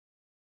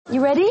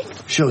You ready?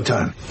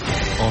 Showtime.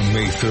 On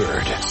May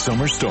 3rd,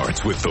 summer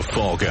starts with The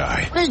Fall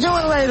Guy. Let's do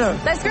it later.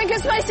 Let's drink a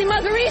spicy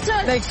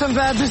margarita. Make some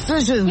bad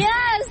decisions.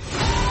 Yes.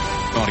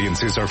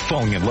 Audiences are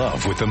falling in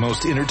love with the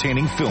most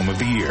entertaining film of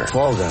the year.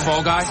 Fall Guy.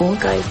 Fall Guy? Fall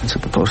Guy. That's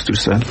what the poster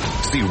said.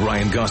 See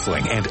Ryan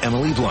Gosling and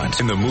Emily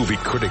Blunt in the movie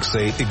critics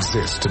say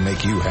exists to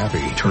make you happy.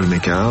 Trying to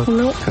make it out?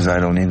 Nope. Because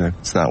I don't either.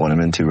 It's not what I'm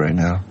into right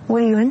now.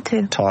 What are you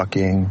into?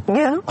 Talking.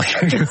 Yeah.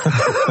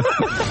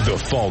 The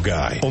Fall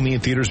Guy. Only in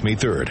theaters May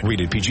 3rd.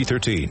 Rated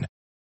PG-13.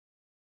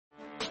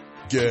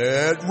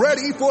 Get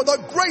ready for the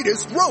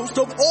greatest roast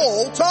of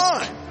all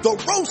time. The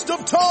Roast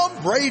of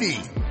Tom Brady.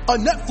 A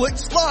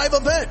Netflix live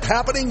event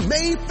happening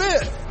May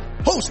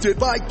 5th. Hosted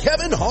by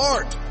Kevin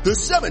Hart. The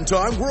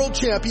 7-time world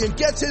champion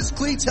gets his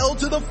cleats held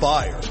to the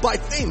fire by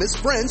famous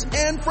friends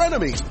and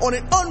frenemies on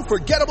an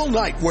unforgettable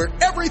night where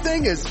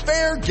everything is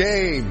fair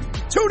game.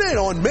 Tune in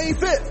on May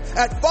 5th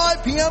at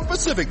 5 p.m.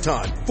 Pacific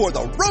time for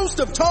the Roast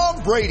of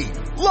Tom Brady.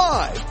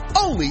 Live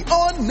only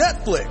on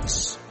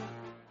Netflix.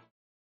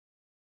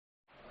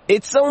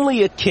 It's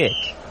only a kick,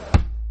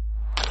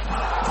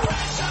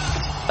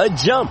 a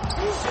jump,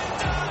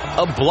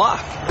 a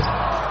block.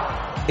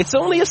 It's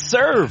only a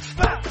serve.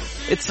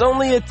 It's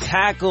only a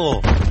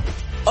tackle,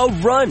 a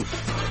run.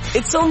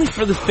 It's only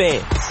for the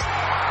fans.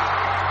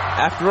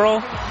 After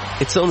all,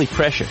 it's only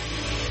pressure.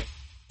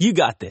 You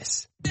got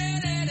this.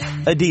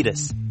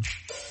 Adidas.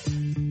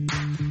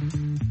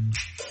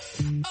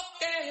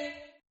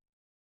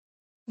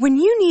 When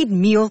you need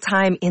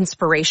mealtime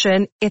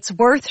inspiration, it's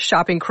worth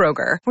shopping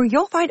Kroger, where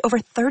you'll find over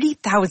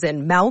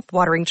 30,000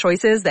 mouth-watering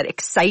choices that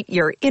excite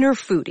your inner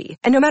foodie.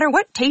 And no matter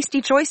what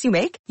tasty choice you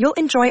make, you'll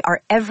enjoy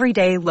our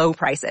everyday low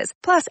prices,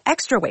 plus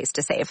extra ways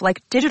to save,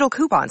 like digital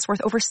coupons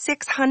worth over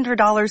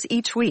 $600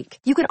 each week.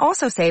 You can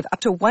also save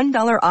up to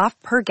 $1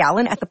 off per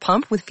gallon at the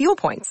pump with fuel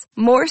points.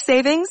 More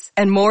savings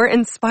and more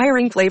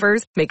inspiring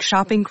flavors make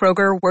shopping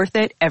Kroger worth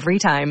it every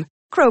time.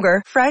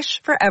 Kroger,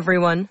 fresh for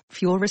everyone.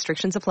 Fuel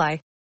restrictions apply.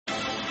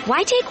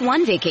 Why take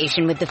one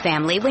vacation with the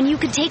family when you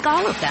could take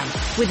all of them?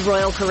 With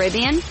Royal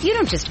Caribbean, you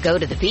don't just go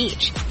to the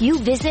beach. You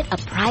visit a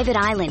private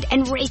island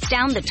and race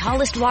down the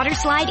tallest water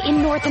slide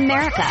in North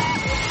America.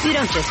 You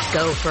don't just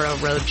go for a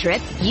road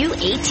trip. You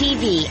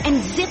ATV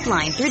and zip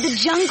line through the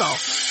jungle.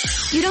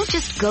 You don't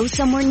just go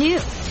somewhere new.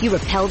 You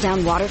rappel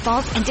down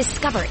waterfalls and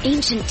discover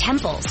ancient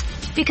temples.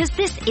 Because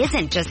this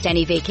isn't just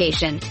any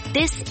vacation.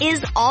 This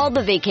is all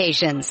the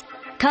vacations.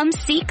 Come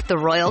seek the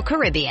Royal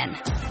Caribbean.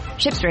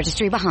 Ships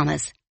Registry,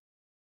 Bahamas.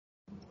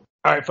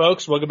 All right,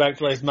 folks, welcome back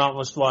to today's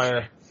Mountain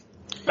Flyer.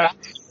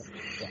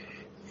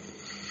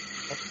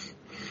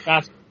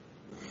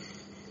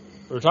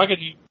 We're talking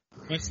to you,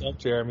 myself,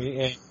 Jeremy,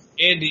 and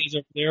Andy's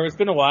over there. It's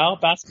been a while.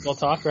 Basketball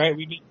talk, right?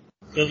 We've been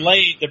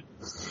delayed the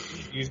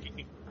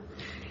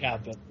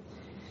happen.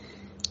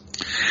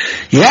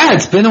 Yeah,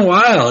 it's been a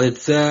while.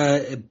 It's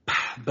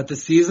but the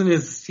season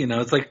is,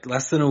 it's like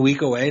less than a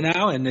week away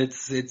now, and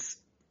it's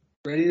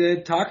ready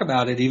to talk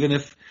about it, even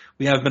if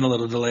we have been a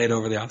little delayed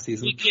over the off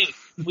season.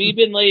 We've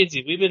been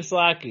lazy. We've been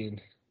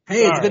slacking.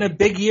 Hey, It's been a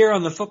big year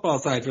on the football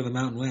side for the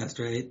Mountain West,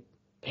 right?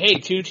 Hey,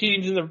 2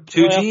 teams in the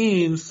two playoff,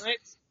 teams. Right?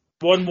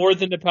 One more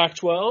than the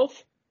Pac-12.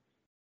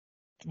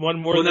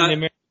 One more than the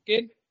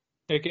American.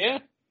 Heck yeah.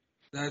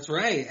 That's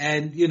right.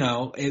 And,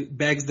 it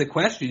begs the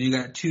question. You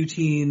got 2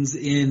 teams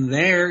in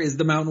there. Is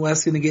the Mountain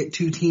West going to get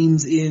 2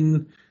 teams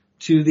in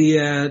to the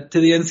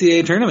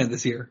NCAA tournament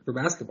this year for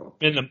basketball?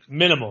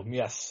 Minimum,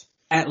 yes.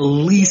 At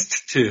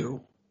least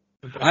 2.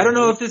 I don't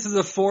know if this is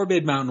a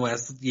 4-bid Mountain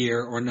West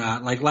year or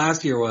not, like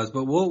last year was,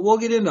 but we'll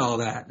get into all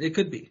that. It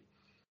could be.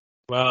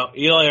 Well,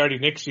 Eli already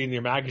nixed in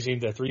your magazine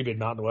the 3-bid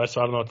Mountain West,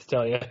 so I don't know what to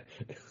tell you.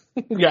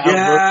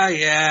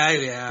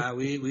 Yeah.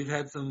 We've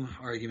had some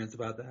arguments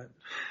about that.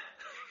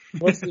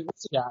 We'll see what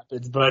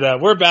happens.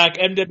 But we're back.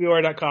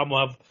 MWR.com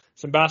will have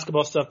some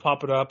basketball stuff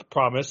popping up.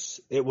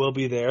 Promise. It will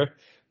be there.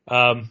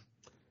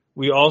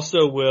 We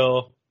also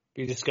will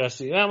be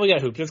discussing. We got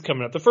hoops. It's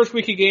coming up. The first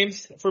week of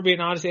games, if we're being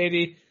honest,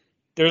 Andy,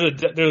 there's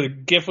a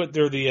gif with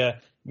the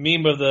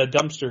meme of the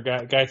dumpster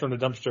guy from the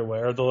dumpster away,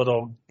 or the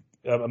little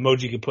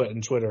emoji you can put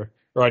in Twitter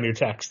or on your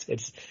text.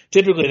 It's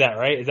typically that,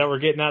 right? Is that what we're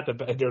getting at?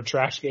 Their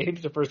trash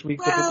games the first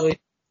week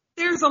typically?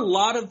 There's a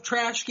lot of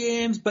trash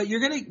games, but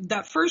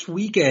that first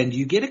weekend,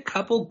 you get a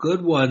couple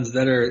good ones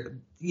that are,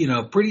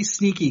 pretty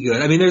sneaky good.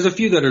 I mean, there's a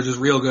few that are just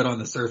real good on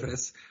the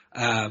surface.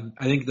 I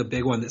think the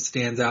big one that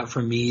stands out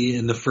for me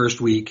in the first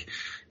week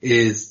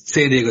is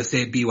San Diego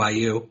State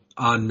BYU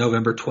on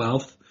November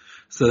 12th.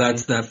 So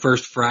that's that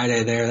first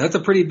Friday there. That's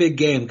a pretty big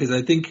game because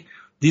I think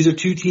these are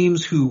 2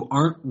 teams who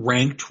aren't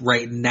ranked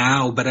right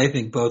now, but I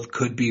think both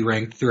could be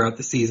ranked throughout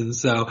the season.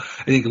 So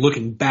I think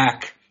looking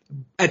back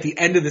at the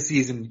end of the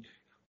season,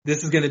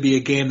 this is going to be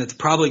a game that's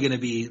probably going to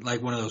be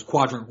like one of those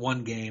quadrant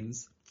 1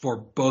 games for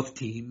both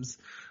teams.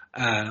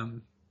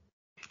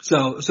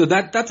 So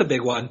that's a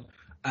big one.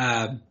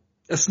 A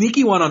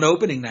sneaky one on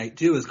opening night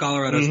too is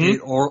Colorado State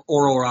or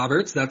Oral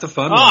Roberts. That's a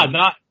fun one.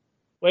 Not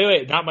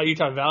my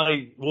Utah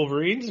Valley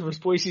Wolverines versus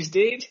Boise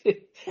State.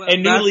 Well,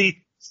 and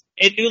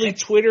And newly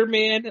Twitter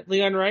man,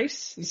 Leon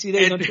Rice. You see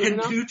that on Twitter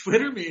now? New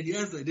Twitter man,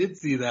 yes, I did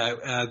see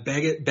that.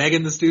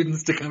 Begging the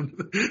students to come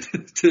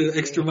to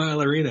Extra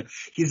Mile Arena.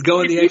 He's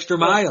going the extra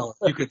mile,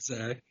 you could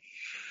say.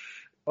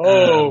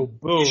 Oh,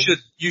 boom.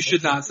 You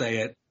should not say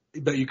it,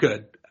 but you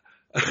could.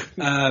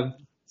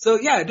 So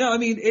yeah, no, I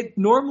mean,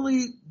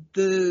 normally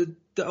the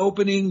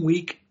opening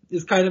week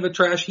is kind of a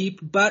trash heap,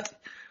 but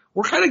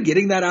we're kind of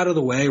getting that out of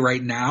the way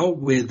right now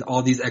with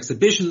all these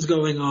exhibitions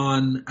going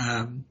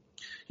on.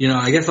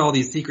 I guess all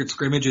these secret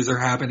scrimmages are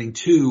happening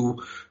too,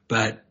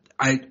 but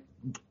I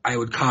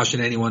would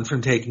caution anyone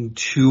from taking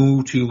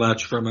too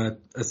much from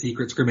a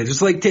secret scrimmage.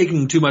 It's like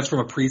taking too much from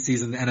a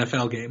preseason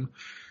NFL game.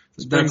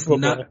 That's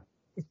not,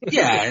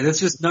 yeah, that's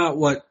just not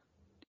what,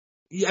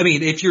 I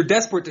mean, if you're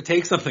desperate to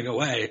take something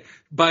away,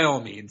 by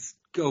all means,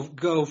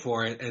 go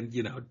for it and,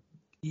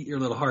 eat your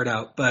little heart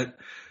out, but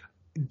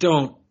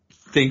don't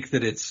think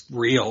that it's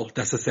real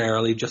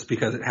necessarily just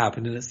because it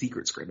happened in a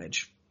secret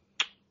scrimmage.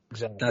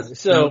 Exactly.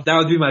 That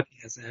would be my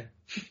PSA.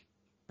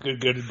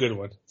 Good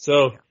one.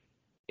 So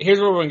here's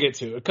what we're going to get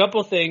to. A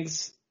couple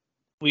things.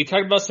 We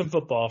talked about some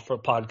football for a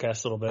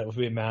podcast a little bit with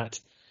me and Matt,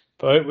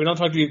 but we don't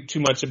talk too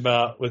much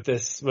about with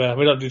this. Well,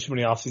 we don't do too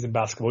many off-season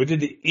basketball. We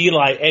did the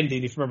Eli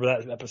ending, if you remember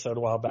that episode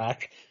a while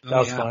back. That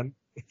was fun.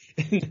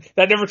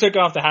 That never took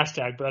off the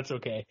hashtag, but that's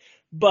okay.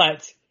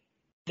 But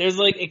there's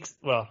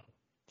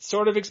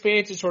sort of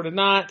expansion, sort of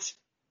not.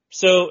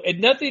 So, and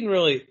nothing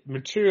really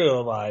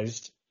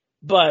materialized,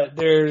 but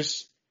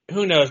there's,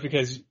 who knows,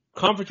 because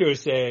Conference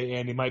USA,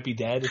 Andy, might be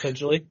dead,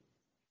 essentially.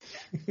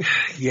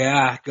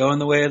 Yeah, going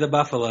the way of the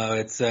Buffalo.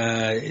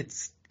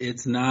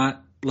 It's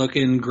not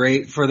looking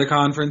great for the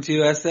Conference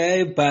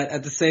USA, but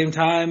at the same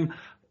time,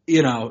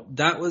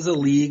 that was a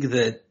league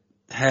that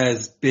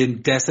has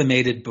been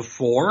decimated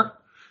before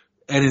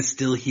and is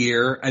still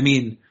here. I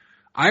mean,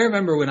 I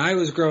remember when I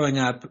was growing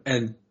up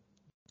and,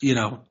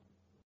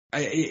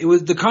 it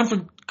was the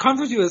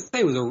Conference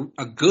USA was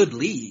a good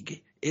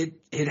league.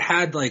 It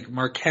had like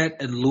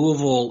Marquette and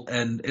Louisville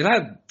and it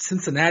had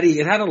Cincinnati.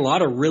 It had a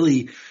lot of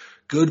really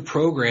good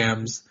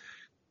programs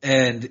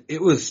and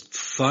it was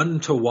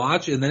fun to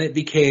watch. And then it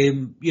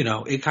became,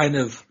 it kind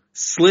of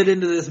slid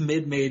into this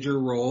mid-major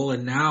role.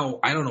 And now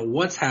I don't know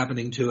what's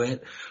happening to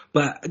it,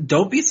 but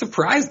don't be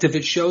surprised if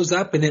it shows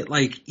up and it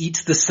like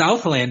eats the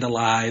Southland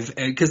alive.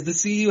 And cause the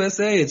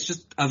CUSA, it's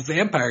just a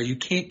vampire. You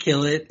can't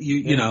kill it.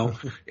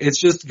 It's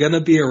just going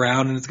to be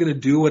around and it's going to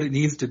do what it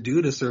needs to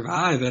do to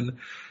survive. And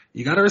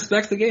you got to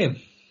respect the game.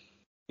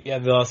 Yeah,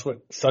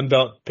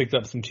 Sunbelt picked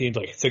up some teams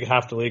like took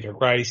half the league, or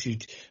Rice,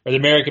 or the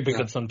American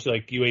picked up some too,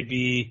 like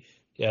UAB.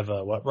 You have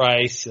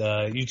Rice,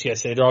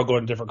 UTSA. They're all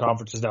going to different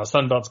conferences now.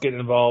 Sunbelt's getting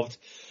involved,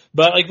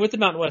 but like with the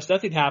Mountain West,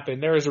 nothing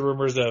happened. There was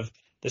rumors of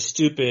the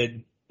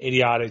stupid,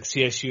 idiotic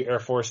CSU Air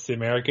Force to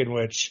American,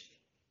 which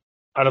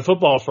on a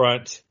football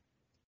front,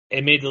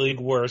 it made the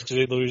league worse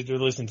because they're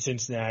losing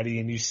Cincinnati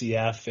and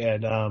UCF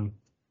and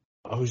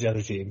who's the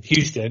other team?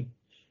 Houston.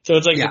 So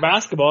it's like for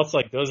basketball, it's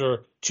like those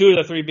are two of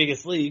the three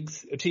biggest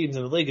teams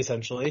in the league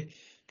essentially,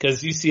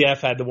 because UCF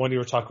had the 1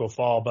 year Taco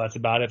Fall, but that's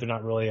about it. They're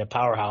not really a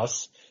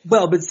powerhouse.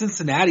 Well, but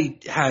Cincinnati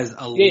has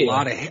a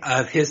lot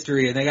of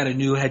history, and they got a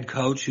new head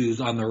coach who's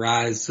on the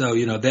rise. So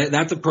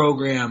that's a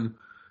program.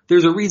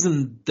 There's a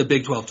reason the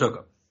Big 12 took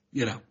them.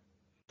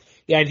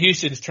 Yeah, and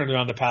Houston's turned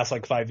around the past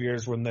 5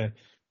 years when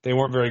they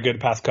weren't very good the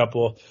past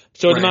couple.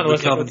 So the Mountain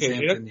West,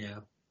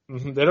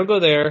 they don't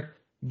go there.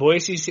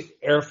 Boise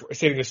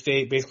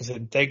State basically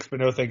said thanks, but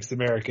no thanks to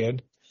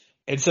American.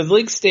 And so the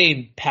league's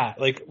staying pat.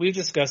 Like we've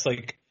discussed,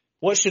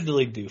 what should the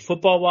league do?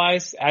 Football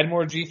wise, add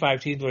more G5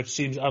 teams, which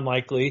seems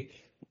unlikely.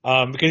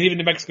 Because even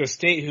New Mexico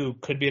State, who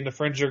could be in the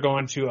fringe, are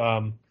going to,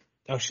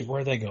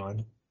 where are they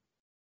going?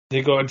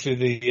 They go into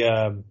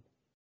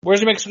where's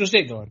New Mexico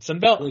State going?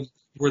 Sunbelt?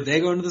 Were they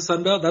going to the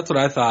Sunbelt? That's what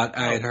I thought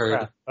I had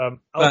heard.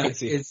 I'll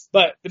see.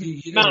 But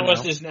the Mountain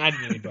West isn't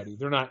adding anybody.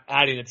 They're not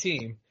adding a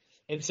team.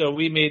 And so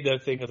we made the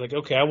thing of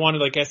okay, I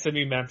wanted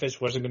SMU Memphis,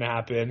 wasn't going to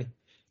happen.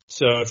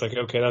 So it's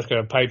okay, that's kind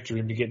of a pipe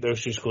dream to get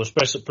those two schools,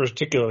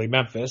 particularly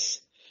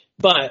Memphis.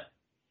 But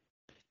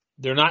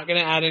they're not going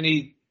to add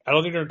any, I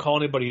don't think they're going to call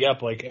anybody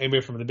up,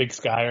 anybody from the Big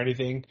Sky or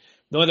anything.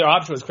 The only other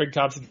option was Craig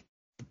Thompson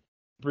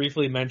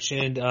briefly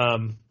mentioned,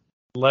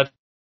 let's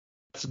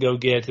go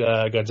get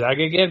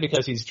Gonzaga again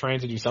because he's trying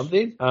to do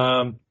something.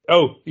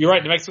 You're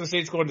right, New Mexico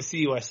State's going to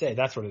CUSA.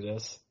 That's what it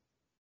is.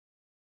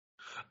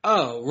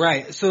 Oh,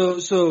 right. So,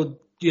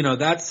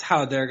 that's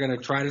how they're going to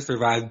try to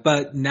survive.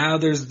 But now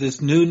there's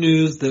this new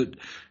news that,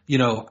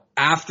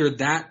 after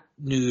that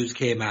news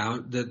came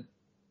out, that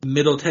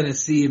Middle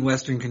Tennessee and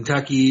Western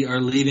Kentucky are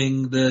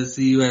leaving the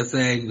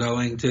CUSA and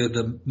going to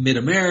the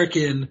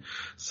Mid-American.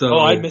 So,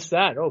 I missed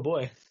that. Oh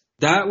boy.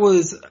 That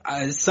was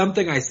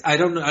something I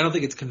don't know. I don't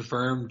think it's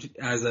confirmed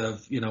as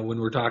of, when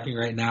we're talking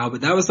right now,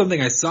 but that was something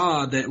I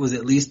saw that was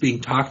at least being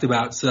talked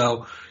about.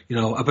 So,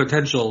 a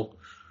potential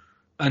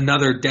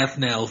another death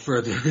knell for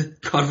the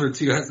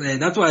Conference USA.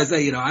 And that's why I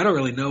say, I don't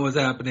really know what's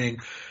happening,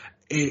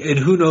 and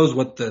who knows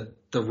what the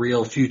the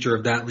real future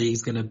of that league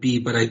is going to be.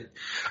 But I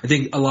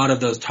think a lot of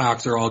those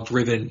talks are all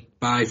driven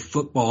by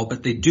football,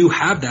 but they do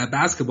have that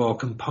basketball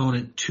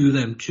component to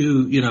them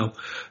too. You know,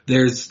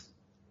 there's,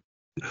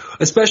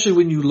 especially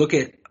when you look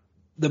at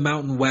the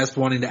Mountain West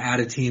wanting to add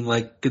a team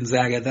like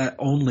Gonzaga, that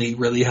only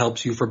really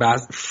helps you for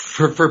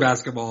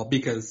basketball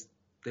because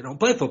they don't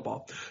play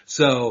football.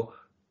 So,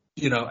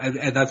 you know,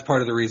 and that's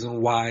part of the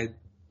reason why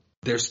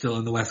they're still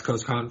in the West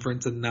Coast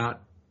Conference and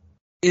not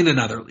in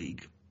another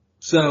league.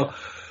 So,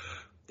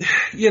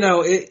 you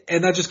know,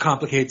 and that just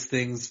complicates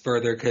things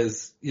further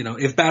because, you know,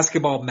 if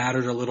basketball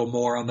mattered a little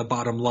more on the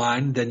bottom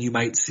line, then you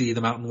might see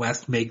the Mountain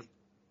West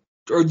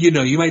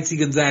you might see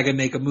Gonzaga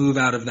make a move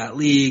out of that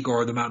league,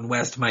 or the Mountain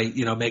West might,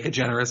 you know, make a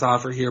generous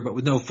offer here. But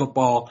with no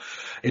football,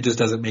 it just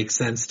doesn't make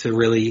sense to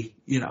really,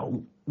 you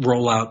know,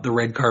 roll out the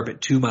red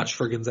carpet too much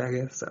for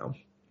Gonzaga. So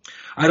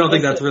I don't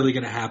think that's really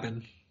going to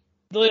happen.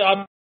 The only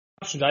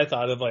options I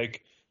thought of,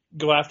 like,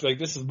 go after, like,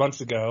 this is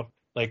months ago,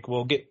 like,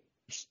 we'll get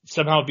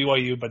somehow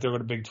BYU, but they're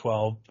going to Big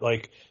 12.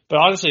 Like, but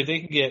honestly, if they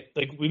can get,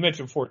 like, we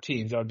mentioned 4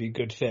 teams, that would be a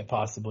good fit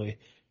possibly,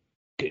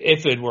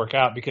 if it'd work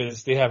out,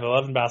 because they have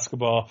 11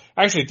 basketball,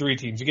 actually 3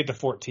 teams. You get to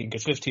 14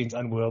 because 15's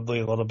unwieldy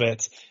a little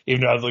bit,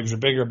 even though other leagues are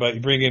bigger. But you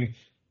bring in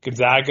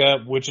Gonzaga,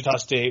 Wichita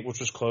State, which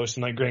was close,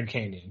 and like Grand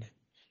Canyon,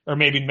 or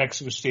maybe New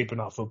Mexico State, but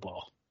not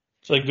football.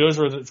 So like those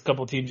were the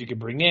couple of teams you could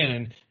bring in,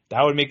 and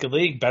that would make a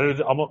league better.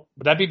 Would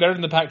that be better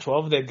than the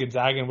Pac-12 if they had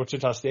Gonzaga and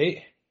Wichita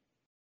State?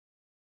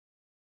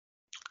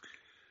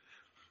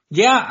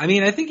 Yeah, I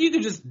mean, I think you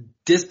could just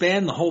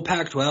disband the whole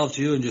Pac-12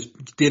 too and just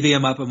divvy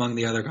them up among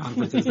the other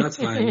conferences. That's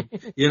fine.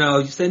 You know,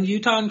 you send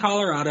Utah and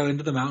Colorado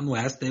into the Mountain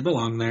West. They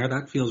belong there.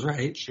 That feels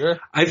right. Sure.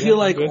 I feel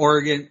like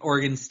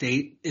Oregon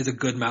State is a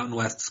good Mountain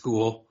West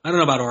school. I don't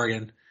know about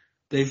Oregon.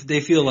 They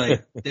feel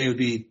like they would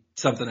be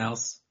something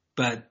else,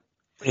 but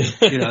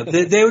you know,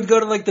 they would go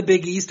to like the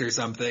Big East or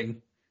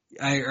something.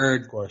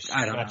 Of course.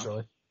 I don't naturally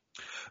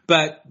know.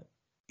 But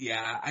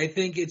yeah, I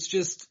think it's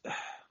just,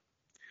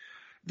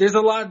 there's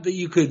a lot that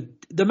you could,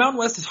 the Mountain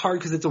West is hard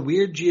because it's a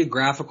weird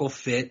geographical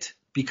fit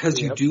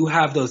because you do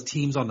have those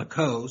teams on the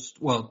coast.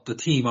 Well, the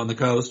team on the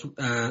coast,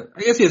 I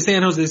guess you have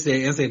San Jose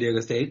State and San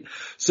Diego State.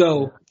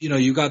 So, you know,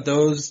 you got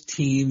those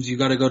teams. You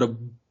got to go to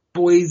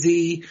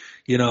Boise,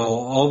 you know,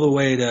 all the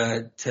way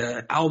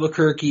to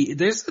Albuquerque.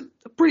 There's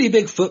a pretty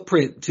big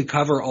footprint to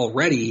cover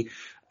already.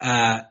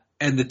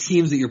 And the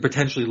teams that you're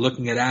potentially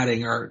looking at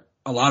adding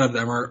a lot of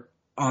them are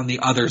on the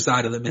other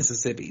side of the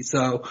Mississippi.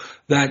 So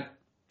that,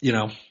 you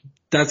know,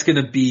 that's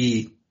going to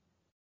be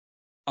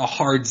a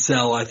hard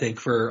sell, I think,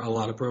 for a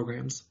lot of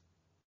programs.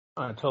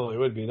 It totally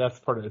would be. That's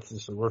part of it.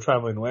 We're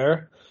traveling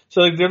where?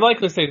 So like, they're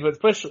likely to say,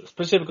 but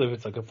specifically if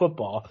it's like a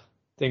football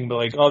thing, but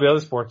like all the other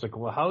sports, like,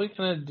 well, how are we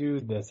going to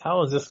do this?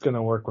 How is this going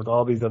to work with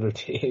all these other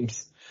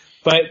teams?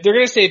 But they're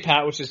going to say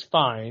Pat, which is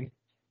fine.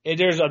 I'm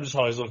just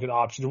always looking at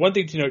options. One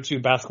thing to note too,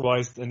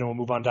 basketball-wise, and then we'll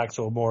move on to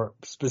actual more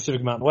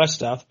specific Mountain West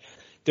stuff.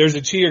 There's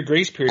a 2-year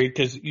grace period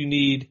because you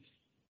need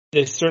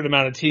this certain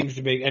amount of teams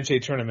to make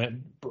NCAA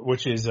tournament,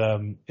 which is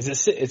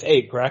it's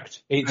 8,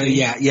 correct? 8 teams?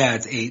 Yeah,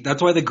 it's 8.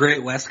 That's why the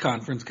Great West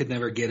Conference could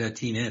never get a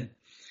team in.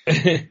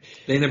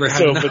 They never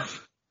had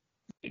enough.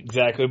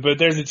 Exactly, but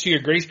there's a 2-year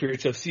grace period,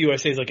 so if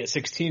CUSA is like at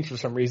 16 for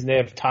some reason, they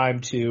have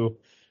time to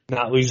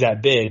not lose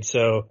that bid.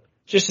 So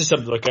just as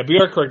something to look at. But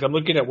you are correct. I'm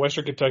looking at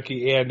Western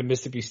Kentucky and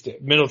Mississippi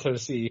State, Middle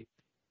Tennessee,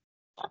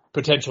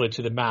 potentially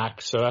to the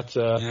MAC. So that's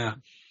yeah.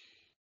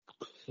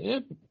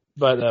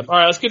 But all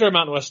right, let's get to our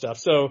Mountain West stuff.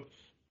 So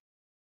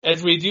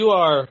as we do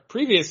our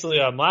previously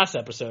on last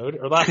episode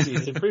or last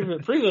season,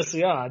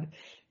 previously on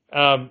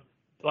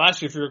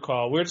last year, if you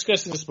recall, we were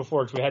discussing this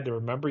before because we had to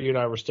remember. You and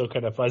I were still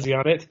kind of fuzzy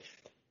on it.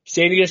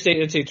 San Diego State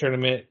NCAA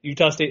tournament,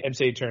 Utah State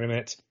NCAA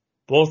tournament,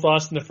 both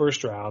lost in the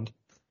first round.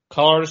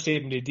 Colorado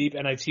State made a deep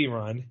NIT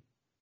run,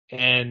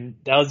 and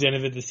that was the end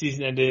of it. The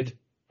season ended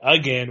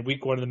again,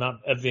 week 1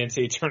 of the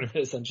NCAA tournament,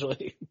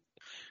 essentially.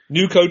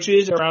 New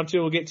coaches around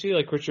 2 we'll get to,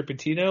 like Richard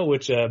Pitino,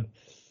 which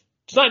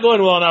it's not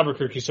going well in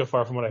Albuquerque so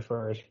far from what I've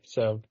heard.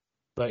 So,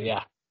 but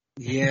yeah.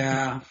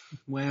 Yeah,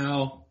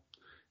 well,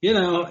 you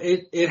know,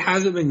 it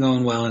hasn't been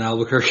going well in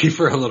Albuquerque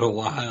for a little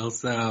while,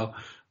 so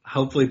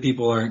hopefully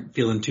people aren't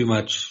feeling too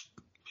much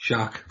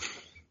shock.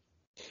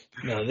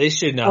 No, they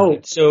should not. Oh,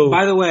 so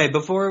by the way,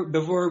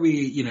 before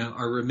we, you know,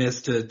 are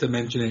remiss to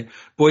mention it,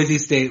 Boise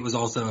State was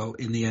also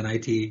in the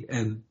NIT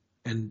and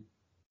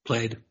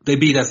played. They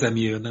beat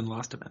SMU and then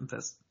lost to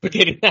Memphis. they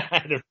did.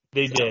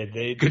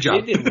 Good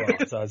job. They did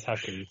well, so I was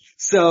happy.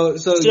 So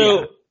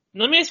yeah.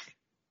 Let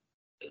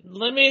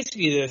me ask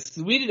you this.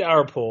 We did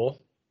our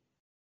poll.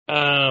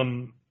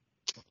 You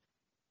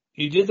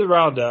did the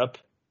roundup.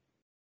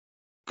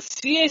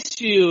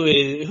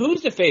 CSU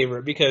who's the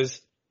favorite?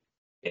 Because,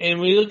 and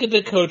we look at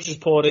the coaches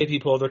poll and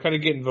AP poll, they're kind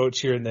of getting votes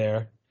here and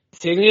there.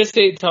 San Diego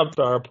State topped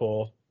our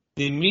poll.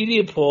 The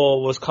media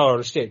poll was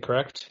Colorado State,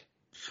 correct?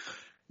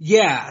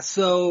 Yeah,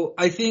 so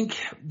I think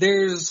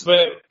there's...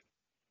 But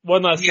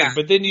one last thing.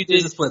 But then you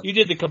did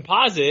the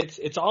composite.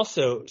 It's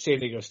also San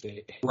Diego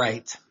State.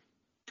 Right.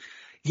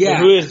 Yeah.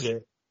 So who is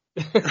it?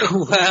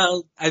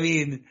 Well, I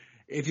mean,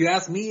 if you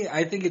ask me,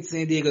 I think it's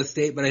San Diego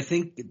State, but I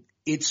think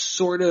it's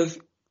sort of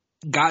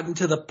gotten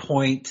to the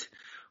point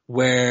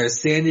where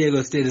San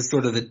Diego State is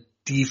sort of the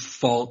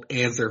default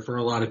answer for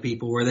a lot of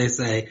people, where they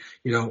say,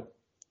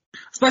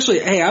 especially,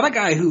 hey, I'm a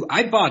guy who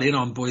I bought in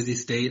on Boise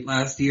State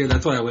last year.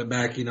 That's why I went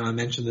back. I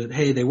mentioned that,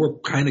 hey, they were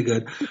kind of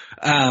good.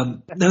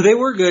 No, they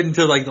were good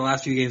until like the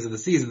last few games of the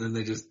season, and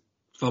they just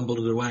fumbled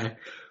it away.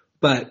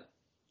 But,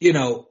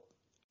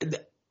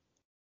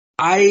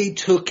 I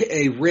took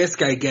a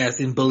risk, I guess,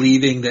 in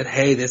believing that,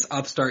 hey, this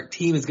upstart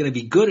team is going to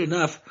be good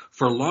enough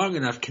for long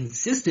enough,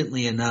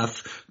 consistently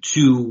enough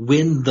to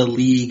win the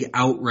league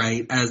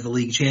outright as the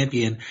league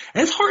champion.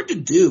 And it's hard to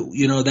do.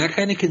 That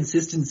kind of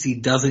consistency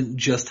doesn't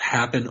just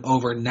happen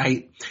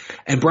overnight.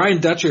 And Brian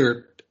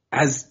Dutcher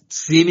has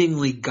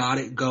seemingly got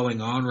it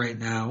going on right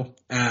now.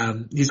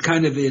 He's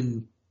kind of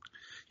in,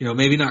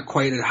 maybe not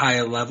quite at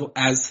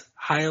as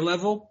high a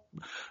level,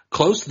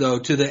 close though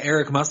to the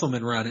Eric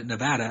Musselman run at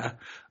Nevada.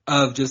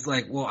 Of just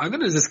like, well, I'm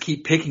going to just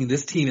keep picking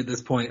this team at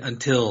this point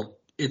until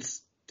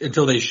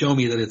they show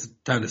me that it's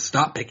time to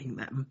stop picking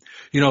them.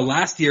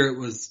 Last year it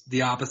was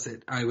the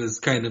opposite. I was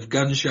kind of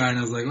gun shy and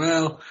I was like,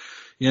 well,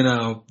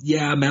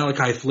 yeah,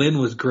 Malachi Flynn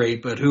was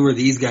great, but who are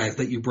these guys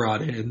that you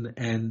brought in?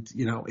 And,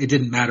 it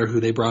didn't matter who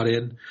they brought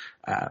in.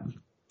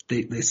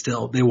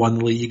 They won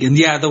the league. And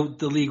yeah,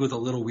 the league was a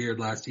little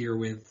weird last year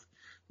with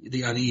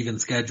the uneven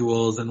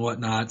schedules and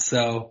whatnot.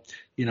 So,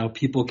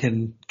 people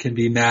can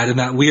be mad in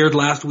that weird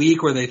last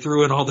week where they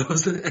threw in all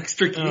those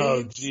extra games.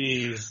 Oh,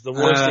 jeez. The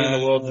worst thing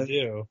in the world to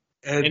do.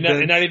 And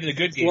not even a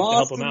good game to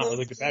help them out with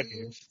like the bad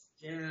games.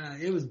 Yeah,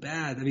 it was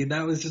bad. I mean,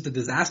 that was just a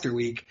disaster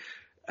week.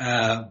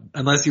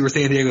 Unless you were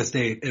San Diego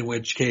State, in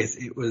which case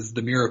it was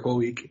the miracle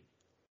week.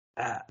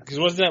 Because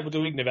wasn't that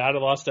the week Nevada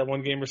lost that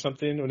one game or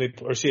something, or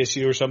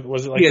CSU or something?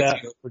 Was it like that?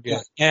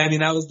 Yeah, I mean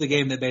that was the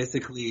game that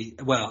basically,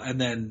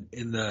 and then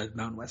in the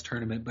Mountain West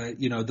tournament, but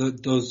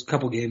those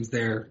couple games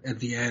there at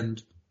the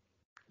end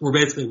were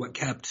basically what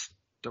kept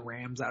the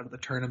Rams out of the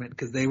tournament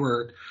because they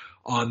were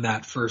on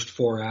that first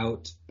 4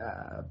 out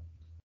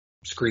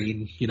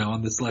screen,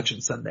 on the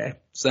selection Sunday.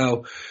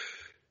 So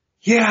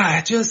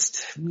yeah,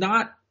 just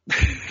not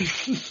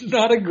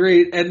a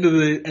great end of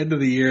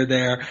the year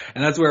there,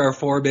 and that's where our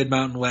 4 Mid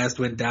Mountain West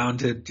went down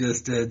to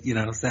just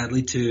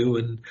sadly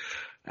 2.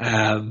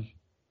 And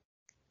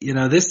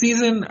this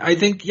season I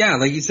think, yeah,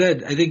 like you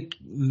said, I think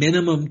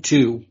minimum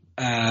 2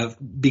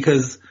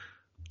 because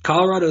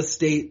Colorado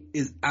State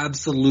is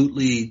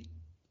absolutely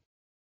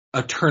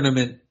a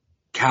tournament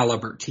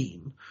caliber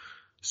team.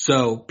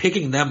 So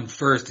picking them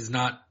first is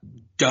not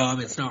dumb,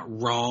 it's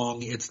not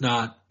wrong, it's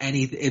not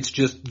anything, it's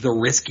just the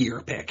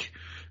riskier pick.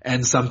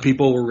 And some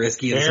people were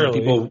risky, and some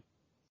people,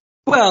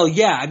 well,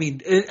 yeah, I mean,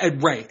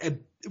 right,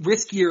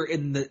 riskier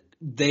in that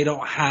they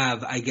don't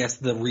have, I guess,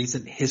 the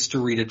recent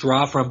history to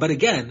draw from. But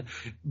again,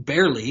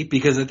 barely,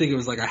 because I think it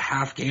was like a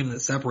half game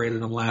that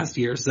separated them last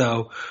year.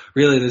 So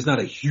really, there's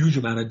not a huge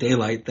amount of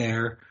daylight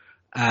there.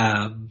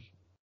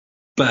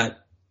 But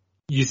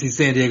you see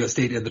San Diego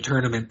State in the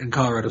tournament and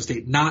Colorado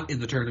State not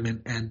in the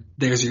tournament, and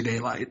there's your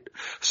daylight.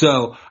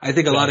 So I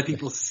think a lot of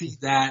people see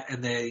that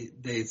and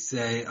they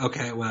say,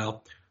 okay,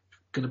 well,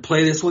 going to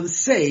play this one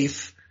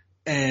safe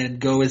and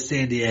go with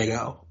San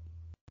Diego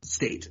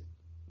State,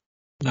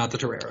 not the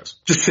Toreros.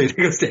 Just San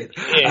Diego State.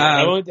 Yeah,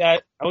 I went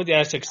the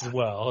Aztecs as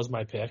well as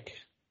my pick.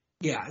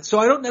 Yeah, so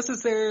I'm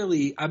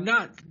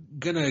not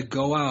going to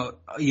go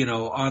out,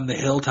 on the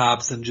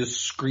hilltops and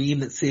just scream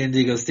that San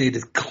Diego State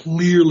is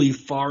clearly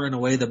far and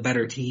away the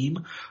better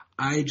team.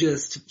 I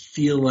just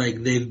feel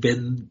like they've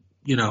been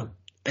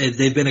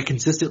a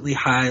consistently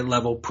high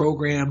level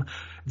program.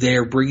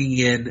 They're bringing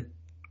in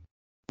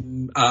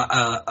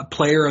a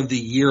player of the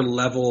year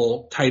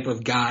level type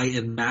of guy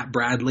in Matt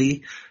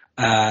Bradley,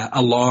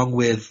 along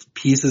with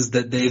pieces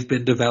that they've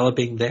been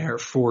developing there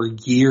for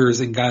years,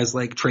 and guys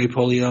like Trey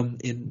Pulliam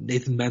and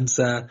Nathan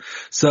Mensah.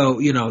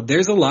 So,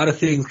 there's a lot of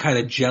things kind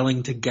of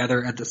gelling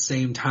together at the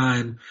same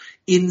time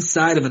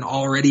inside of an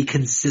already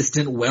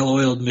consistent,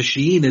 well-oiled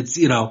machine. It's,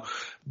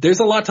 there's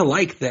a lot to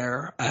like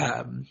there.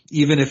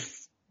 Even if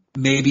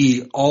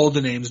maybe all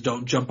the names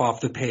don't jump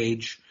off the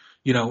page,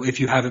 if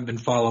you haven't been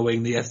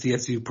following the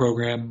SDSU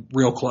program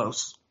real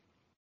close.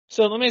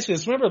 So let me ask you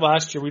this. Remember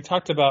last year we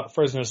talked about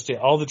Fresno State,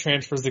 all the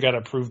transfers that got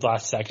approved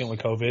last second with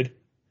COVID?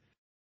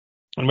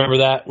 Remember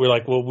that? We're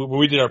like, well,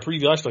 we did our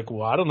preview last year, like,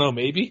 well, I don't know,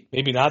 maybe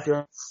not.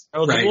 They're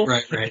eligible.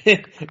 Right.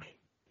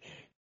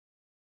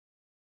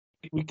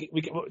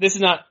 This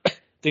is not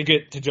to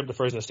get to jump to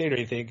Fresno State or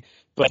anything,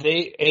 but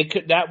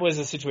that was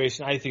a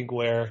situation, I think,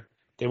 where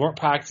they weren't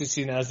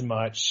practicing as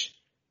much.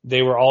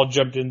 They were all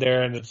jumped in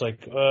there, and it's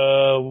like,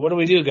 what do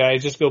we do,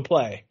 guys? Just go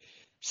play.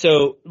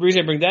 So the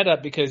reason I bring that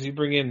up, because you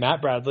bring in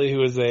Matt Bradley,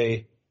 who is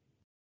a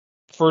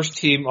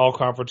first-team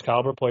all-conference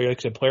caliber player, like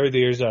I said, player of the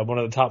year, is one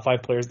of the top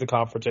 5 players in the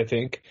conference, I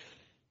think.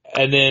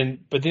 But then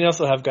you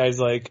also have guys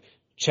like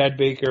Chad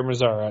Baker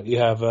Mazzara. You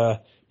have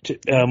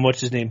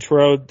what's his name,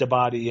 Turo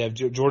Dabadi. You have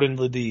Jordan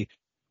Ledee.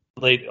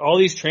 Like all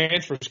these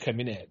transfers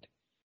coming in.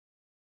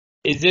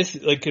 is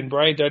this, like, can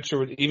Brian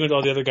Dutcher, even with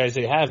all the other guys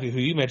they have, who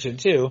you mentioned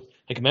too,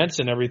 like Mensah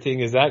and everything,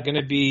 is that going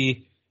to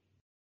be,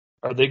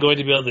 are they going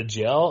to be able to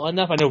gel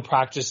enough? I know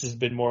practice has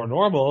been more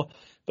normal,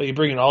 but you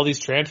bring in all these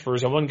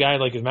transfers, and one guy,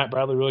 like, is Matt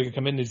Bradley really going to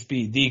come in and just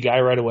be the guy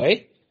right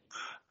away?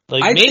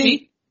 Like,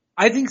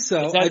 I think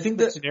so. Is that I think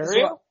the that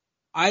scenario? So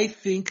I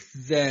think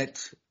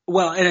that,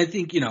 well, and I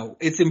think,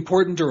 it's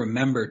important to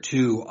remember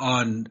too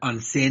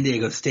on San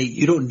Diego State,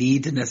 you don't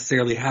need to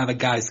necessarily have a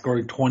guy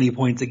scoring 20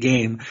 points a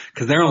game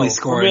because they're only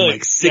scoring really,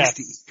 like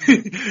 60.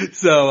 Yes.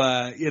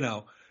 So,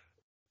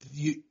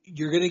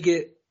 you're going to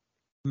get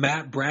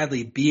Matt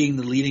Bradley being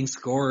the leading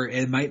scorer,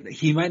 and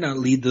he might not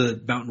lead the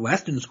Mountain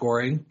West in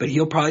scoring, but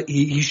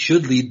he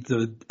should lead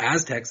the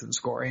Aztecs in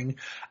scoring.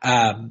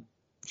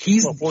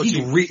 He's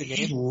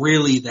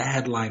really the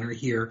headliner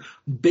here.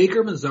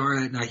 Baker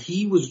Mazara, now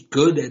he was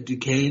good at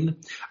Duquesne.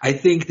 I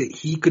think that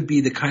he could be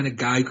the kind of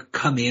guy who could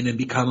come in and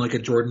become like a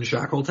Jordan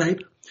Shackle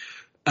type,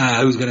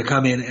 who's going to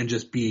come in and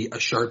just be a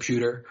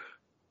sharpshooter.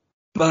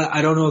 But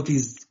I don't know if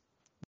he's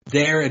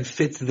there and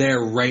fits there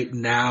right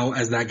now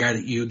as that guy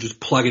that you just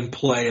plug and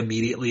play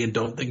immediately and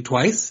don't think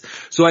twice.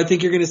 So I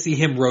think you're going to see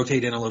him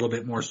rotate in a little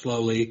bit more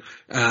slowly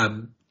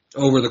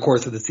over the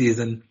course of the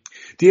season.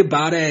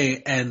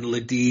 Diabate and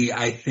Ledee,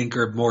 I think,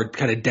 are more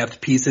kind of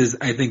depth pieces.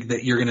 I think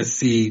that you're going to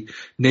see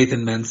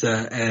Nathan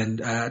Mensah and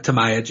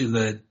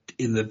Tamajic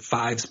in the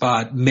 5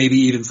 spot,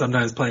 maybe even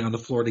sometimes playing on the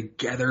floor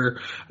together.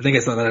 I think I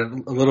saw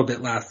that a little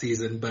bit last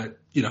season, but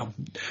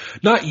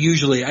not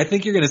usually. I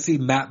think you're going to see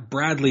Matt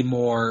Bradley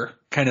more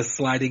kind of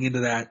sliding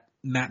into that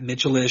Matt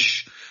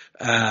Mitchell-ish,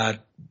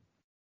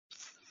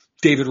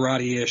 David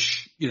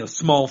Roddy-ish,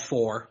 small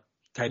 4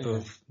 type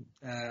of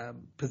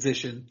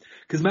position.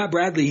 Because Matt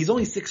Bradley, he's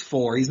only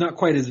 6'4". He's not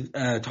quite as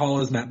tall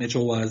as Matt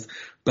Mitchell was,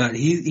 but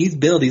he's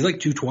built. He's like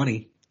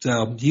 220.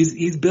 So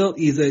he's built.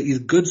 He's a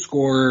good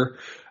scorer.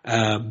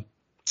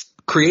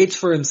 Creates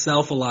for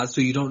himself a lot,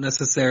 so you don't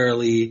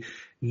necessarily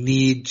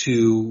need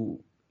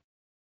to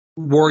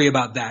worry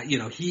about that.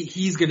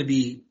 He's going to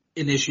be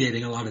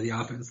initiating a lot of the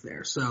offense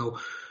there. So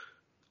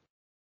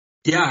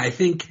yeah, I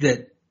think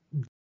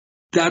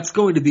that's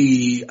going to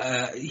be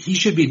he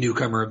should be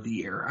newcomer of the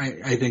year.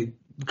 I think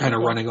kind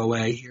of running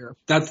away here.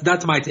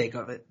 That's my take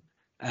of it.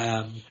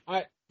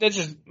 That's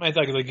just my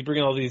thought. Like, you bring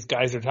in all these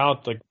guys that are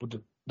talented,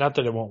 like, not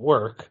that it won't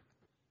work,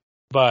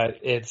 but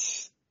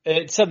it's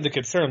something to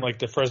concern, like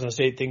the Fresno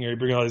State thing. You're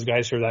bringing all these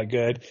guys who are that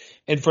good,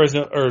 and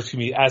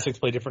Aztecs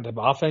play different type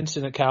of offense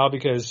in a Cal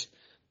because,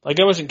 like,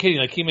 I wasn't kidding.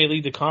 Like, he may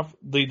lead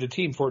the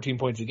team 14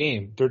 points a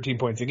game, 13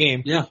 points a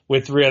game. Yeah.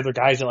 With 3 other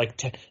guys that,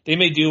 like, they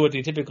may do what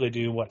they typically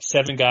do.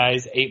 7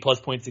 guys,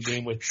 8+ points a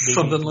game with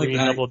something like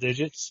that. Double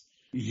digits.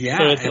 Yeah.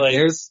 So it's like,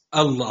 there's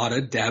a lot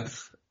of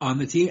depth on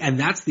the team, and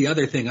that's the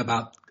other thing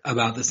about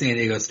the San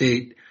Diego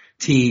State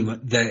team,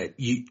 that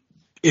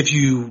if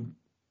you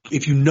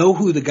know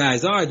who the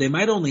guys are, they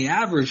might only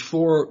average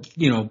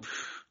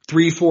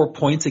 3-4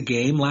 points a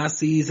game last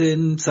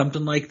season,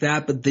 something like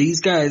that. But these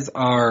guys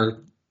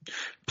are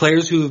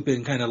players who have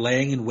been kind of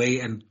laying in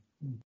wait, and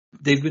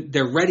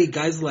they're ready.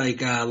 Guys like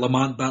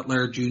Lamont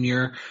Butler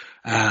Jr.,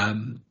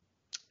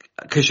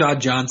 Kashad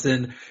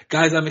Johnson,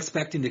 guys I'm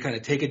expecting to kind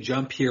of take a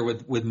jump here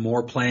with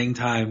more playing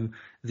time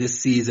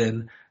this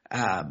season.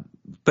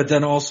 But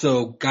then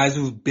also guys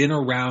who've been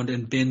around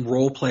and been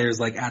role players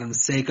like Adam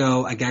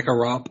Seiko, Agaka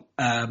Rop,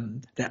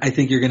 that I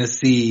think you're going to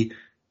see.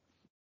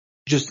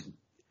 Just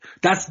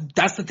that's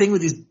the thing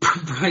with these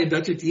Brian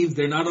Dutcher teams.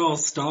 They're not all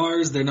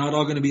stars. They're not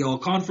all going to be all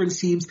conference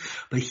teams,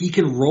 but he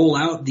can roll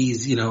out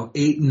these,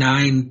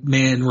 8-9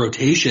 man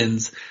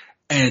rotations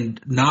and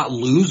not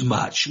lose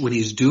much when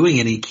he's doing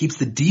it. He keeps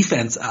the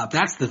defense up.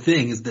 That's the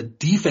thing, is the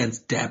defense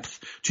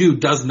depth too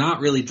does not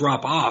really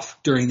drop off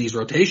during these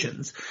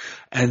rotations.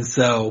 And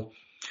so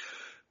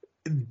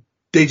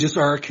they just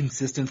are a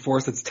consistent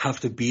force that's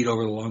tough to beat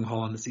over the long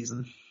haul in the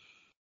season.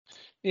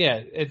 Yeah,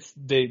 it's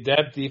the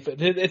depth defense.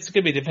 It's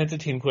going to be a defensive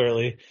team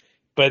clearly,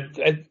 but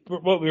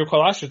what we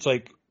recall last year, it's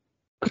like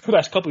the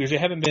last couple of years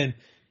they've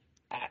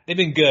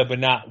been good, but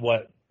not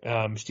what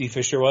Steve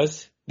Fisher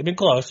was. They've been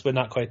close, but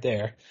not quite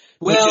there.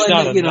 Well,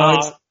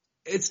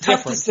 it's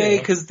tough to say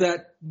because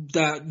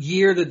that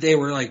year that they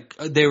were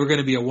going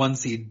to be a 1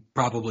 seed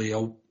probably,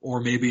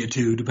 or maybe a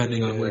 2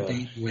 depending on where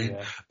they went.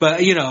 Yeah. But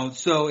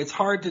so it's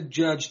hard to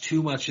judge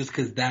too much just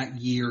because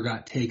that year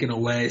got taken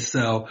away.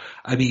 So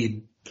I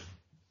mean,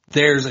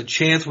 there's a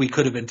chance we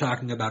could have been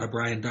talking about a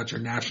Brian Dutcher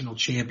national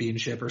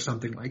championship or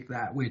something like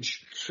that.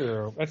 Which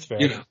sure, that's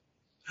fair.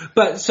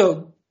 But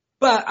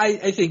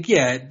I think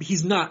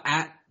he's not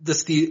at the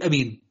Steve. I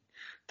mean,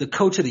 the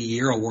Coach of the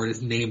Year award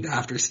is named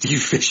after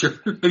Steve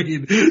Fisher. I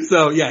mean,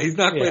 so he's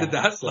not quite at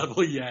that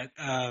level yet.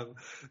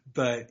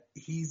 But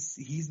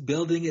he's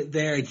building it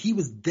there, and he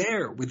was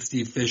there with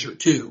Steve Fisher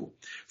too.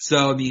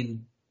 So I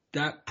mean,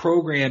 that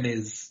program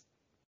is,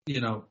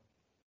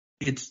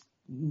 it's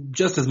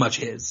just as much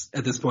his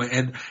at this point,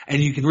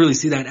 and you can really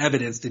see that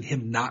evidenced in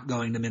him not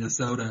going to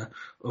Minnesota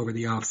over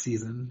the off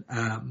season.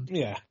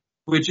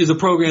 Which is a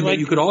program that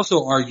you could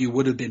also argue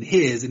would have been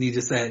his, and he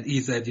said,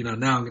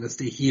 now I'm going to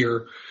stay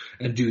here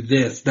and do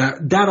this.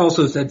 That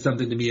also said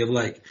something to me of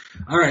like,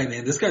 all right,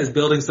 man, this guy's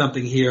building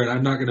something here, and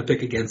I'm not going to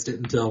pick against it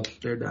until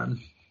they're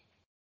done.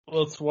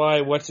 Well, it's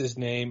why, what's his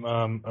name?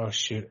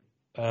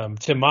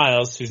 Tim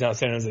Miles, who's now at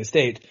San Jose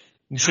State,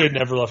 should have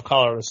never left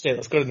Colorado State.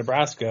 Let's go to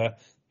Nebraska.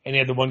 And he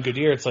had the one good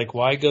year. It's like,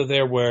 why go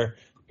there where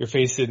you're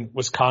facing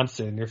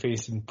Wisconsin, you're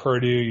facing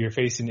Purdue, you're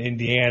facing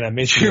Indiana,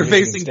 Michigan, you're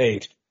Michigan facing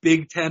State.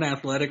 Big Ten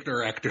athletic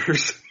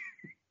directors.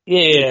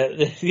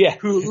 Yeah.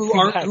 Who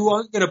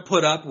aren't going to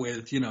put up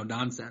with,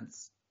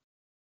 nonsense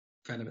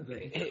kind of a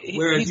thing.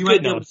 Whereas he's you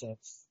good might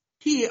nonsense.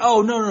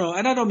 No.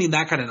 And I don't mean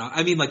that kind of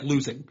I mean like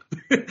losing.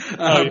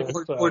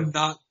 Or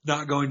not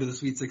going to the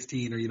Sweet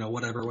 16 or,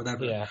 whatever.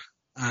 Yeah.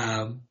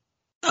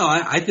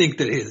 I think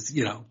that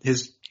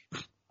his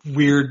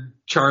weird,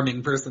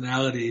 charming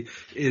personality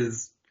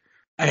is,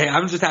 hey,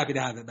 I'm just happy to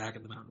have it back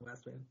in the Mountain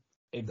West, man.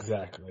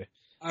 Exactly.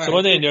 All so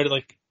one thing I noted,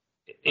 like,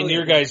 in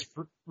your guys'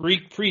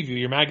 preview,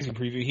 your magazine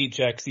preview, Heat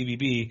Check,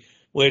 CBB,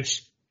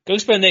 which, go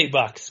spend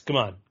 $8. Come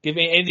on. Give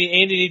Andy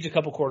needs a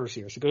couple quarters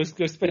here, so go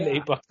spend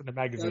 $8 on the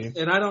magazine.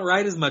 And I don't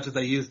write as much as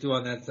I used to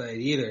on that site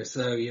either,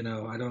 so,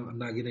 I'm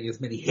not getting as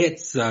many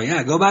hits, so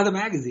yeah, go buy the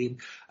magazine.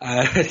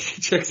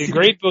 The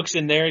grade book's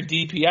in there,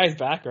 DPI's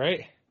back,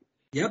 right?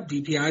 Yep,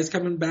 DPI's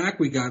coming back.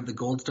 We got the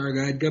Gold Star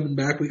Guide coming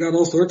back. We got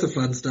all sorts of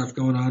fun stuff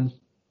going on.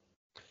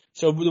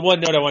 So the one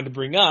note I wanted to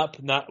bring up,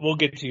 we'll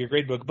get to your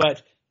grade book,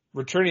 but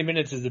returning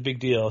minutes is a big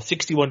deal,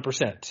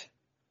 61%.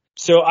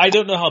 So I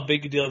don't know how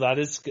big a deal that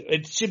is.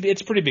 It's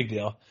a pretty big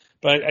deal,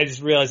 but I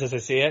just realized as I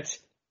say it,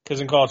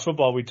 because in college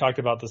football we talked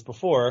about this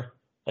before,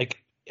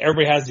 like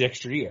everybody has the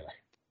extra year,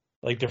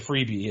 like the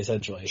freebie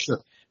essentially.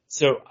 Sure.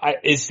 So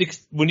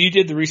when you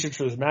did the research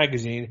for this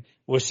magazine,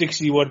 was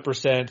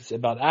 61%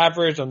 about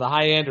average on the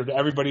high end, or did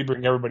everybody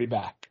bring everybody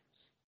back?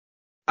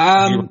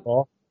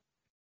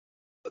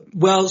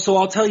 Well, so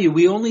I'll tell you,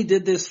 we only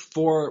did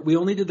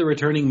the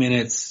returning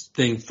minutes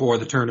thing for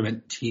the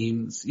tournament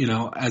teams,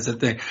 as a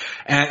thing.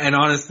 And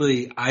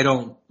honestly, I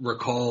don't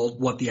recall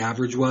what the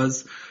average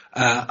was,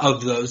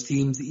 of those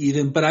teams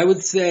even, but I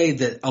would say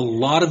that a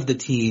lot of the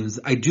teams,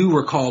 I do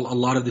recall a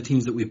lot of the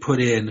teams that we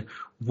put in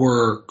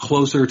were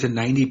closer to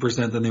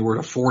 90% than they were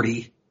to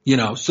 40,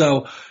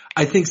 so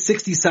I think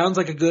 60 sounds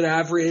like a good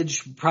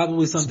average,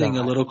 probably something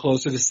a little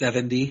closer to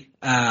 70.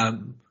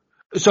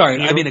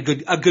 Sorry, I mean a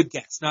good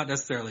guess, not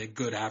necessarily a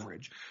good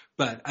average,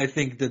 but I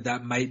think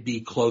that might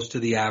be close to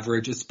the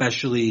average,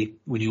 especially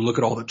when you look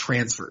at all the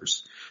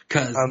transfers.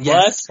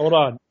 Unless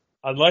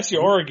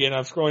you're Oregon,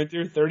 I'm scrolling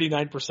through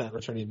 39%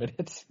 returning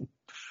minutes.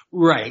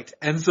 Right,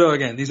 and so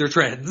again, these are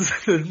trends.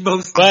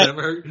 Most of them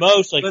are.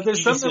 But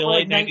there's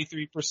UCLA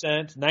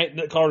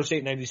 93%, Colorado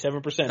State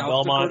 97%, South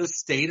Belmont. Dakota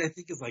State I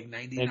think is like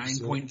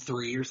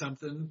 99.3 or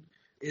something.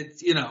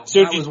 It's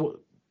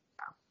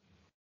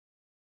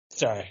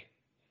Sorry.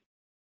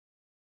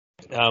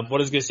 What I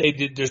was going to say,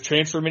 does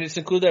transfer minutes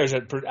include that, or is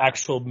that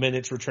actual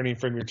minutes returning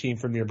from your team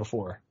from the year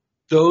before?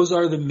 Those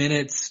are the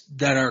minutes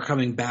that are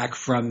coming back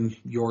from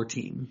your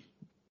team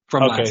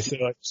from last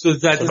year. So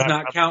that does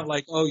not count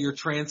like, your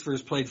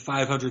transfers played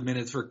 500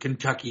 minutes for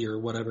Kentucky or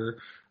whatever.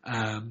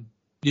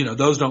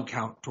 Those don't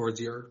count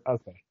towards your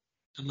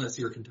unless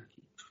you're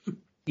Kentucky.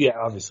 Yeah,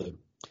 obviously.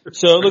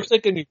 So it looks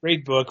like in your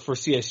grade book for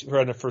San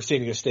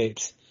Diego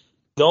State,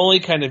 the only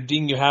kind of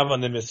ding you have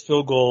on them is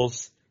field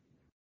goals.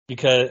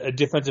 Because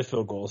defensive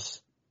field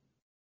goals.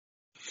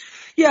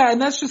 Yeah,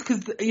 and that's just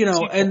because,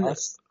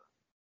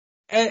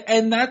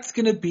 and that's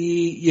going to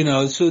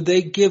be, so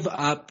they give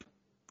up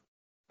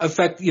that's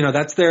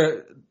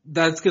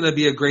going to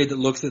be a grade that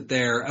looks at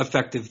their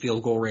effective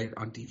field goal rate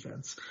on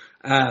defense.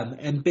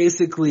 And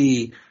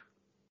basically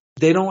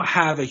they don't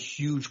have a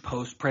huge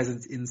post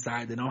presence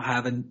inside. They don't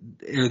have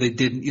or they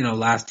didn't,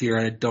 last year.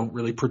 I don't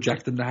really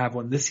project them to have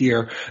one this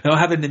year. They don't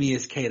have a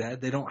Neemias Queta.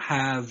 They don't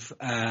have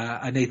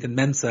a Nathan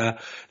Mensah.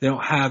 They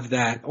don't have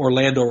that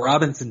Orlando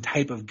Robinson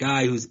type of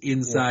guy who's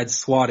inside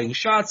swatting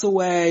shots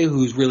away,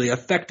 who's really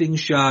affecting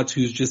shots,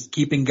 who's just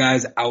keeping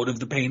guys out of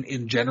the paint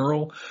in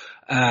general.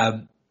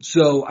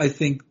 So I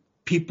think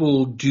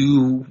people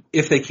do,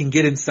 if they can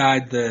get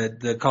inside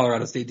the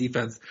Colorado State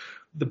defense,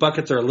 the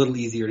buckets are a little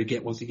easier to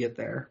get once you get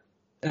there.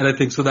 And I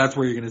think so that's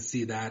where you're going to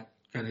see that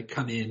kind of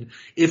come in.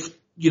 If,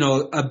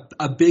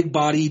 a big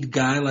bodied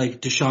guy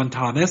like Deshaun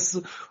Thomas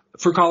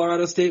for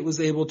Colorado State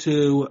was able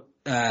to,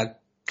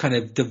 kind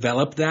of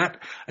develop that,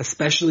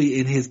 especially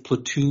in his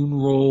platoon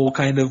role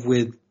kind of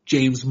with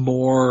James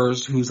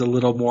Moores, who's a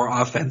little more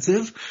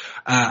offensive,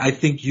 I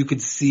think you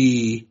could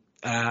see,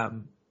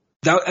 that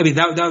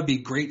would be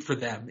great for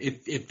them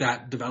if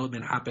that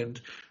development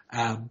happened.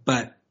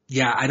 But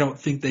yeah, I don't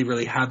think they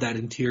really have that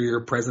interior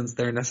presence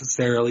there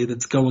necessarily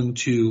that's going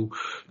to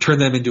turn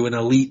them into an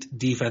elite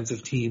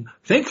defensive team.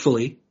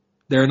 Thankfully,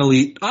 they're an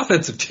elite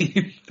offensive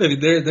team. I mean,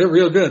 they're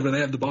real good when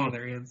they have the ball in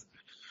their hands.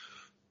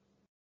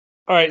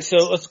 All right, so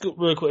let's go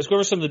really quick. Let's go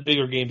over some of the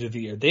bigger games of the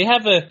year. They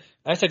have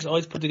Aztecs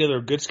always put together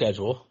a good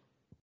schedule.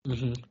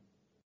 Mm-hmm.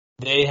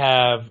 They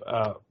have,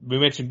 we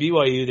mentioned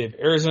BYU. They have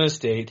Arizona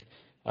State.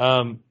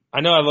 I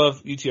know I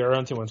love UT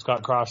Arlington when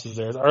Scott Cross is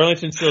there. Is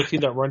Arlington still a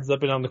team that runs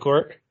up and down the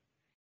court?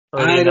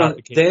 I don't.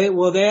 They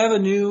have a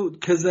new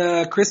because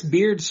Chris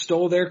Beard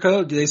stole their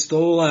coach. They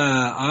stole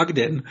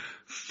Ogden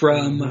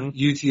from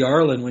UT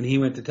Arlington when he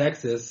went to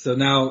Texas. So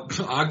now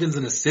Ogden's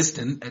an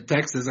assistant at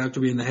Texas after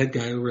being the head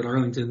guy over at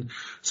Arlington.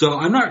 So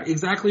I'm not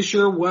exactly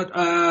sure what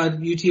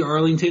UT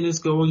Arlington is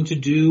going to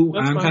do.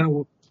 I'm kind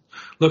of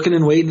looking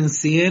and waiting and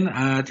seeing.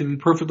 To be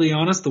perfectly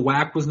honest, the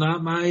WAC was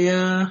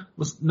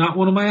not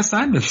one of my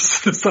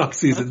assignments this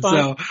offseason.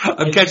 So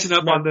I'm catching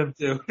up on them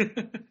too.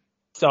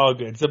 It's all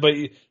good. So, but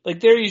like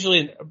they're usually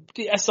an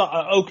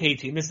okay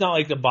team. It's not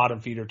like the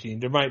bottom feeder team.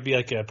 There might be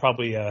like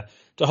the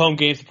home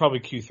games, probably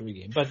Q3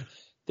 game, but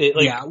they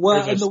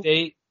Arizona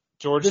State,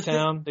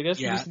 Georgetown, they got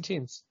some decent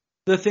teams.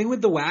 The thing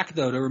with the WAC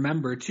though to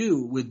remember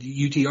too with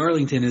UT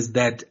Arlington is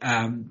that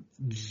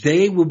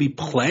they will be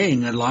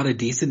playing a lot of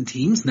decent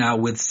teams now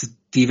with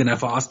Stephen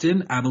F.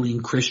 Austin,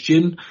 Abilene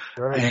Christian,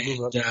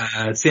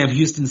 and Sam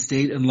Houston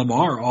State and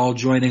Lamar all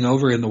joining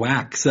over in the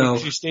WAC. So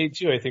Dixie State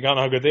too, I think. I don't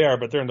know how good they are,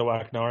 but they're in the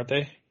WAC now, aren't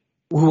they?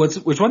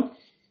 Which one?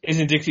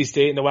 Isn't Dixie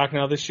State in the WAC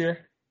now this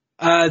year?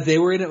 They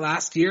were in it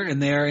last year,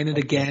 and they are in it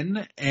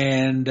again.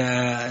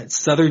 And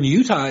Southern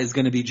Utah is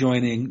going to be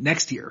joining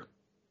next year.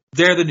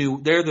 They're the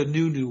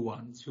new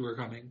ones who are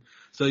coming.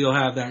 So you'll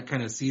have that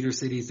kind of Cedar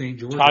City, St.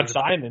 George. Todd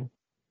Simon.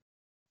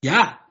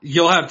 Yeah,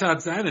 you'll have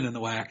Todd Simon in the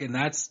WAC, and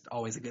that's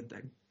always a good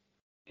thing.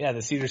 Yeah,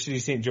 the Cedar City,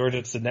 St. George,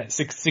 it's a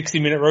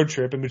 60-minute road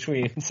trip in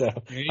between. So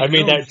I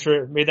made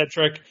that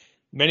trek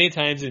many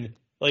times, and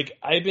like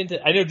I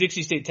know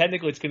Dixie State.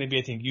 Technically, it's going to be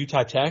I think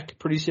Utah Tech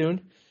pretty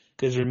soon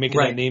because they're making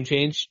that name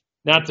change.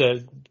 Not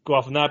to go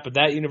off on that, but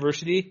that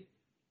university,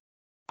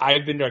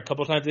 I've been there a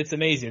couple of times. It's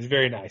amazing. It's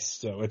very nice.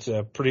 So it's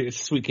a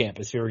sweet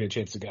campus if you ever get a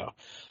chance to go.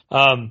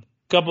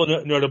 Couple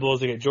of notables.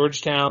 They get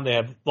Georgetown. They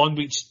have Long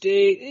Beach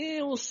State.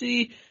 We'll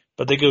see.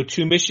 But they go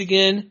to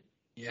Michigan,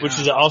 which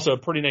is also a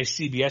pretty nice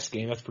CBS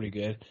game. That's pretty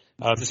good.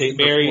 St.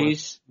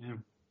 Mary's. Yeah.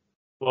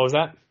 What was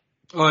that?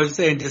 Oh, I was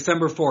saying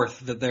December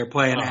 4th that they're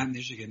playing at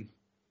Michigan.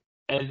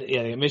 And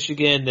they got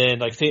Michigan, then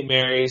like St.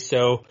 Mary's.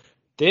 So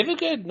they have a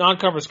good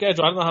non-conference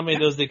schedule. I don't know how many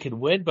of those they could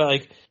win, but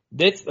like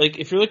that's like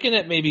if you're looking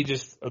at maybe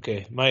just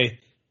my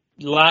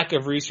lack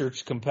of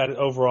research competitive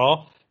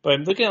overall, but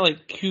I'm looking at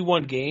like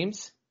Q1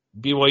 games.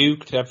 BYU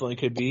definitely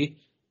could be.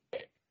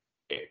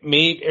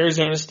 Maybe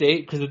Arizona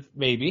State because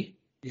maybe.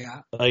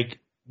 Yeah. Like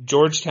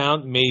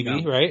Georgetown,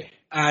 maybe, right?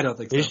 I don't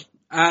think so.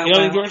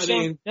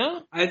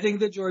 I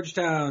think that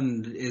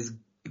Georgetown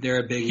they're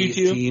a Big East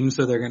team,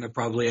 so they're going to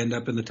probably end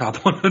up in the top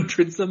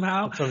 100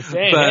 somehow. That's what I'm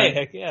saying. But, hey,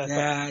 heck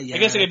yeah. I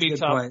guess it could be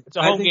top. It's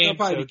a home game,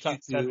 so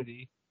top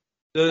 70.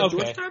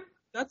 Georgetown?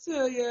 That's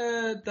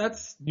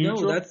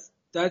neutral.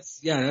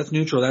 That's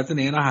neutral. That's in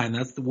Anaheim.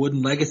 That's the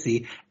Wooden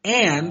Legacy.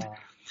 And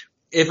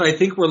if I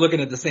think we're looking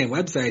at the same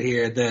website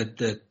here,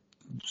 the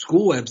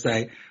school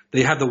website,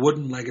 they have the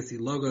Wooden Legacy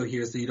logo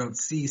here, so you don't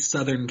see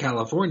Southern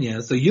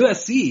California. So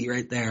USC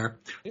right there,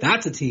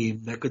 that's a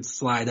team that could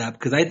slide up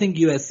because I think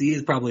USC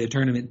is probably a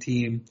tournament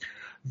team.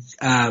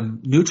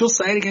 Neutral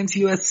site against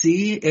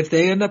USC, if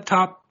they end up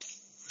top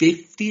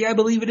 50, I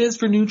believe it is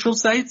for neutral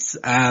sites,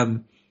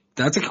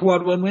 that's a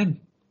quad one win.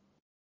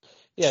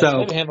 Yeah,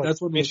 so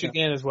that's what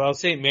Michigan as well.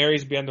 St.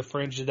 Mary's be on the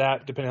fringe of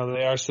that, depending on how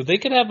they are. So they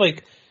could have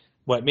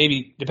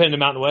maybe depending on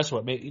Mountain West,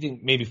 you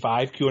think maybe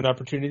 5 Q1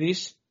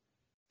 opportunities?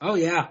 Oh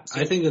yeah,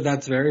 so I think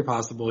that's very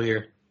possible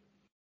here.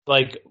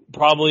 Like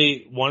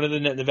probably one of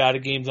the Nevada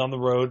games on the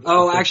road.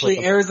 Oh,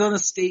 actually, Arizona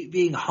State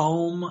being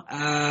home,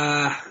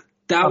 that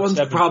one's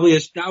probably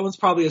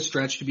a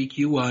stretch to be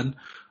Q1.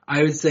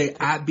 I would say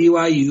at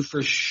BYU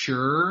for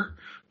sure.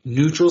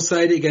 Neutral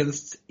site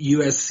against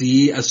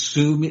USC,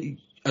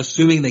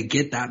 assuming they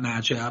get that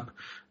matchup.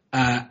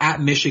 At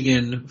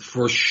Michigan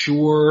for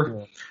sure.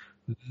 Yeah.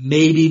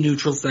 Maybe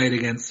neutral site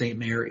against St.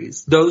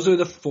 Mary's. Those are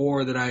the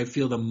 4 that I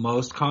feel the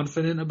most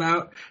confident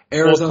about.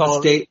 Arizona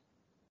State.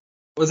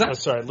 What was that? Oh,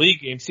 sorry, league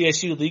game.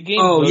 CSU league game?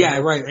 Oh, yeah,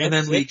 right. And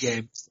then 6? League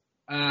games.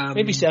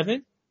 Maybe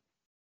 7?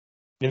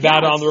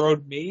 Nevada on the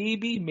road.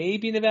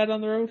 Maybe Nevada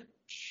on the road.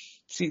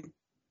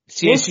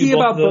 We'll see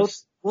about both.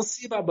 We'll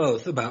see about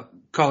both, about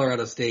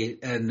Colorado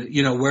State and,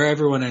 where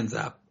everyone ends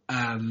up.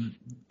 I'll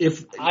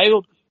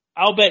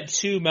bet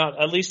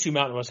at least 2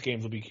 Mountain West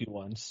games will be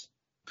Q1s.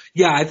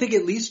 Yeah, I think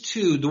at least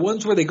 2. The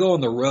ones where they go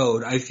on the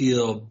road, I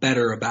feel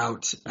better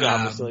about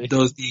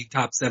those being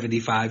top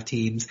 75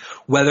 teams.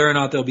 Whether or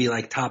not they'll be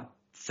like top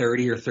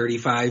 30 or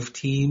 35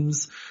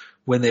 teams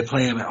when they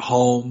play them at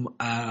home.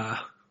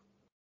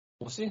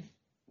 We'll see.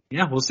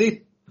 Yeah, we'll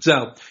see.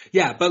 So,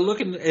 yeah, but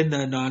looking in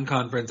the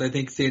non-conference, I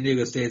think San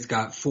Diego State's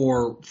got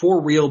four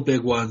real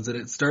big ones, and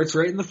it starts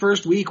right in the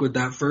first week with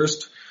that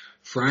first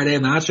Friday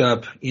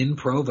matchup in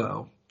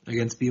Provo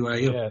against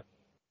BYU. Yeah.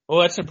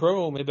 Well, that's in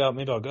Provo. Maybe I'll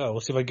go. We'll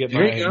see if I get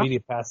my media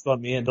pass. Let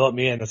me in.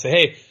 I'll say,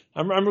 hey,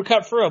 I'm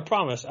cut for real.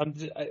 Promise.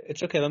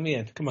 It's okay. Let me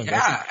in. Come on,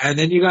 guys. Yeah, and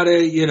then you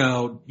gotta,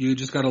 you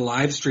just gotta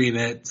live stream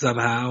it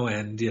somehow,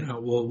 and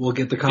we'll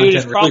get the content.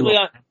 Dude, it's probably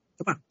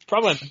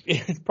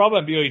it's probably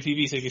on BYU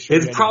TV. So you can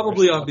it's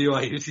probably on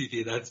BYU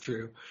TV. That's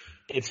true.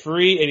 It's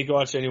free, and you can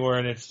watch it anywhere,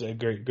 and it's a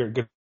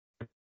good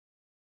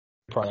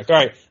product. All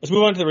right, let's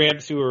move on to the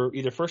Rams, who are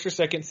either first or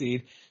second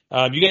seed.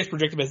 You guys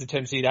project them as the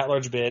 10 seed at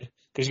large bid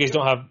because you guys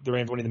don't have the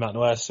Rams winning the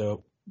Mountain West.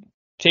 So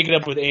take it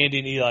up with Andy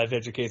and Eli if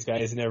that's your case,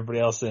 guys, and everybody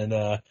else. And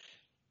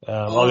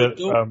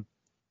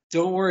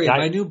don't worry, yeah,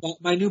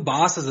 my new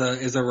boss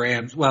is a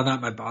Rams. Well,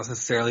 not my boss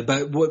necessarily,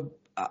 but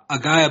a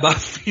guy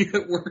above me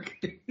at work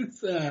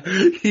is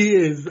he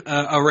is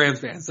a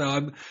Rams fan. So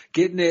I'm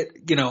getting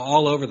it,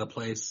 all over the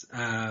place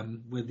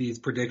with these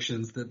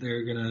predictions that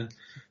they're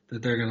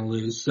gonna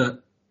lose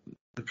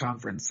the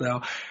conference.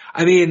 So,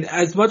 I mean,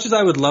 as much as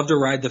I would love to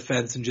ride the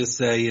fence and just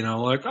say,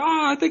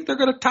 I think they're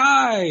gonna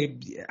tie,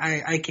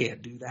 I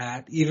can't do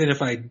that. Even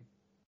if I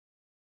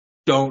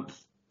don't.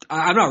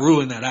 I'm not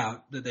ruling that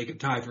out that they could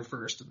tie for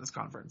first in this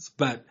conference,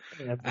 but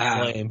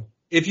lame.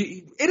 It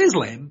is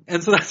lame,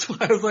 and so that's why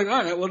I was like,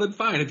 all right, well then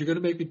fine. If you're going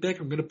to make me pick,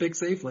 I'm going to pick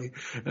safely.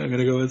 I'm going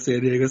to go with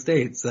San Diego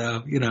State.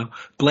 So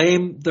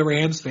blame the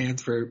Rams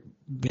fans for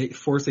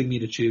forcing me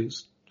to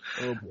choose.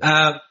 Oh,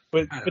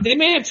 but they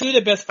may have two of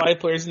the best 5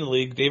 players in the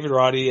league, David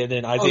Roddy, and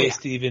then Isaiah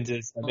Stevens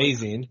is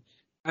amazing.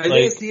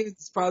 Isaiah Stevens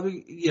is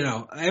probably,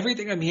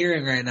 everything I'm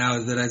hearing right now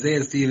is that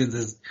Isaiah Stevens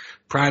is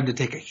primed to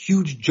take a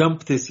huge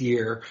jump this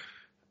year.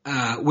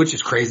 Which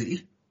is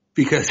crazy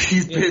because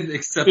he's been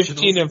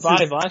exceptional.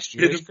 15-5 last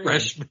year. He's a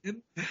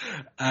freshman.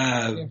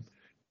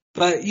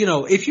 But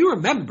if you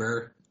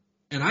remember,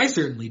 and I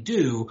certainly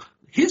do,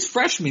 his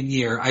freshman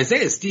year,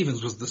 Isaiah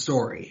Stevens was the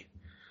story.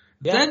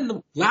 Yeah.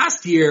 Then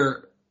last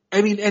year,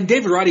 and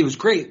David Roddy was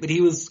great, but he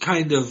was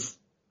kind of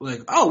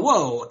like, oh,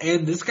 whoa,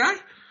 and this guy?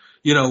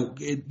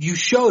 You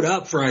showed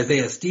up for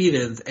Isaiah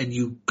Stevens and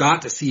you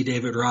got to see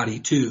David Roddy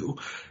too.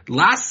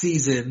 Last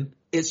season,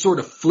 it sort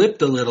of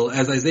flipped a little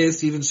as Isaiah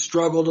Stevens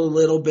struggled a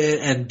little bit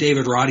and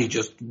David Roddy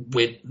just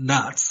went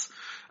nuts.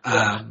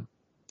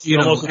 Almost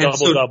a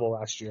double-double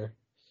last year.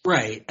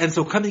 Right. And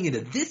so coming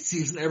into this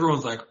season,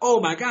 everyone's like,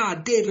 oh my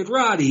God, David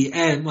Roddy.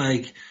 And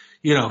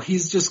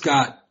he's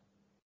got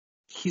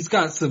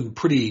some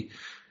pretty,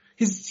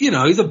 he's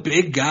a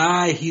big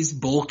guy. He's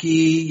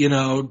bulky,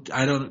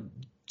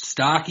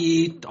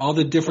 stocky, all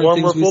the different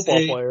things we say. Former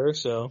football player,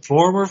 so.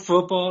 Former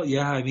football,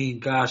 yeah,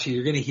 gosh,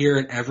 you're going to hear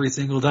it every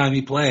single time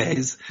he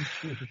plays.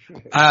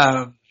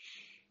 But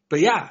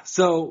yeah,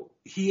 so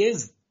he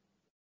is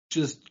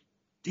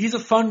he's a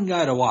fun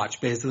guy to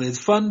watch, basically. It's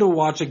fun to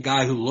watch a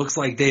guy who looks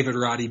like David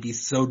Roddy be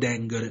so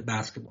dang good at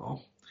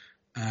basketball.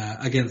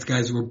 Against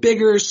guys who are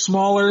bigger,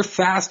 smaller,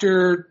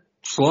 faster,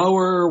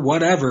 slower,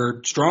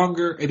 whatever,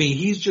 stronger.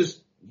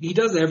 He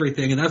does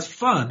everything, and that's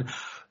fun.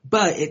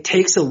 But it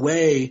takes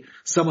away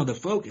some of the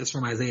focus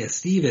from Isaiah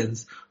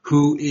Stevens,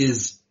 who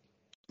is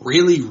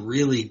really,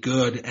 really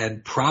good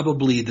and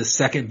probably the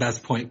second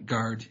best point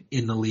guard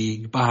in the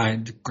league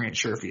behind Grant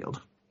Sherfield.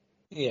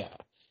 Yeah.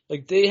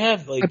 They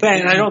have and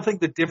I don't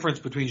think the difference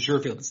between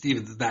Sherfield and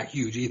Stevens is that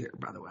huge either,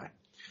 by the way.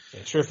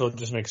 Yeah, Sherfield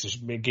just makes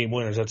game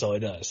winners. That's all he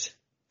does.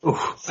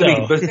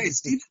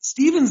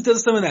 Stevens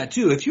does some of that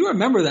too. If you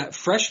remember that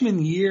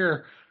freshman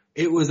year,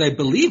 it was, I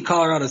believe,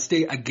 Colorado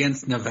State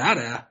against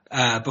Nevada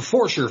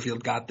before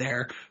Sherfield got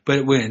there.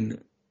 But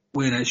when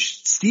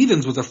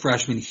Stevens was a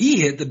freshman, he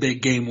hit the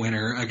big game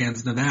winner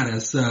against Nevada.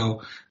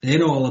 So they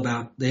know all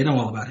about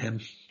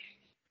him.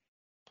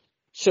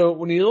 So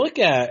when you look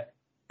at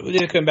who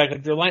they're coming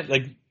back, they're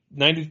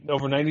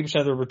over 90%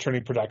 of their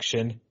returning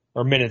production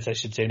or minutes, I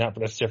should say, not,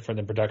 but that's different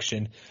than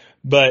production.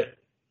 But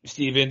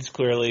Stevens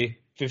clearly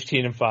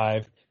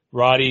 15-5,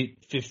 Roddy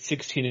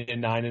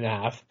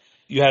 16-9.5.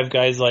 You have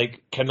guys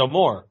like Kendall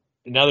Moore,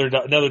 another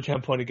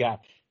 10-point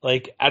gap.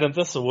 Like Adam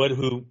Thistlewood,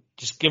 who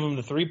just give him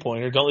the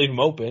 3-pointer, don't leave him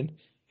open.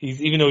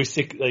 Even though he's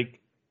sick,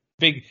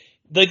 big.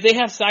 They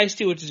have size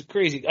too, which is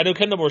crazy. I know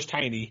Kendall Moore's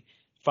tiny,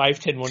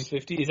 5'10",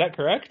 150. Is that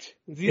correct?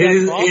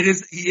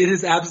 It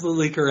is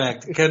absolutely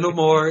correct. Kendall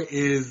Moore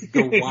is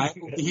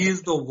he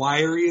is the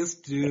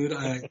wiriest dude.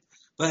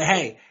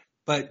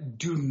 But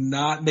do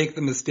not make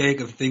the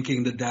mistake of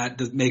thinking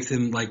that makes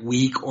him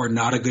weak or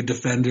not a good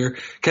defender.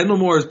 Kendall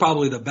Moore is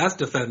probably the best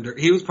defender.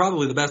 He was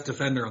probably the best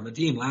defender on the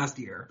team last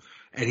year,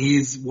 and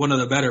he's one of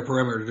the better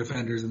perimeter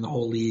defenders in the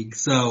whole league.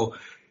 So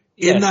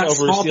in that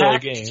small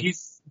package,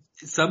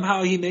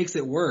 somehow he makes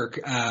it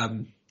work.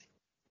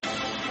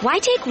 Why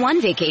take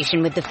one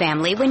vacation with the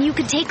family when you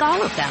could take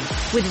all of them?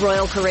 With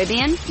Royal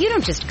Caribbean, you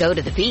don't just go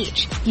to the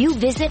beach. You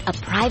visit a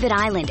private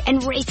island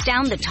and race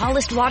down the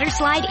tallest water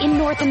slide in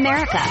North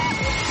America.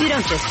 You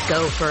don't just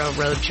go for a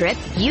road trip.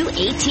 You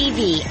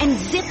ATV and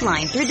zip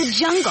line through the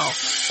jungle.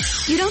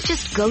 You don't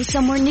just go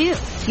somewhere new.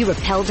 You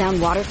rappel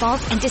down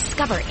waterfalls and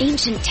discover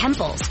ancient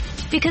temples.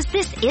 Because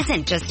this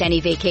isn't just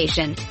any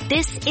vacation.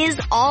 This is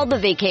all the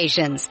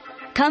vacations.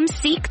 Come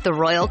seek the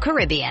Royal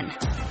Caribbean.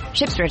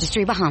 Ships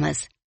Registry,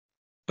 Bahamas.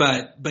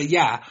 But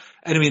yeah,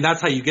 and that's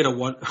how you get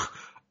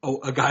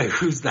a guy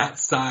who's that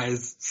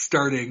size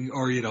starting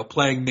or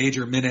playing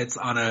major minutes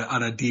on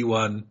a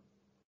D1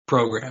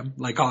 program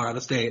like Colorado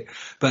State.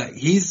 But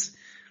yes,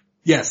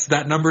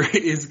 that number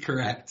is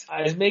correct.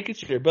 I was making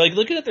sure, but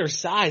looking at their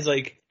size,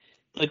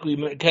 like we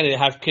kind of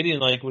have kidding,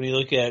 like when you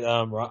look at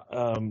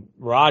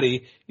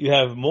Roddy, you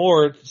have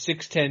Moore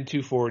 6'10",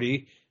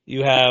 240.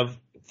 You have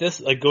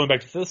this, like going back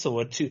to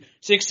Thistlewood, 6'6",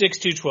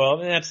 212,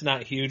 and that's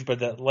not huge, but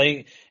that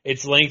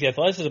it's length,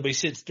 athleticism, but he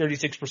sits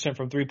 36%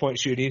 from 3-point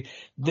shooting.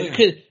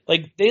 They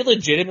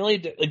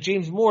legitimately, like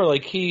James Moore,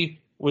 like he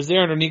was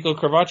there under Nico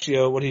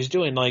Carvaccio, what he's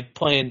doing, like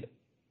playing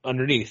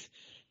underneath.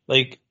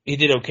 Like he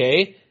did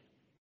okay.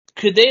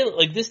 Could they,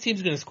 like this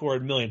team's going to score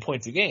 1 million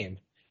points a game?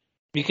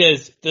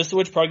 Because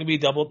Thistlewood's probably going to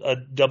be a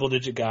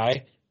double-digit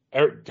guy.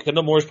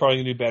 Kendall Moore's probably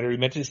going to do better. You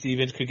mentioned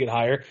Stevens could get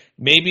higher.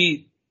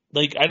 Maybe,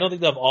 like, I don't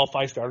think they'll have all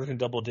 5 starters in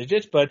double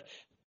digits, but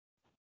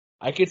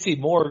I could see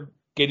Moore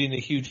getting a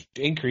huge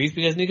increase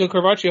because Nico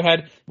Carvaccio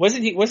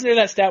wasn't there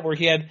that stat where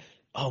he had,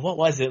 what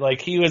was it?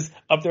 Like, he was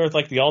up there with,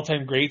 like, the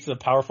all-time greats of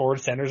power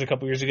forward centers a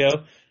couple years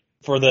ago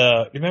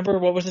remember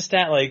what was the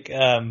stat? Like,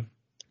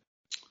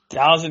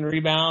 1,000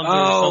 rebounds or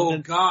something.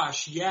 Oh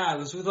gosh, yeah, it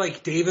was with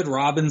like David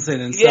Robinson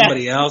and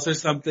somebody else or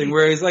something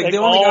where he's like the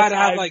only guy to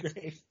have like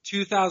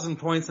 2,000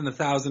 points and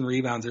 1,000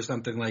 rebounds or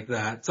something like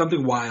that.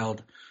 Something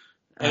wild.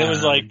 And it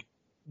was like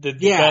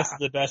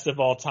the best of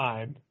all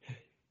time.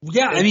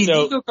 Yeah, I mean,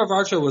 Nico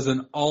Carvaccio was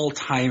an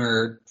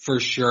all-timer for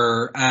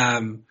sure.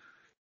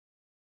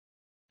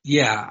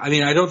 Yeah, I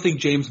mean, I don't think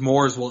James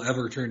Moore's will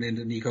ever turn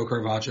into Nico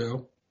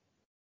Carvaccio.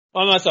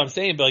 Well, that's what I'm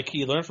saying, but like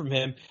he learned from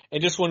him.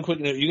 And just one quick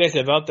note, you guys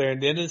have out there,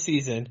 at the end of the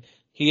season,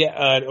 he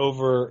had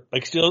over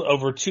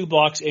 2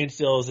 blocks and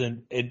steals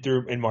in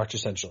March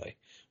essentially,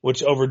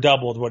 which over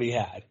doubled what he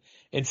had.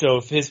 And so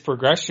if his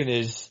progression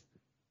is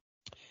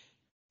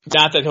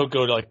not that he'll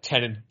go to like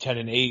 10 and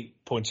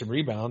 8 points and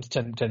rebounds,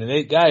 10 and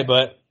 8 guy,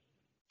 but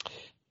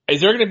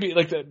is there going to be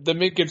like the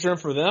big concern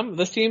for them,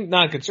 this team?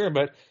 Not a concern,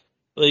 but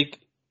like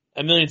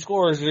 1 million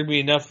scores, there's going to be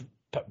enough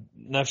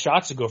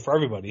shots to go for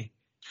everybody.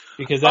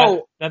 Because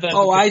not that that's a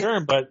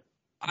concern, but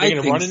they're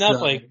going to run enough.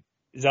 So. Like,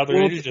 is that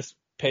going to just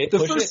pay? The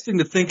first thing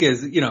to think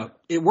is,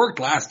 it worked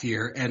last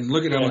year, and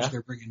look at how much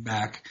they're bringing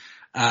back.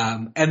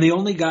 And the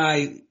only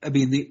guy, I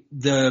mean,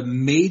 the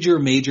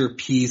major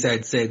piece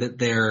I'd say that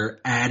they're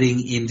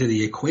adding into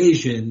the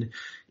equation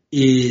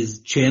is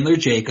Chandler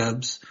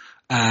Jacobs,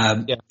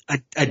 a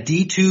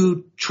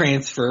D2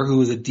 transfer who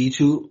was a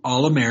D2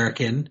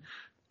 All-American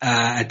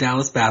at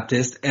Dallas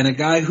Baptist, and a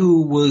guy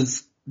who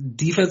was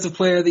Defensive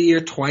Player of the Year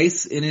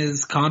twice in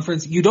his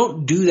conference. You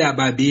don't do that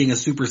by being a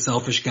super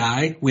selfish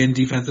guy, win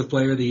Defensive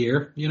Player of the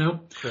Year,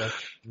 Correct.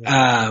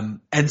 Yeah.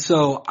 And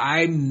so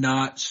I'm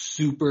not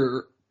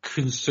super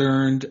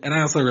concerned, and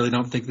I also really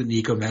don't think that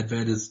Niko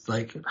Medved is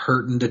like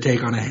hurting to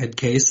take on a head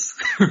case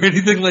or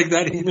anything like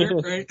that either,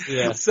 right?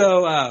 Yeah.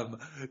 So I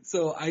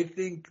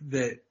think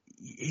that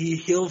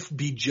he'll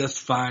be just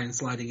fine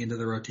sliding into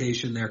the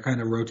rotation. They're kind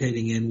of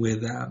rotating in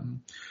with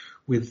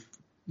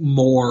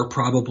Moore,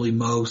 probably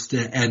most,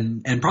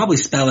 and probably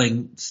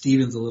spelling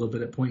Stevens a little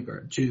bit at point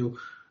guard too.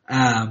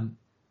 But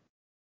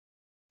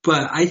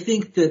I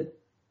think that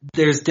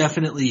there's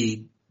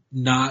definitely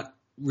not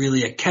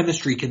really a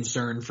chemistry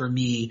concern for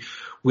me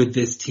with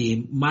this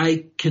team.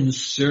 My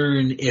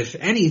concern, if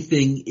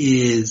anything,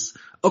 is,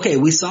 okay,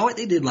 we saw what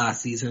they did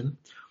last season.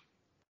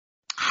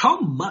 How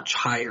much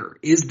higher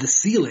is the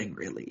ceiling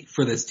really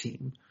for this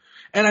team?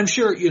 And I'm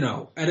sure,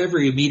 at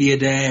every media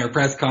day or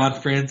press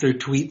conference or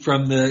tweet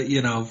from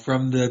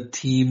the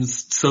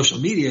team's social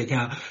media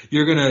account,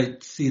 you're going to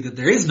see that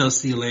there is no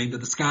ceiling,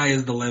 that the sky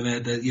is the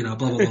limit, that, blah,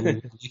 blah, blah, blah,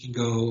 you can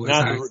go.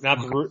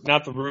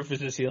 Not the roof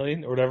is the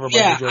ceiling or whatever.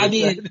 Yeah, I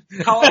mean,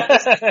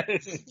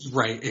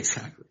 right,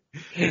 exactly.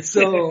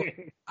 So,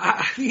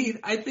 I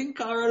think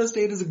Colorado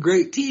State is a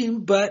great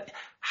team, but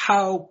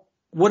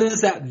what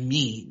does that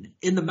mean?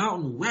 In the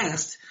Mountain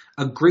West,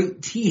 a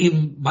great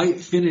team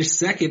might finish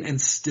second and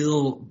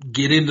still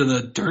get into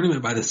the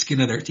tournament by the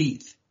skin of their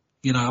teeth,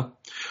 Yeah.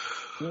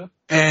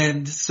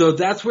 And so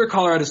that's where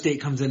Colorado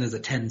State comes in as a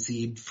 10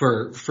 seed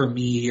for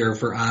me or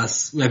for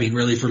us. I mean,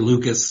 really for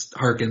Lucas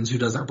Harkins, who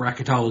does our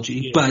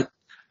bracketology. Yeah.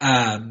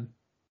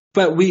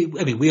 But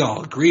we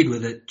all agreed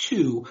with it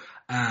too,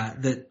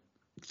 that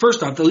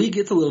first off, the league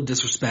gets a little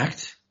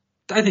disrespect.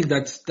 I think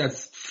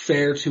that's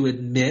fair to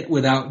admit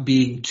without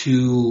being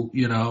too,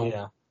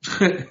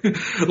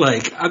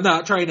 like, I'm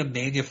not trying to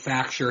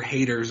manufacture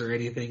haters or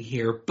anything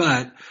here,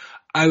 but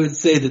I would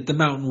say that the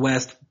Mountain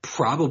West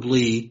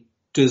probably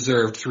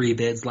deserved 3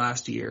 bids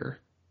last year.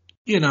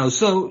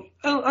 So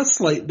a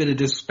slight bit of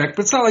disrespect,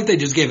 but it's not like they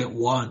just gave it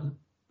 1.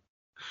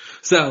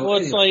 So, well,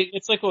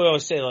 it's like what I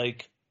always say,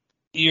 like,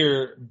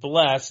 you're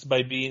blessed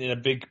by being in a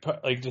big,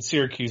 like the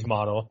Syracuse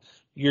model.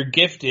 You're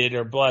gifted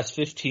or blessed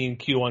 15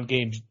 Q1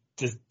 games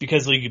just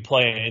because league you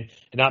play in,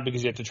 and not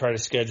because you have to try to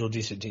schedule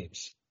decent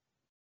teams.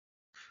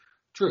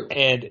 True.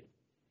 And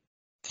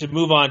to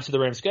move on to the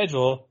Rams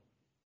schedule,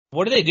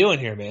 what are they doing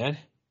here, man?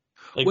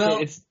 Like,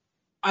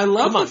 I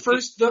love the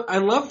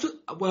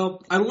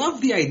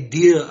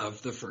idea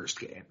of the first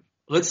game.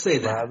 Let's say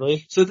that.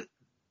 Bradley? So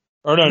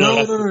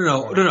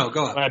no.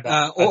 Go on.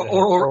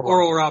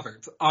 Oral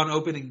Roberts on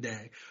opening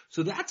day.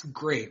 So that's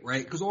great,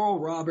 right? Because Oral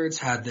Roberts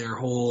had their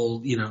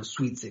whole,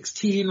 Sweet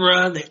 16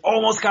 run. They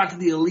almost got to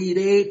the Elite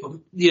Eight.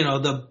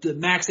 But, the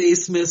Max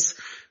Abmas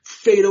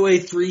fadeaway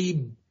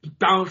three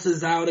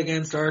bounces out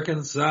against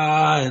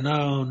Arkansas, and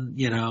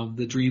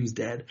the dream's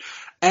dead.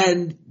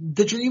 And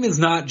the dream is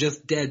not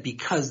just dead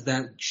because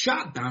that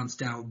shot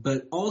bounced out,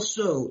 but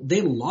also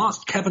they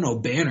lost Kevin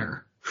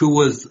O'Banner, who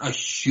was a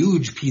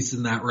huge piece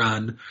in that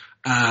run.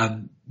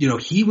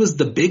 He was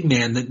the big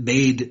man that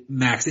made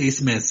Max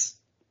Abmas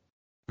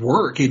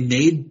work.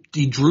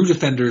 He drew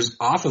defenders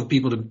off of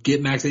people to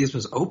get Max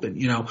Abmas open.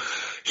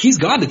 He's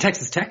gone to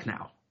Texas Tech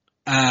now.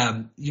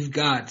 You've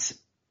got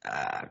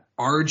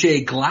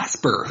RJ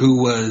Glasper,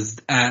 who was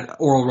at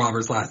Oral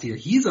Roberts last year.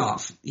 He's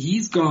off.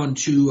 He's gone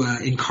to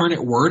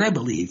Incarnate Word, I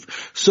believe.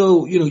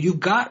 So, you've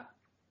got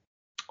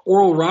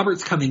Oral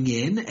Roberts coming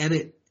in,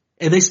 and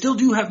they still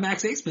do have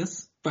Max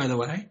Abmas, by the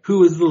way, who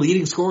was the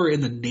leading scorer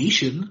in the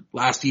nation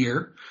last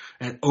year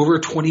at over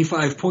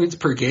 25 points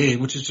per game,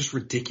 which is just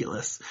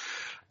ridiculous.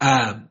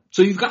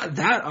 So you've got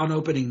that on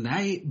opening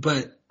night,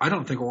 but I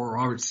don't think Oral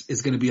Roberts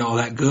is going to be all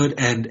that good.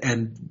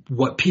 And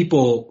what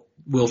people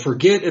will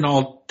forget in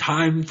all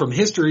time from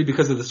history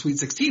because of the Sweet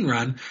 16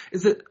 run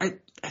is that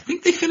I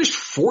think they finished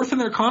 4th in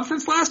their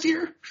conference last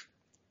year.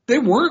 They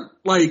weren't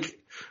like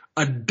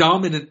a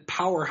dominant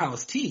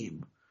powerhouse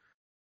team.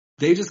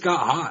 They just got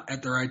hot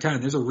at the right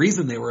time. There's a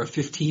reason they were a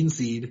 15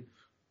 seed,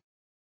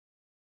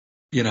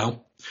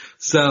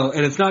 So,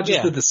 and it's not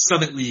just that the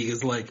Summit League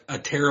is like a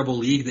terrible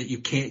league that you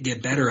can't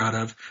get better out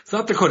of.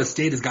 South Dakota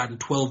State has gotten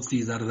 12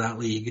 seeds out of that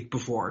league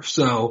before.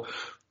 So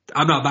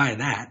I'm not buying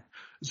that.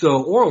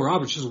 So Oral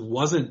Roberts just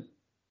wasn't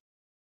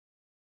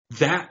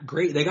that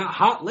great. They got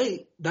hot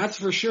late, that's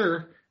for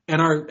sure.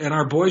 And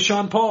our boy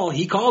Sean Paul,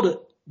 he called it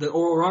that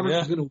Oral Roberts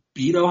was going to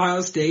beat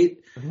Ohio State.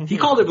 He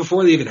called it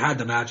before they even had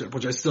the matchup,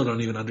 which I still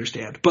don't even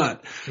understand.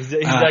 But he's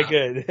that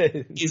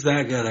good. He's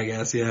that good, I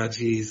guess. Yeah,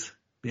 jeez.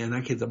 Man,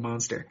 that kid's a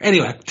monster.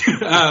 Anyway,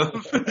 I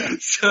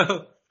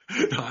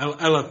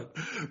love it.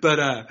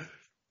 But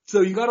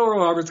so you got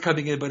Oral Roberts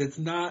coming in, but it's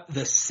not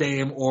the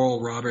same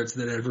Oral Roberts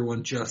that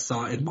everyone just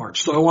saw in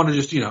March. So I want to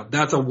just,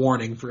 that's a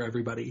warning for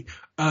everybody.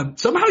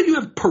 Somehow you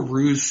have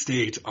Peru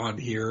State on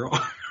here.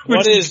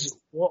 What is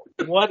a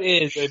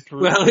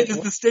Peru? Well, it is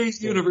the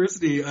state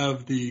university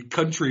of the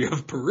country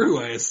of Peru,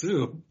 I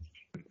assume.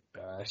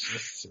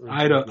 Gosh,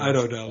 I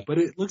don't know, but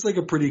it looks like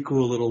a pretty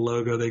cool little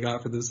logo they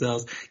got for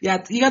themselves.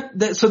 Yeah, you got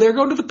that. So they're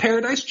going to the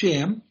Paradise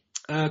Jam.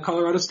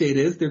 Colorado State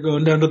is. They're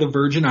going down to the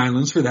Virgin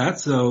Islands for that.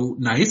 So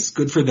nice,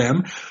 good for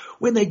them.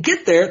 When they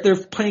get there, they're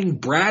playing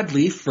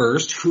Bradley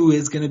first, who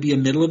is going to be a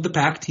middle of the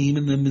pack team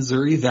in the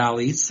Missouri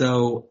Valley.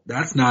 So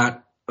that's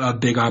not a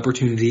big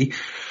opportunity.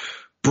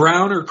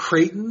 Brown or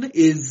Creighton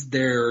is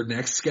their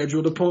next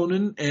scheduled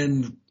opponent,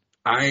 and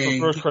I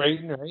prefer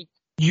Creighton, right?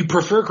 You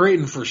prefer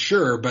Creighton for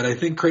sure, but I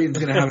think Creighton's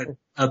going to have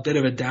a bit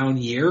of a down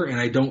year, and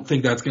I don't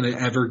think that's going to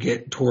ever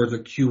get towards a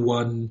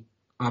Q1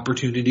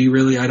 opportunity.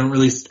 Really, I don't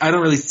really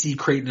see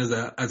Creighton as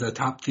a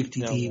top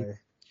 50 team. Way.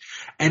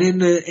 And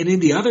in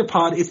the other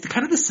pod, it's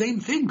kind of the same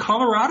thing.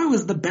 Colorado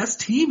is the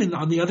best team, and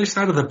on the other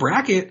side of the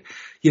bracket,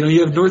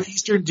 you have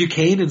Northeastern,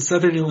 Duquesne, and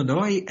Southern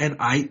Illinois,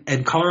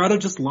 and Colorado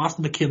just lost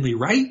McKinley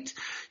Wright.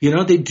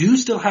 They do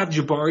still have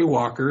Jabari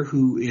Walker,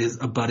 who is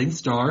a budding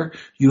star.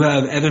 You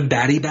have Evan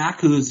Batty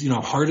back, who's,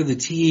 heart of the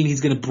team.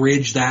 He's going to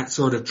bridge that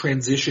sort of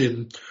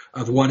transition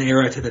of one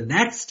era to the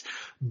next.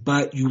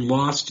 But you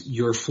lost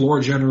your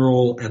floor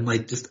general and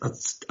just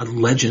a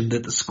legend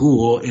at the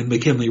school in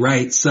McKinley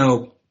Wright.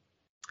 So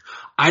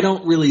I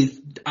don't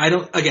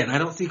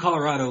see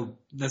Colorado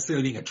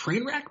necessarily being a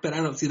train wreck, but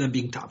I don't see them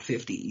being top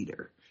 50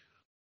 either.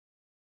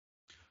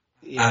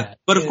 Yeah.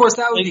 But of course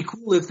that would be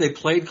cool if they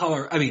played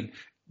Colorado. I mean,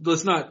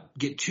 let's not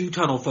get too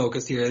tunnel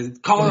focused here.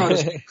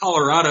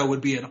 Colorado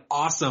would be an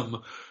awesome,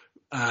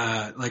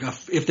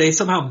 if they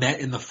somehow met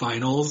in the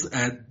finals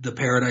at the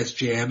Paradise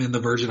Jam in the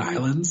Virgin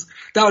Islands,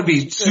 that would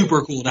be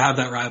super cool to have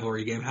that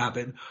rivalry game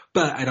happen.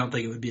 But I don't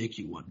think it would be a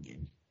Q1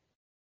 game.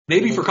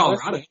 Maybe for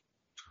Colorado.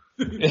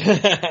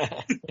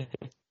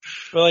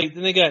 But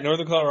then they got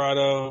Northern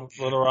Colorado,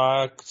 Little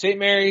Rock, St.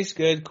 Mary's,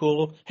 good,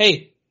 cool.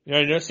 Hey,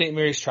 I know St.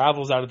 Mary's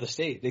travels out of the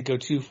state. They go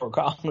to Fort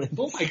Collins.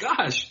 Oh my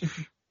gosh.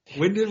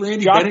 When did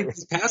Randy Bennett get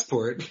his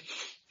passport?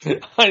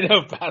 I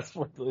know,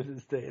 passport to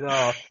the state.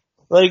 Oh.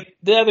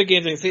 The other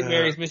games, like St.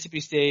 Mary's, Mississippi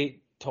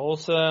State,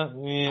 Tulsa,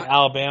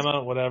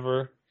 Alabama,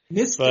 whatever.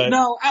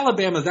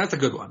 Alabama, that's a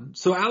good one.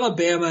 So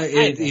Alabama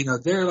is,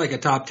 they're like a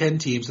top 10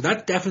 team. So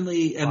that's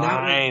definitely, and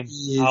fine. That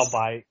is, I'll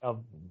buy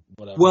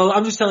whatever. Well,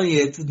 I'm just telling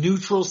you, it's a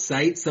neutral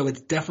site, so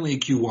it's definitely a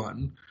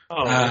Q1.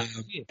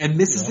 And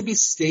Mississippi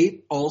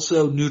State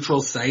also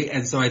neutral site,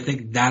 and so I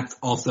think that's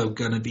also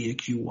going to be a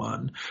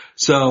Q1.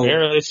 So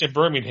it's in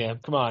Birmingham.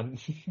 Come on.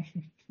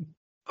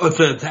 Oh,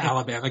 the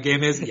Alabama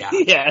game is? Yeah.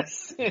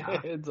 Yes.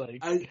 Yeah.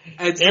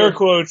 It's air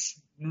quotes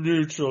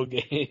neutral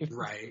game.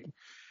 Right.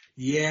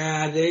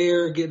 Yeah,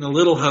 they're getting a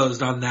little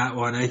hosed on that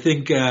one. I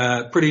think,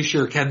 pretty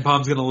sure Ken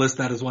Palm's going to list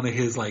that as one of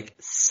his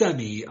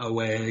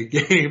semi-away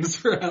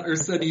games or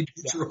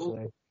semi-neutral.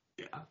 Exactly.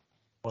 Yeah.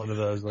 one of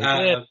those.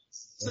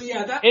 So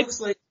yeah, that looks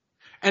like.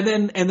 And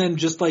then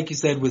just like you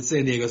said with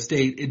San Diego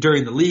State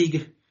during the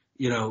league,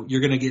 you're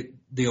going to get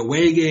the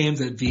away games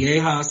at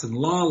Viejas and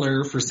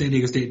Lawler for San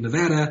Diego State and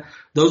Nevada.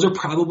 Those are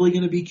probably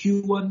going to be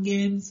Q1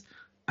 games.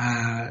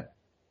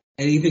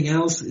 Anything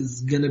else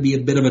is going to be a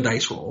bit of a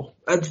dice roll.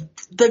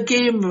 The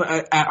game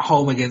at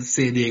home against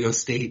San Diego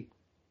State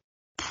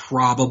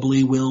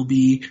probably will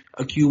be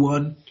a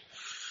Q1,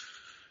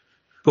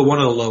 but one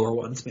of the lower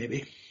ones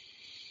maybe,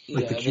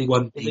 like the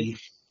Q1B.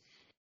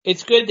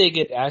 It's good they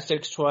get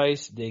Aztecs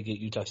twice, they get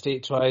Utah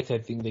State twice, I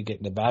think they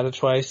get Nevada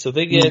twice, so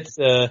they get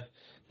the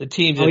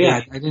teams. Oh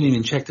yeah, I didn't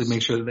even check to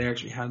make sure that they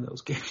actually had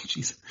those games.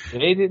 Jeez.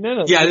 They did,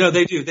 no. Yeah, no,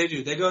 they do.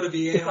 They go to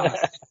Viejas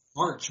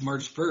March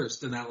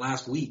 1st in that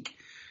last week.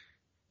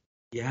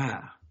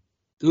 Yeah.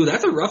 Ooh,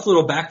 that's a rough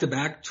little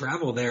back-to-back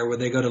travel there where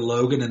they go to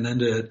Logan and then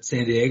to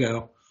San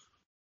Diego.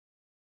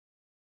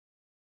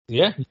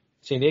 Yeah,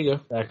 San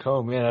Diego back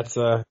home. Yeah, it's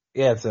a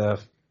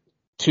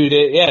 2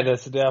 day. Yeah,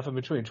 that's the day off in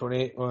between.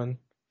 28-1.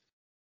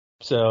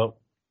 So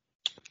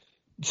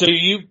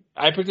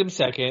I picked them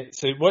second.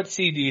 So what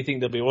seed do you think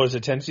they'll be? What was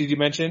it, 10 seed you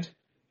mentioned?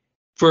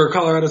 For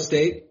Colorado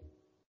State?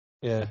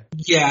 Yeah.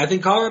 Yeah, I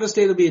think Colorado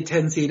State will be a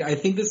 10 seed. I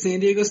think that San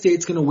Diego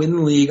State's going to win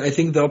the league. I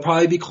think they'll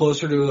probably be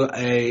closer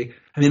to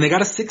they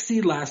got a 6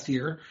 seed last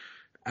year.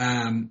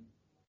 I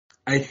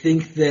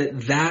think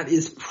that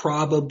is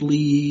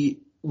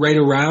probably right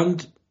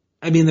around.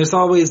 There's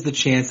always the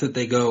chance that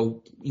they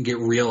go and get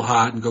real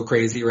hot and go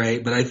crazy,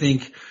 right? But I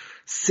think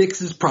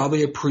 6 is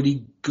probably a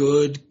pretty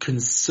good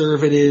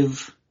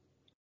conservative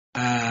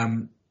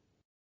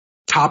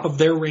top of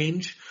their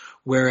range,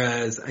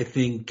 whereas I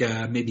think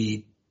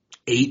maybe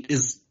 8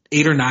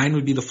 or 9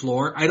 would be the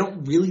floor. I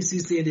don't really see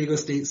San Diego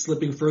State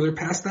slipping further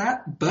past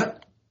that,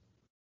 but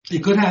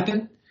it could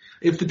happen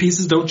if the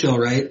pieces don't gel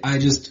right. I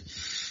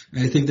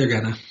think they're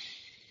gonna.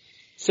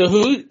 So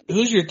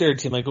who's your third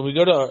team? Like when we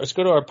let's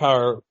go to our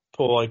power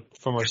poll, like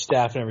from our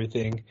staff and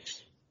everything.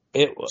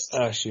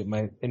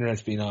 My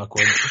internet's being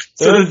awkward.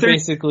 So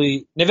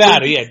basically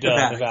Nevada,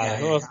 Nevada. Yeah.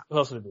 Who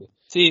else would it be?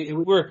 See,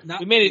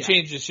 we made a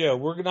change to the show.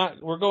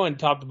 We're going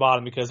top to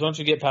bottom because once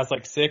you get past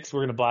like 6,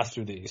 we're gonna blast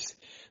through these.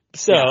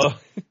 So,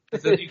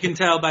 so you can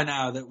tell by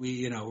now that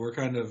we're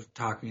kind of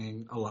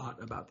talking a lot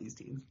about these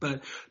teams,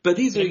 but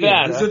these are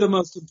the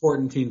most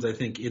important teams I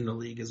think in the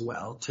league as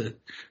well to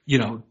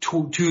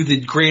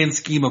the grand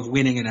scheme of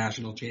winning a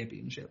national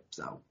championship.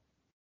 So,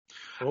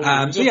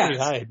 pretty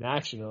high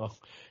national.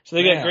 So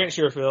they got Grant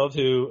Sherfield,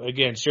 who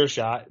again sure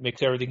shot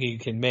makes everything he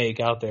can make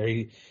out there.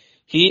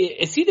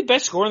 Is he the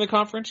best scorer in the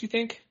conference? You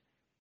think?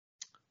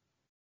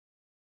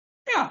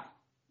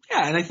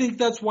 Yeah, and I think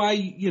that's why,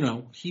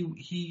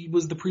 he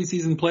was the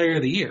preseason player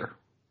of the year.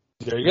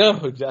 There you go.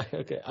 Exactly.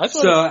 Okay.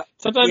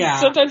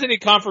 Sometimes I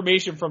need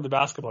confirmation from the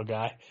basketball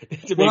guy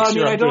to make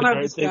sure. I don't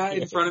have this guy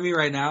in front of me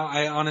right now.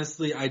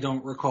 I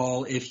don't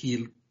recall if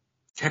he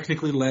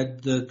technically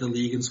led the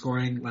league in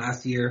scoring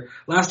last year.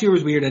 Last year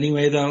was weird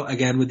anyway, though,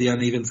 again, with the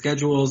uneven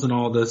schedules and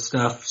all this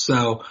stuff.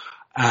 So,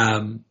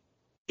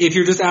 if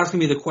you're just asking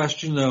me the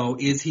question, though,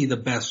 is he the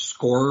best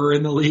scorer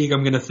in the league?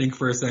 I'm going to think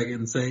for a second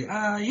and say,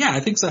 yeah,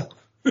 I think so.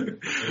 I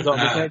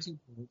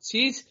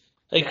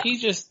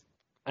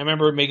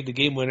remember making the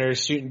game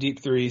winners, shooting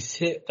deep threes.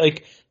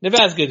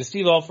 Nevada's good.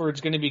 Steve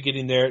Alford's going to be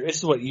getting there.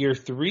 This is year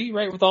 3,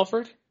 right, with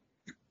Alford?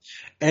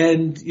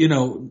 And,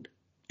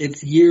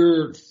 it's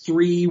year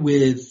 3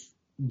 with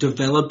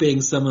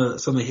developing some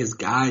of his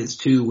guys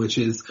too, which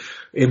is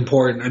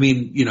important.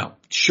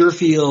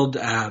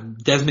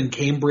 Sherfield, Desmond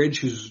Cambridge,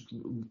 who's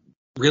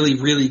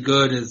really, really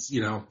good as,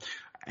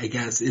 I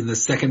guess in the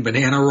second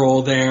banana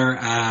roll there,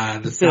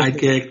 the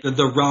sidekick,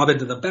 the Robin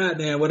to the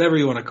Batman, whatever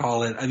you want to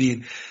call it.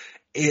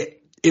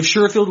 If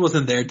Sherfield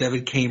wasn't there,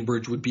 Devin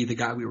Cambridge would be the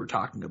guy we were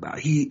talking about.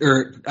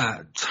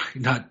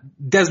 Not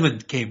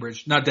Desmond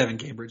Cambridge, not Devin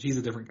Cambridge. He's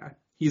a different guy.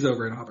 He's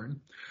over in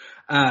Auburn.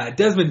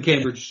 Desmond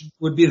Cambridge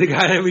would be the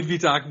guy that we'd be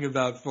talking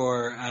about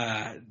for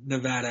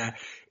Nevada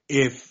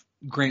if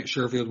Grant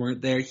Sherfield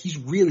weren't there. He's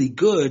really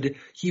good.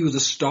 He was a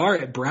star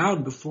at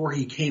Brown before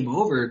he came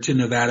over to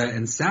Nevada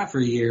and sat for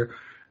a year.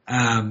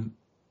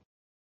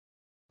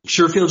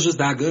 Sherfield's just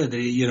that good.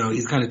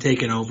 He's kind of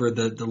taken over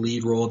the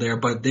lead role there,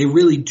 but they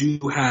really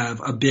do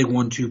have a big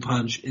 1-2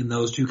 punch in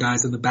those two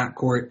guys in the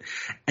backcourt.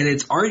 And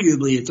it's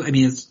probably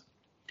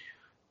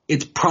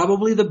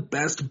the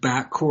best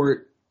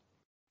backcourt.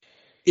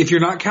 If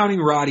you're not counting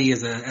Roddy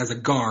as a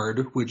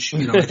guard, which,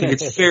 I think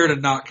it's fair to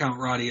not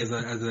count Roddy as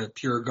a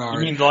pure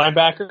guard. You mean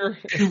linebacker?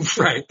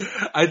 Right.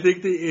 I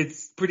think that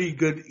it's pretty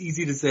good,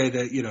 easy to say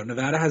that,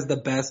 Nevada has the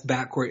best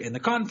backcourt in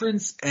the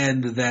conference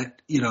and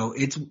that,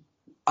 it's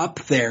up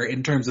there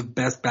in terms of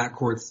best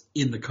backcourts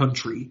in the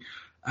country.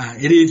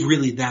 It is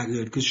really that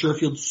good because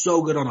Sherfield's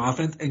so good on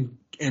offense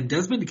and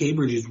Desmond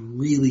Cambridge is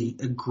really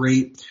a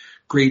great,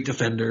 great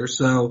defender.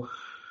 So,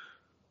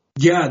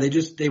 yeah,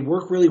 they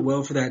work really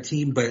well for that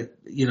team, but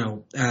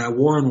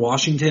Warren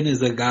Washington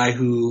is a guy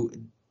who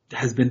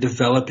has been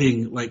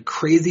developing like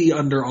crazy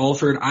under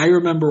Alford. I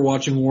remember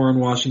watching Warren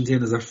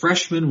Washington as a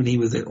freshman when he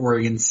was at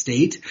Oregon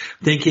State,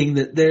 thinking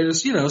that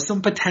there's,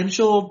 some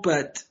potential,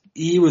 but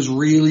he was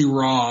really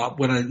raw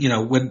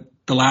when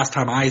the last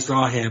time I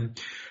saw him.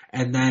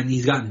 And then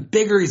he's gotten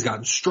bigger, he's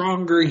gotten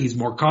stronger, he's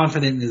more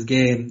confident in his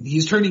game.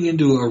 He's turning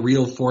into a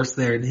real force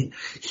there. And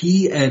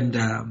he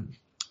and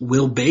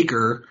Will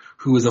Baker,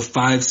 who was a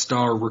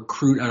 5-star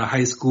recruit out of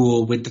high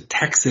school, went to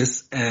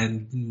Texas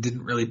and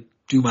didn't really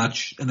do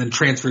much, and then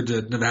transferred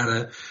to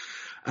Nevada.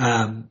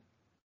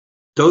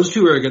 Those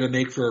two are going to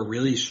make for a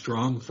really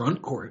strong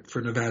front court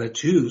for Nevada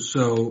too.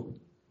 So,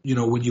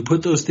 when you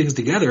put those things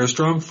together, a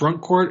strong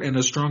front court and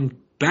a strong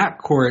back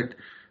court,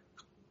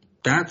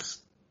 that's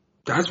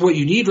what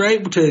you need,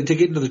 right, to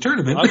get into the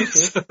tournament.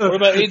 Obviously. What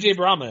about AJ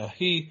Brahma?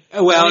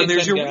 And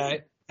there's your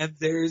guy. And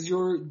there's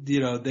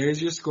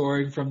your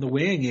scoring from the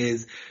wing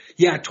is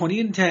 20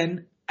 and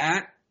 10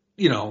 at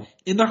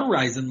in the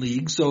Horizon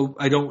League. So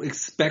I don't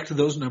expect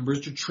those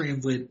numbers to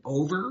translate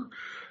over.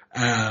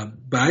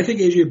 But I think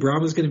AJ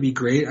Brahma is going to be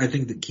great. I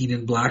think that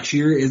Keenan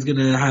Blackshear is going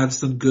to have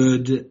some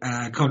good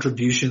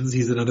contributions.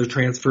 He's another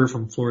transfer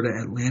from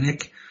Florida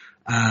Atlantic.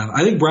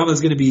 I think Brahma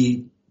is going to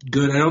be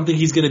good. I don't think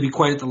he's going to be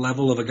quite at the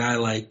level of a guy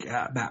like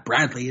Matt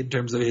Bradley in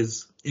terms of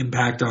his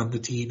impact on the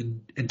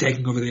team and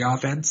taking over the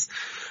offense.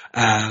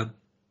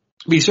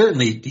 He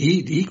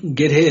can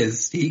get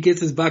he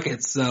gets his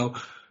buckets. So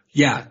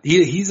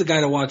he's a guy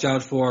to watch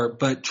out for.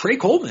 But Trey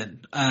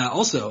Coleman,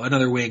 also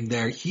another wing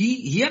there.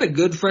 He had a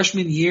good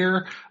freshman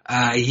year.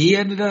 He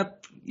ended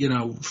up,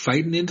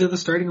 fighting into the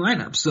starting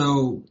lineup.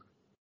 So,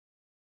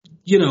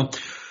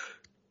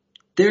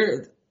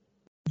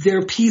 there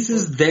are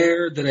pieces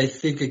there that I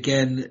think,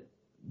 again,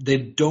 they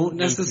don't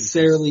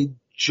necessarily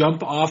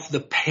jump off the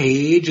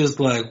page as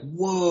like,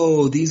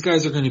 whoa, these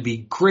guys are going to be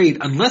great,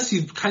 unless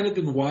you've kind of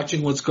been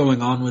watching what's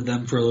going on with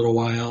them for a little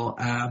while.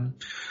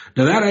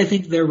 Nevada, I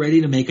think they're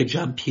ready to make a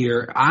jump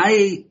here.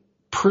 I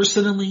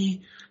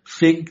personally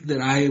think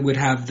that I would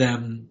have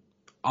them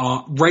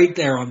right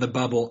there on the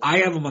bubble. I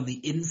have them on the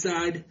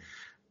inside.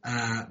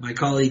 My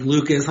colleague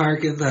Lucas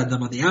Harkins had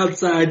them on the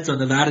outside, so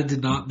Nevada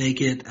did not make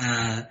it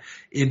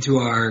into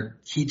our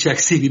Heat Check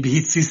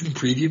CBB season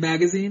preview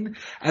magazine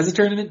as a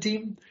tournament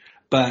team.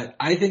 But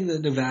I think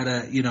that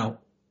Nevada,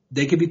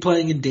 they could be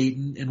playing in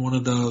Dayton in one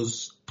of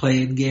those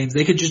play-in games.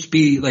 They could just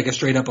be like a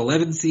straight up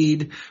 11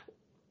 seed,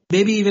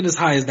 maybe even as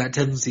high as that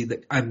 10 seed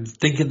that I'm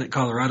thinking that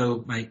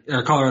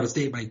Colorado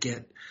State might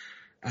get.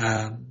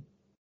 I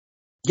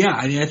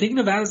think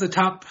Nevada's a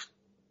top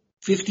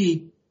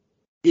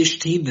 50-ish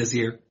team this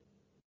year.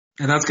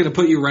 And that's going to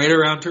put you right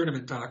around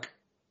tournament talk.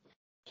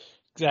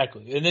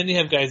 Exactly. And then you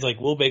have guys like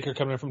Will Baker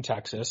coming in from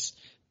Texas,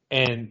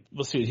 and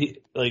we'll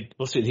see what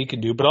he can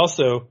do. But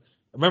also,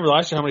 remember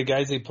last year how many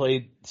guys they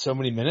played so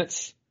many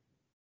minutes?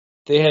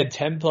 They had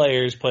 10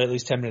 players play at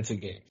least 10 minutes a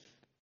game.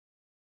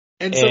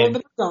 And some of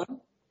them are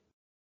gone.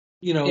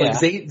 Like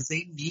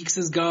Zane Meeks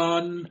is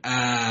gone.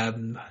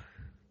 Trying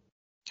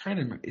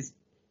to remember.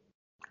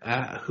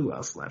 Who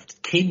else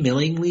left? Kane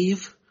Milling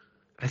leave.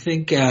 I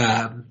think,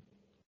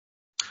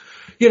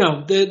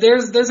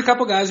 there's a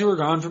couple guys who were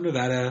gone from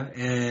Nevada,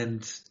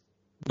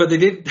 but they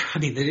didn't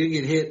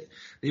get hit.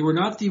 They were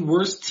not the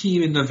worst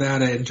team in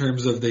Nevada in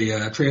terms of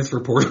the transfer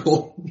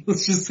portal.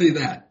 Let's just say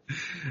that.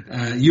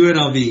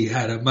 UNLV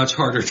had a much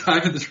harder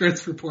time in the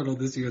transfer portal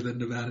this year than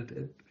Nevada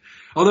did.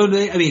 Although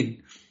they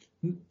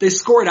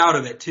scored out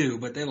of it too,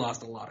 but they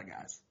lost a lot of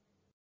guys.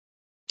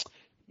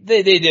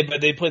 They did,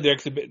 but they played their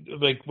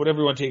whatever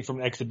you want to take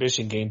from an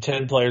exhibition game.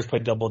 10 players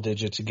played double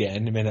digits again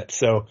in a minute,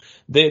 so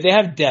they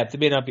have depth. They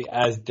may not be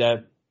as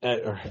deep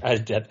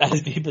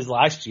as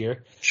last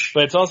year,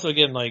 but it's also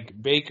again like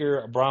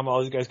Baker, Brahma,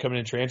 all these guys coming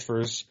in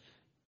transfers,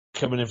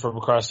 coming in from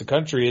across the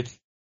country. At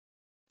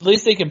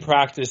least they can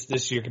practice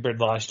this year compared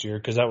to last year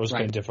because that was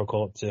kind of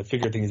difficult to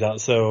figure things out.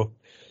 So,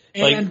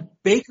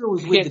 Baker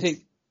was with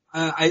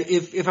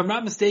if I'm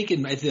not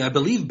mistaken, I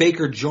believe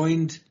Baker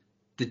joined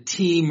the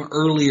team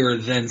earlier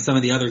than some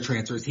of the other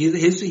transfers.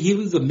 He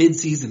was a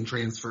mid-season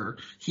transfer.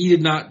 He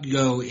did not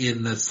go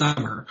in the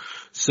summer.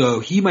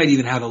 So he might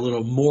even have a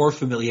little more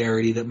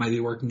familiarity that might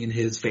be working in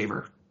his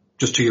favor,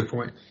 just to your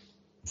point.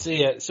 So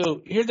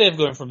here they have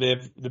going from they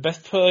have the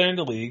best player in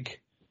the league,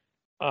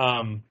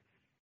 one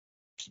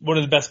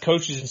of the best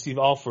coaches in Steve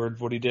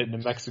Alford, what he did in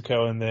New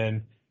Mexico, and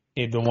then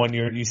he had the 1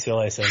 year at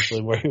UCLA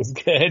essentially where he was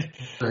good.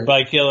 Right.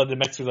 But he led New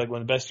Mexico like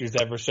one of the best years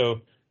ever.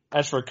 So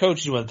as for a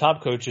coach, he's one of the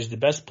top coaches, the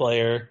best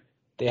player.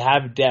 They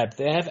have depth.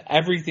 They have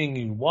everything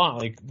you want,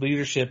 like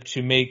leadership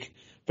to make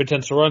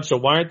potential runs. So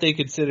why aren't they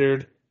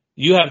considered?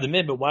 You have them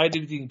in, but why do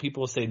you think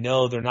people say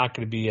no? They're not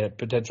going to be a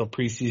potential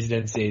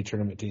preseason NCAA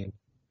tournament team.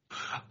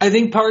 I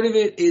think part of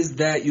it is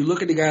that you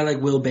look at a guy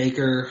like Will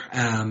Baker.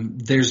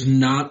 There's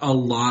not a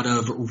lot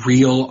of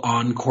real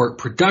on-court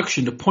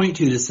production to point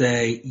to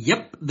say,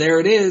 "Yep, there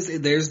it is.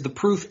 There's the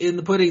proof in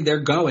the pudding. They're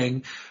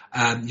going."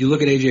 You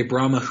look at AJ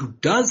Brahma, who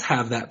does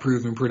have that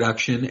proven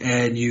production,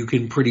 and you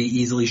can pretty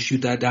easily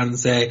shoot that down and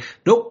say,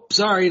 nope,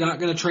 sorry, not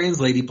going to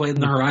translate. He played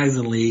in the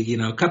Horizon League,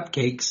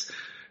 cupcakes.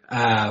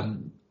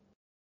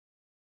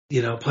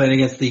 playing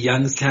against the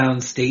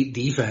Youngstown State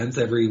defense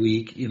every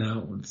week,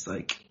 it's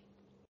like,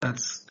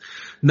 that's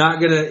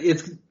not gonna,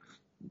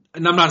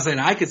 and I'm not saying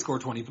I could score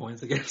 20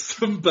 points against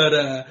them, but,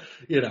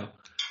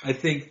 I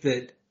think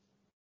that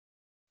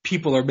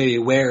people are maybe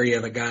wary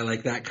of a guy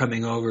like that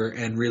coming over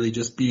and really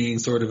just being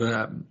sort of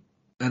an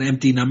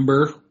empty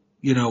number.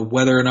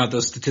 Whether or not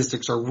those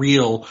statistics are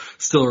real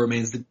still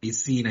remains to be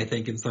seen, I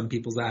think, in some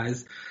people's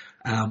eyes.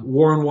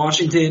 Warren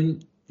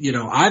Washington,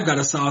 I've got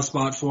a soft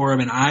spot for him,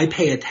 and I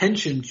pay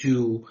attention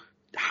to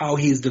how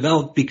he's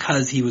developed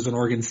because he was an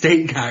Oregon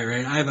State guy,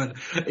 right? I have an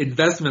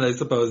investment, I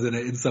suppose, in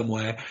it in some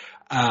way.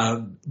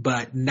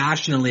 But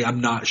nationally,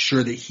 I'm not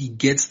sure that he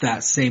gets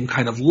that same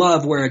kind of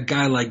love where a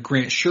guy like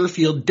Grant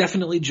Sherfield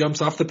definitely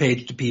jumps off the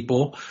page to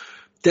people.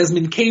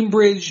 Desmond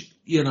Cambridge,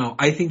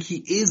 I think he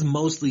is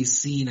mostly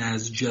seen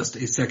as just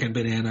a second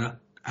banana,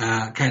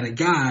 kind of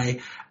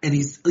guy. And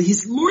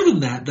he's more than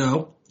that,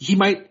 though. He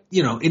might,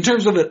 in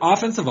terms of an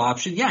offensive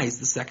option, yeah, he's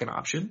the second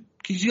option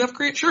because you have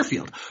Grant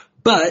Sherfield.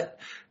 But,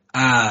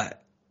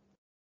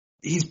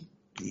 he's,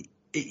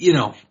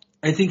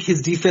 I think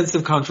his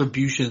defensive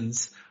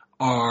contributions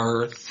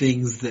are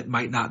things that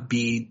might not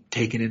be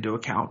taken into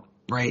account,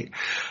 right?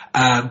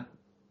 But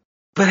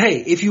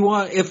hey,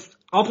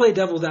 I'll play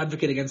devil's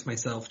advocate against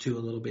myself too a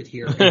little bit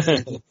here.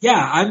 Yeah,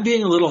 I'm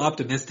being a little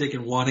optimistic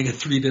and wanting a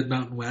 3-bid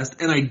Mountain West.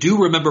 And I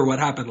do remember what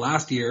happened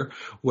last year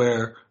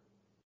where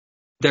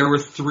there were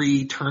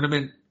 3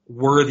 tournament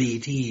worthy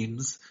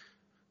teams.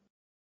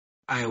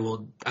 I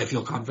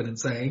feel confident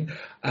saying,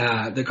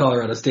 that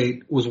Colorado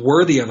State was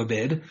worthy of a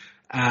bid.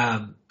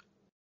 And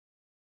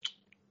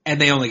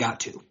they only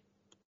got 2.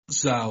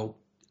 So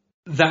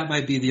that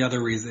might be the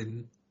other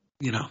reason,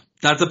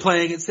 that's a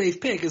playing it safe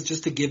pick, is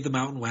just to give the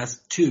Mountain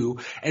West 2.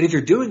 And if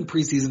you're doing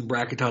preseason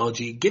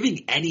bracketology,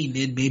 giving any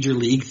mid-major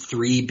league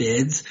 3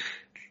 bids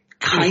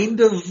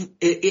kind of,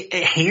 it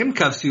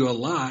handcuffs you a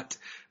lot,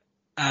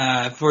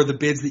 for the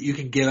bids that you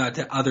can give out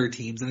to other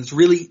teams. And it's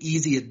really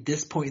easy at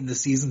this point in the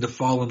season to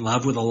fall in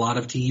love with a lot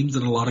of teams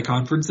and a lot of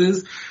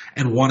conferences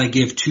and want to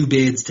give 2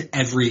 bids to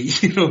every,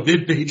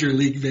 mid-major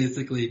league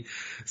basically.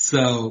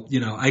 So,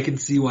 I can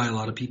see why a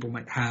lot of people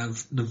might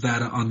have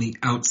Nevada on the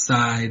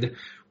outside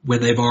when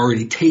they've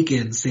already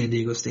taken San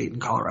Diego State and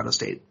Colorado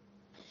State.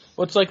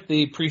 What's like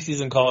the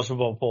preseason college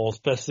football poll,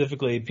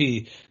 specifically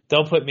AP,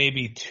 they'll put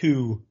maybe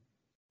 2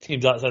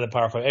 teams outside the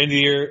Power 5. End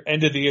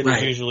of the year, Right.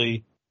 There's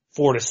usually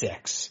 4 to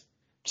 6.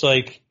 It's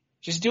like,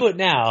 just do it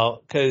now,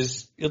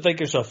 because you'll think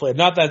yourself later.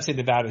 Not that I'm saying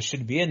Nevada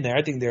shouldn't be in there.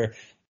 I think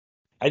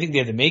they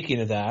have the making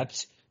of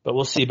that, but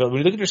we'll see. But when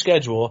you look at their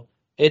schedule,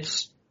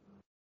 it's,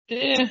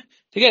 they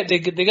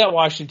got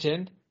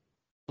Washington.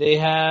 They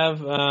have,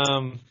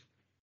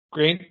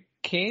 Grand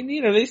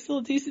Canyon. Are they still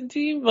a decent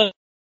team? But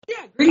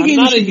yeah, Grand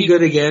Canyon should be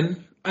good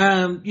again.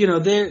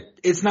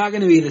 It's not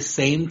going to be the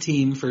same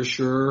team for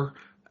sure.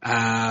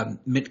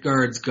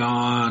 Midgard's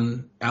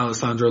gone,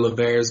 Alessandro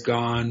Laver's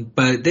gone,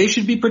 but they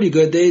should be pretty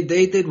good.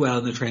 They did well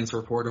in the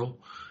transfer portal.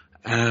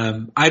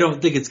 I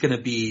don't think it's going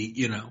to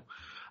be,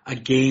 a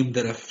game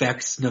that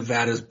affects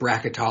Nevada's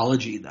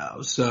bracketology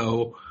though.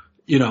 So,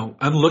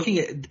 I'm looking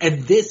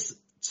at this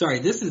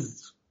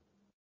is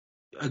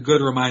a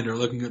good reminder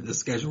looking at the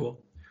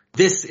schedule.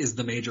 This is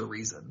the major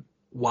reason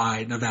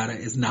why Nevada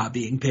is not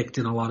being picked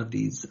in a lot of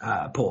these,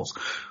 polls.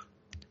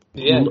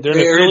 Yeah,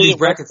 they're an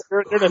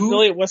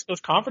affiliate West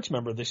Coast Conference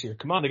member this year.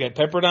 Come on, they got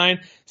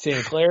Pepperdine,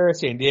 Santa Clara,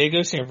 San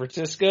Diego, San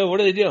Francisco.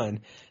 What are they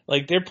doing?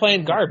 Like, they're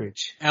playing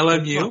garbage.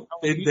 LMU.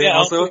 They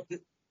also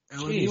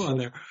LMU on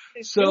there.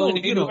 So,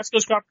 West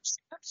Coast Conference.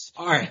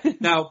 All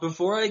right. Now,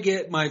 before I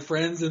get my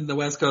friends in the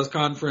West Coast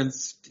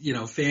Conference,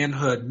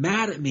 fanhood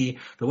mad at me,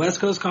 the West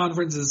Coast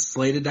Conference is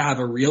slated to have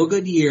a real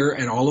good year,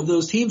 and all of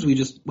those teams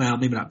maybe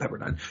not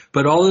Pepperdine,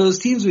 but all of those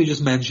teams we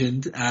just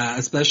mentioned,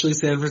 especially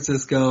San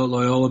Francisco,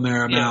 Loyola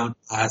Marymount,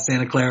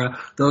 Santa Clara,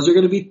 those are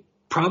going to be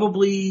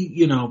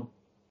probably,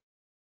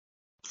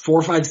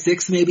 4, 5,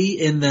 6 maybe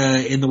in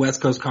the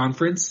West Coast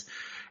Conference.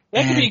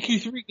 That could be a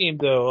Q3 game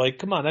though. Like,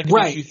 come on, that could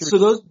right. be a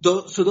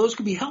Q3. So those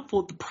could be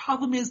helpful. The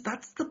problem is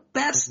that's the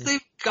best they've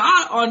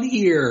got on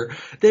here.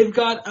 They've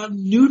got a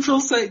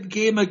neutral site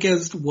game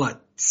against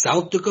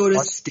South Dakota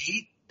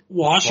State,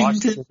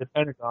 Washington. The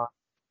Pentagon.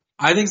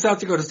 I think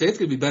South Dakota State's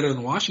going to be better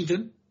than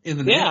Washington in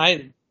the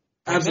net.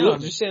 Absolutely.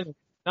 I'm just saying,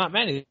 not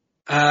many.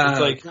 It's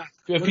like,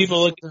 if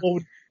people look,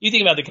 you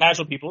think about the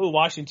casual people,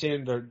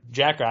 Washington or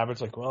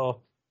Jackrabbits, like,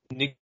 well,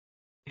 Nico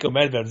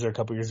Medved was there a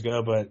couple years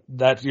ago, but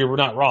we're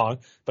not wrong.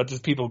 But there's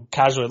people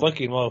casually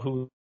looking, well,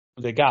 who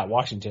they got?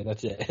 Washington.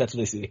 That's it. That's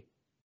what they see.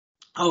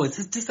 Oh, it's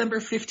a December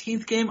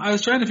 15th game. I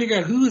was trying to figure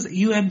out who is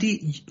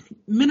UMD.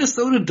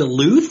 Minnesota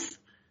Duluth?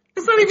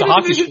 It's not even a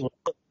hockey school.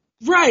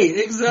 Right,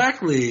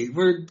 exactly.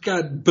 We've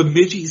got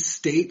Bemidji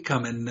State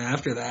coming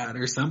after that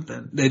or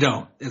something. They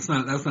don't. That's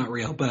not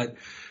real, but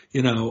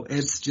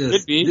it's just.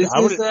 Could be.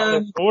 I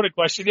wouldn't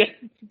question it.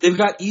 They've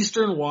got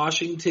Eastern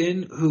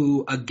Washington,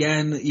 who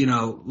again,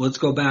 let's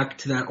go back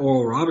to that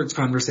Oral Roberts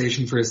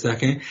conversation for a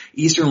second.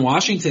 Eastern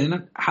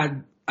Washington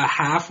had a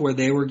half where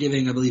they were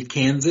giving, I believe,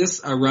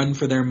 Kansas a run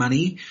for their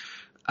money.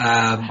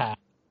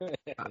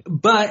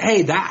 But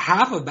hey, that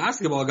half of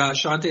basketball got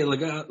Shante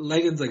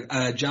Liggins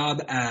a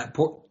job at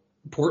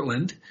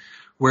Portland,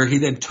 where he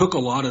then took a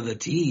lot of the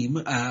team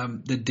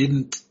that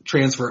didn't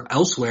transfer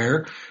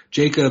elsewhere.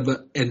 Jacob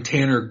and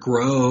Tanner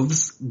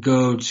Groves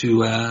go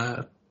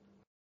to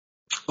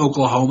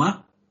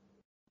Oklahoma,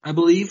 I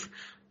believe.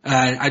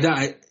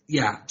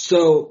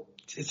 So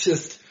it's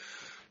just,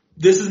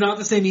 this is not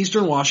the same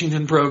Eastern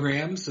Washington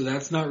program, so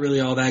that's not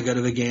really all that good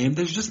of a game.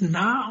 There's just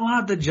not a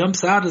lot that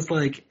jumps out as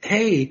like,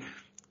 hey,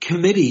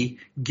 committee,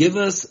 give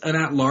us an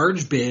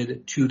at-large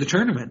bid to the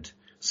tournament.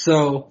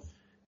 So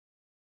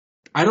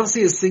I don't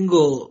see a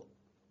single.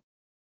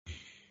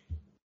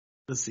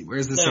 Let's see,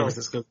 where's the San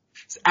Francisco?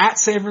 At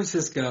San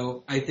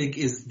Francisco, I think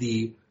is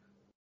the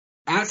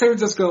at San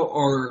Francisco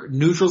or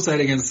neutral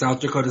site against South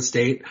Dakota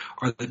State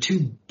are the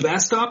two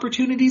best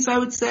opportunities, I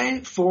would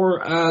say, for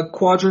a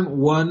quadrant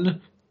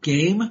 1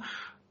 game.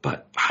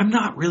 But I'm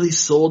not really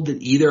sold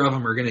that either of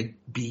them are going to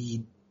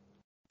be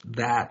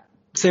that.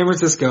 San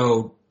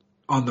Francisco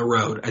on the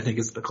road, I think,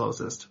 is the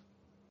closest.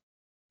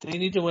 They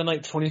need to win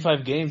like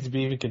 25 games to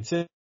be even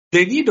considered.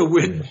 They need to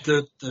win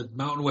the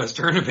Mountain West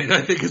tournament,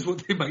 I think, is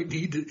what they might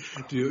need to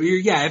do.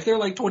 Yeah, if they're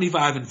like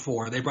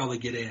 25-4, they probably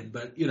get in.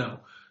 But,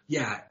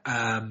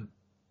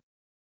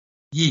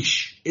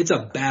 yeesh. It's a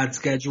bad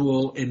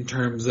schedule in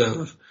terms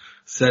of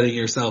setting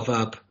yourself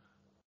up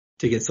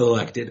to get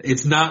selected.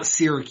 It's not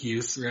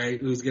Syracuse, right,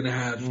 who's going to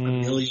have a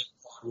million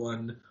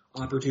one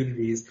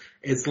opportunities.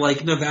 It's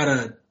like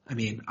Nevada. I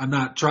mean, I'm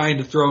not trying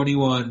to throw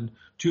anyone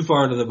too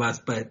far under the bus,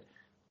 but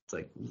it's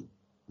like,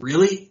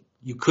 really?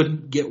 You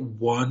couldn't get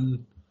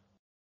one,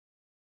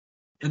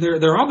 and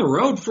they're on the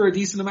road for a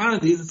decent amount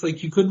of these. It's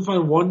like you couldn't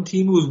find one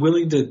team who was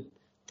willing to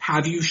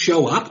have you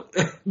show up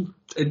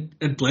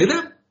and play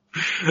them.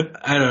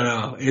 I don't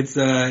know. It's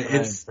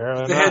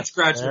the head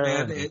scratcher,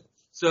 man.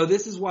 So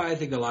this is why I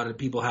think a lot of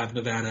people have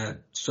Nevada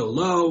so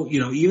low.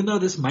 Even though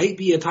this might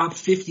be a top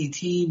 50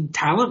 team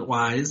talent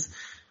wise,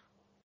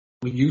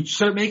 when you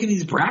start making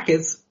these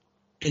brackets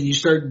and you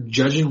start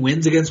judging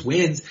wins against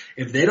wins,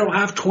 if they don't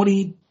have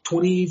 20,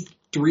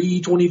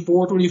 23,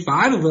 24,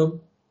 25 of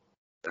them,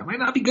 that might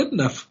not be good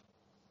enough.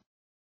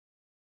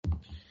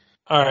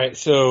 All right,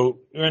 so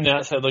we're on the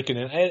outside looking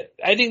in.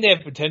 I think they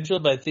have potential,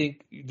 but I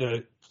think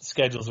the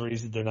schedule's the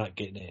reason they're not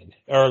getting in,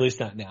 or at least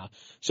not now.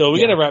 So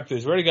we're gonna wrap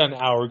this. We're already got an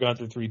hour. We're going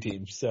through 3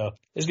 teams, so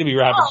it's gonna be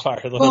rapid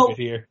fire a little bit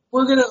here.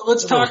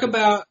 Let's talk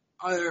about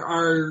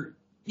our.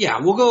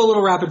 Yeah, we'll go a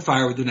little rapid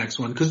fire with the next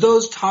one, because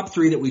those top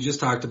 3 that we just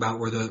talked about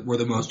were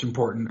the most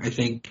important, I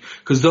think,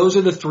 because those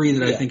are the 3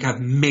 that I think have a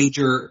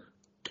major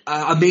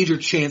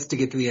chance to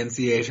get to the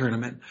NCAA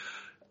tournament.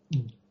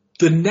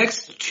 The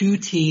next 2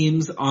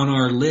 teams on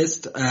our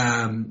list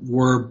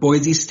were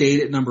Boise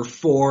State at number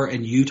 4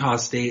 and Utah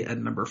State at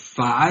number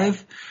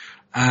 5.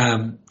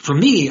 For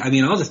me, I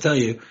mean, I'll just tell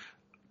you,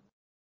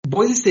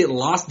 Boise State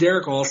lost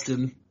Derek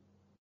Alston,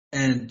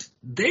 and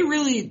they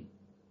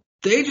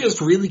just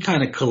really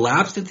kind of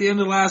collapsed at the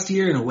end of last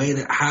year in a way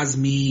that has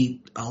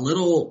me a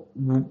little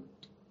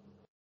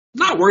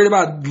not worried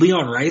about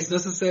Leon Rice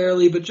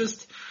necessarily, but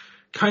just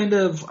kind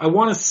of, I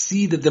want to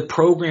see that the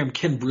program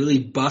can really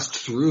bust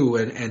through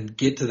and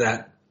get to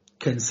that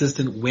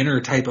consistent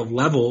winner type of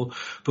level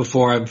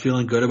before I'm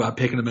feeling good about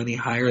picking them any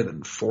higher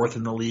than 4th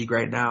in the league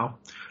right now.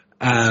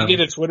 Did you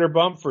get a Twitter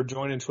bump for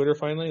joining Twitter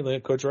finally,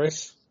 like Coach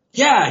Rice?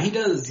 Yeah, he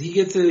does. He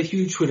gets a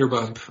huge Twitter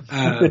bump.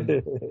 How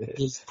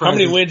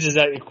many wins does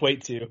that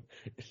equate to?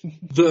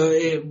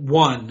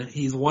 One.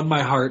 He's won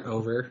my heart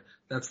over.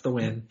 That's the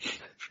win.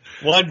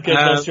 One, because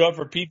they'll show up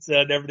for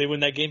pizza and they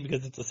win that game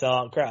because it's a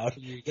sellout crowd.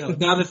 There you go.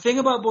 Now, the thing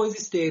about Boise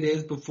State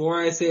is, before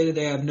I say that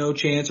they have no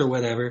chance or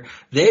whatever,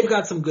 they've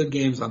got some good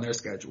games on their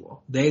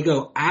schedule. They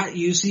go at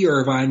UC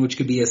Irvine, which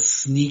could be a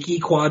sneaky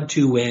quad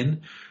 2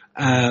 win.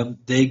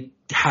 They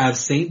have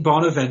St.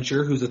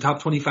 Bonaventure, who's a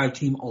top 25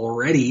 team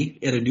already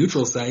at a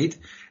neutral site.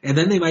 And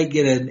then they might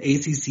get an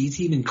ACC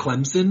team in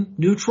Clemson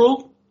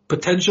neutral,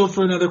 potential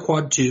for another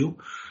quad 2.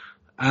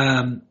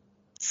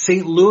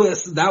 St.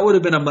 Louis, that would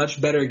have been a much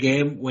better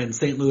game when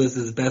St.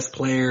 Louis's best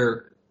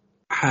player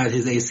had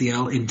his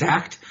ACL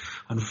intact.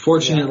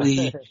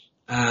 Unfortunately,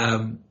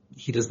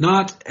 he does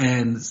not.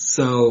 And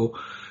so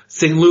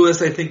St.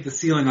 Louis, I think the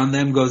ceiling on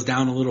them goes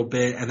down a little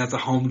bit, and that's a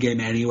home game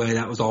anyway.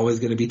 That was always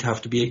going to be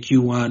tough to be a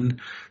Q1.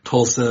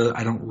 Tulsa,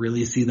 I don't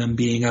really see them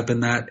being up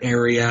in that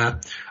area.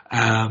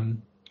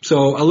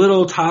 So a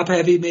little top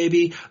heavy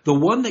maybe. The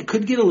one that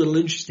could get a little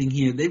interesting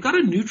here, they've got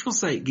a neutral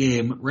site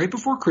game right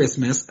before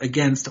Christmas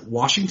against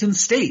Washington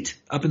State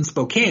up in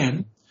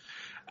Spokane.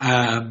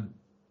 So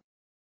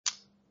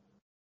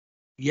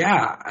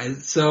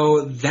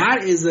that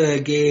is a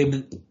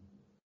game.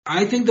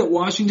 I think that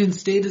Washington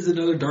State is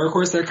another dark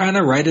horse. They're kind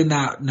of right in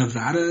that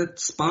Nevada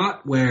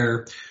spot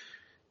where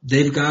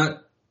they've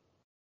got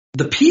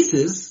the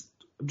pieces.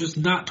 I'm just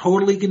not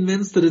totally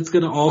convinced that it's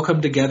going to all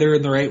come together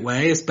in the right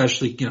way,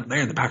 especially,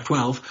 they're in the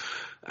Pac-12.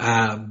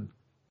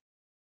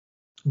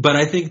 But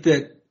I think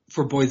that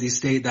for Boise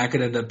State, that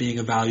could end up being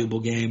a valuable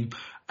game.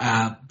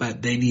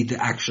 but they need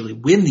to actually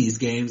win these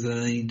games,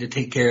 and they need to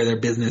take care of their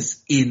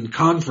business in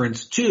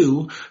conference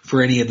too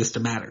for any of this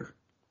to matter.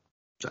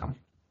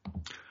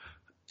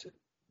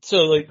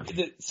 So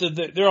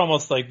they're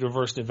almost like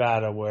reverse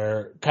Nevada,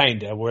 where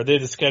they're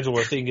the schedule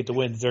where if they can get the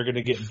wins, they're going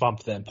to get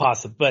bumped then,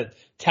 possibly. But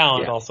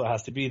talent also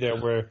has to be there.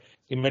 Where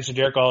you mentioned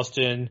Derek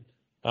Alston,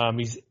 I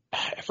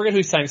forget who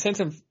he signed.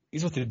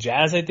 He's with the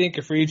Jazz, I think,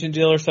 a free agent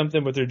deal or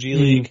something with their G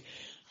League,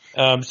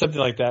 something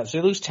like that. So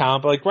they lose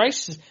talent, but like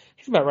Rice, think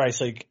about Rice.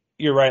 Like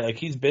you're right, like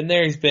he's been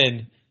there, he's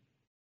been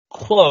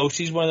close.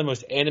 He's one of the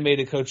most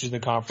animated coaches in the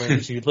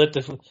conference. He lit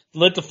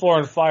the floor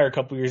on fire a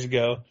couple years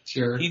ago.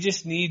 Sure, he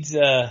just needs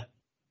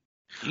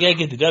you gotta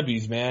get the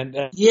W's, man.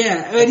 And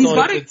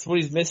it's what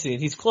he's missing.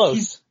 He's close.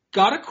 He's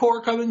got a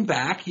core coming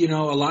back. You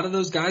know, a lot of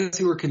those guys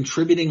who were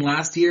contributing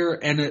last year,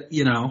 and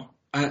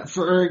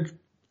for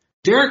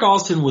Derek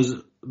Alston was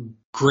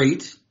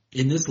great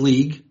in this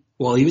league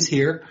while he was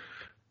here.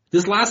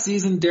 This last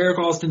season, Derek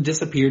Alston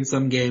disappeared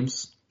some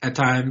games at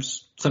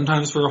times,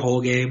 sometimes for a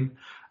whole game.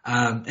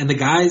 And the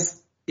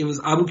guys, it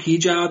was Abu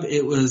Kijab,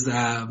 it was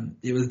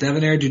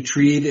Devonair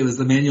Dutrieve, it was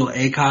Emmanuel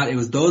Akot, it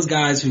was those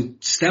guys who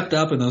stepped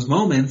up in those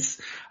moments,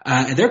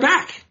 and they're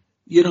back.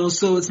 You know,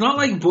 so it's not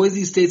like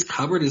Boise State's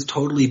cupboard is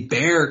totally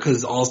bare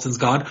because Alston's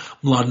gone.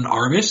 Mladen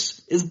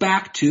Armish is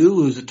back too,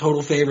 who's a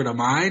total favorite of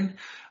mine.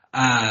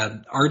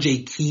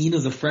 RJ Keene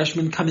is a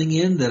freshman coming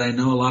in that I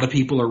know a lot of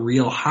people are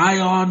real high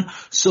on.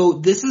 So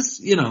this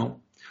is,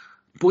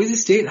 Boise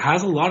State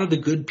has a lot of the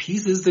good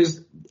pieces.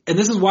 And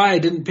this is why I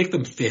didn't pick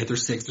them 5th or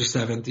 6th or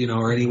 7th,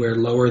 or anywhere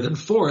lower than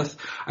 4th.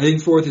 I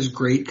think 4th is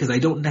great because I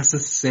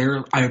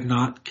am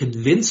not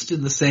convinced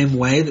in the same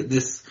way that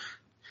this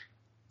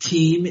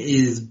team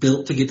is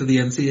built to get to the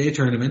NCAA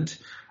tournament.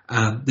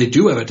 They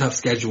do have a tough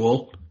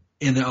schedule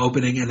in the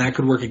opening, and that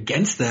could work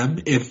against them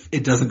if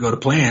it doesn't go to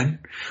plan,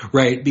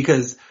 right?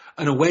 Because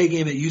an away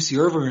game at UC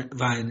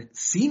Irvine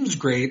seems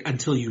great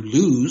until you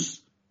lose,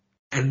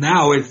 and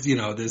now it's,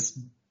 this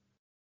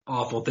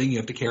awful thing you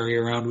have to carry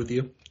around with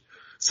you.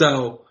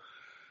 So,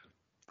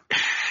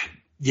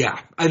 yeah,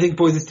 I think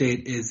Boise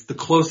State is the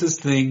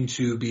closest thing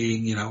to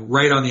being,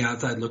 right on the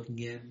outside looking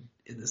in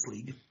this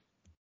league.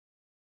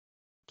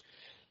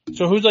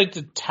 So who's like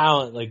the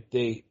talent,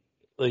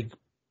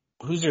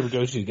 who's their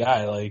go-to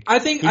guy? Who's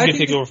going to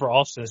take over for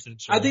Alston?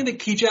 I think that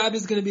Kijab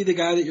is going to be the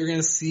guy that you're going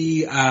to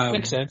see.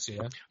 Makes sense,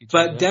 yeah.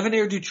 But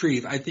Devonair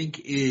Dutrieve, I think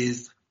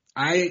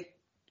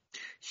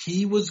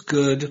he was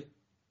good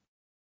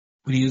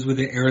when he was with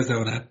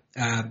Arizona.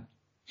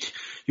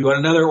 You want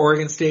another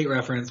Oregon State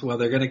reference? Well,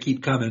 they're going to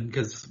keep coming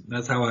because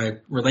that's how I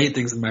relate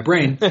things in my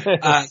brain.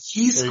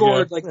 He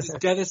scored this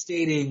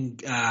devastating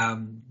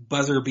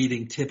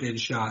buzzer-beating tip-in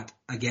shot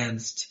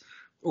against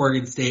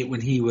Oregon State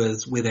when he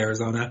was with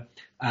Arizona.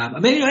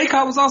 Emmanuel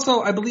Akot was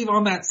also, I believe,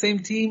 on that same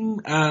team.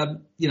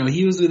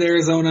 He was with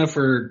Arizona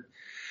for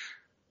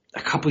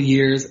a couple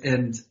years,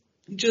 and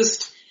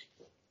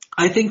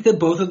I think that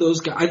both of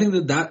those guys, I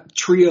think that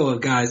trio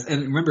of guys,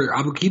 and remember,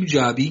 Abu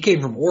Kijab, he came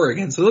from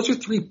Oregon, so those are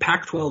 3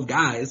 Pac-12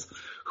 guys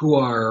who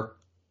are,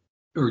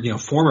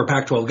 former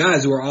Pac-12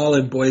 guys who are all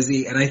in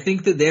Boise, and I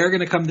think that they're going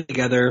to come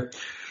together,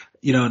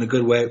 in a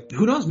good way.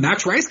 Who knows?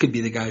 Max Rice could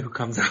be the guy who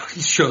comes out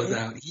and shows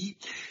out.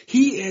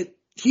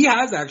 He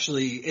has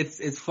actually,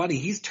 it's funny,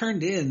 he's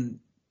turned in,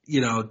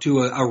 to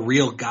a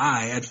real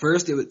guy. At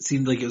first it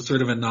seemed like it was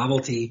sort of a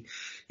novelty,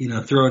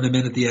 throwing him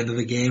in at the end of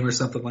the game or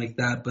something like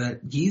that,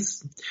 but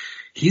he's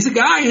a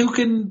guy who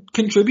can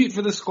contribute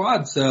for the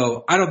squad.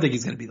 So I don't think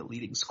he's going to be the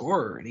leading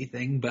scorer or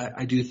anything, but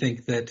I do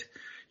think that,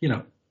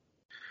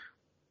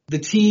 the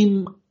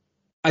team,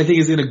 I think,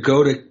 is going to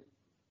go to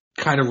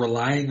kind of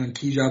relying on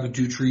Kijab and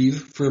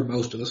Dutrieve for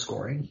most of the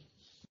scoring.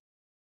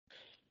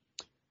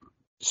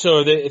 So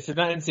if they're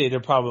not NCAA,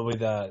 they're probably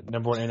the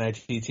number 1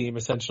 NIT team,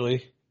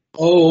 essentially.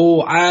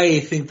 Oh,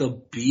 I think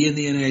they'll be in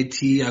the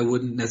NIT. I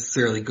wouldn't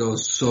necessarily go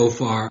so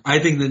far. I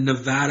think that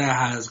Nevada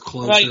has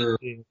closer.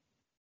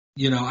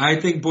 I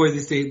think Boise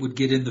State would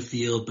get in the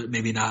field, but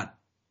maybe not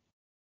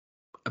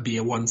be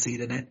a 1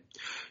 seed in it.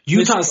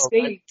 Utah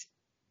State.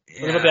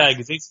 What about the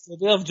Aggies?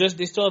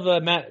 They still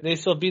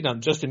have beat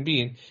on Justin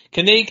Bean.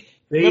 Can they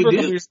remember a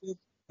couple years ago,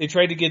 they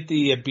tried to get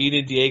the Bean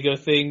and Diego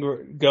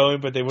thing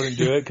going, but they wouldn't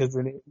do it because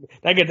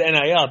that gets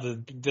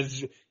NIL.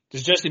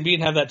 Does Justin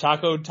Bean have that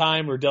Taco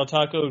Time or Del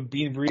Taco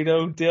Bean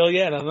Burrito deal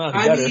yet? I don't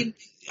know.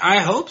 I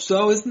hope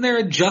so. Isn't there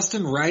a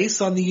Justin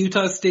Rice on the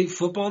Utah State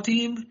football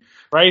team?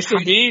 Rice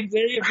and Bean?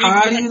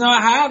 How do you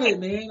not have it,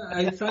 man?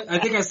 I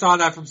think I saw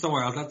that from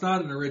somewhere else. That's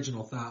not an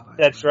original thought.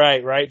 That's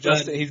right.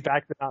 Justin, he's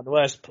back to the Mountain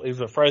West. He was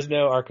with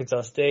Fresno,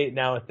 Arkansas State,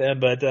 now with them.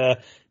 But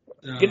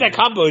get that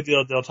combo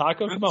deal, Del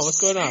Taco. Come on, what's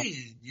going on?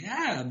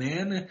 Yeah,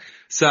 man.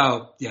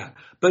 So, yeah.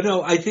 But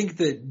no, I think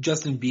that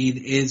Justin Bean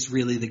is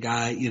really the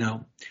guy,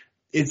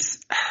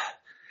 It's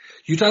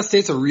Utah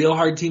State's a real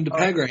hard team to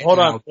peg right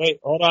now.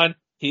 Hold on.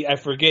 I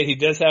forget he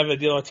does have a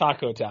deal with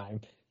Taco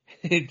Time.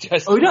 He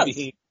does.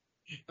 Okay.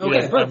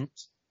 Hold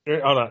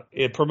on.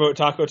 Promote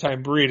Taco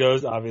Time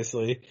burritos,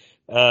 obviously.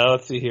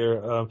 Let's see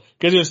here.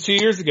 Because it was 2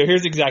 years ago.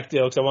 Here's the exact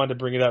deal because I wanted to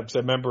bring it up because I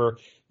remember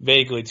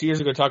vaguely. 2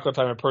 years ago, Taco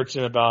Time approached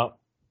him about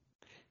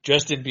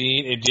Justin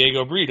Bean and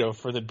Diego Burrito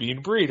for the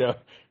Bean Burrito.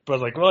 But I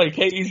was like, well, you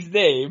can't use his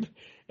name.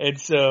 And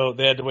so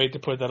they had to wait to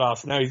put that off.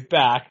 So now he's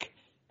back.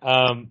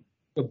 The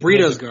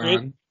burrito's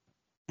gone.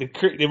 They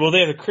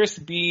have a Chris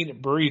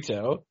Bean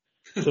Burrito.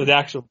 So the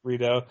actual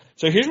burrito.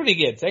 So here's what he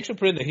gets. They actually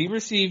put in there. He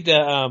received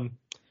oh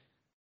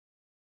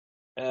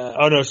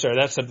no, sorry,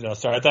 that's something else.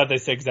 Sorry, I thought they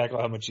said exactly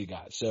how much he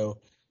got. So,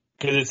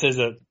 because it says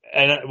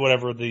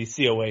the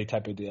COA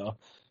type of deal.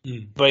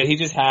 But he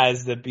just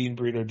has the Bean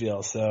Burrito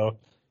deal. So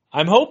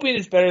I'm hoping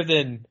it's better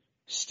than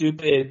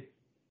stupid.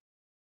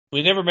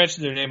 We never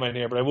mentioned their name on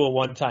here, but I will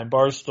one time.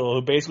 Barstool,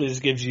 who basically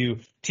just gives you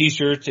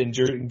T-shirts and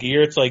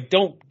gear. It's like,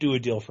 don't do a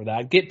deal for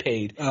that. Get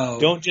paid.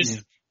 Don't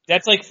just.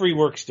 That's like free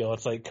work still.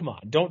 It's like, come on,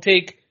 don't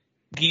take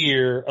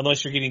gear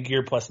unless you're getting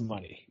gear plus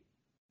money.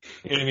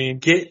 You know what I mean?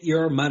 Get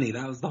your money.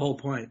 That was the whole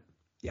point.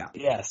 Yeah.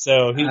 Yeah.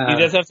 So he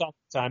does have some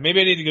time.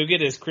 Maybe I need to go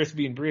get his Chris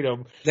Bean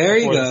Burrito. There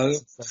you go.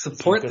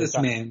 Support this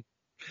man.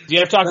 Do you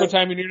have Taco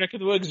Time in your neck of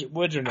the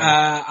woods or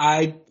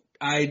not?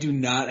 I do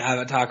not have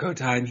a Taco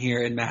Time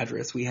here in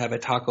Madras. We have a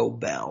Taco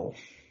Bell.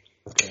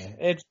 Okay.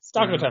 It's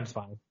Taco Time's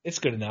fine. It's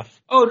good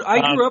enough. Oh,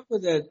 I grew up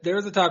with it. There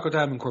was a Taco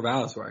Time in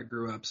Corvallis where I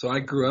grew up. So I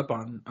grew up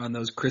on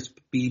those crisp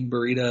bean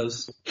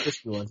burritos.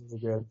 Crispy ones. Those are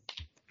good.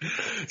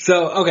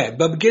 So, okay,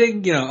 but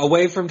getting,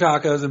 away from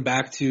tacos and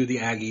back to the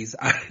Aggies.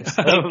 I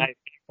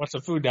want some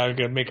food now. I'm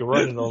going to make a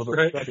run in a little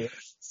bit. Right.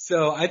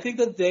 So I think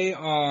that they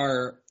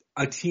are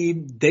a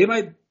team,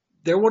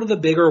 they're one of the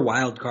bigger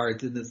wild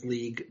cards in this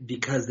league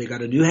because they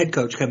got a new head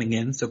coach coming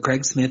in. So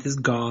Craig Smith is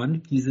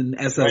gone. He's in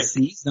SLC. Right.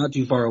 He's not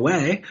too far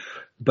away,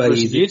 but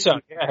he's Utah.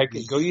 Yeah, I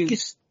could go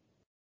use.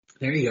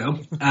 There you go.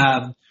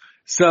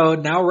 So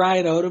now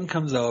Ryan Odom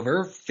comes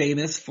over,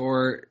 famous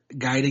for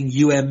guiding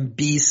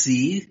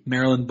UMBC,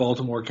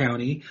 Maryland-Baltimore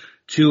County,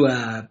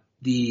 to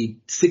the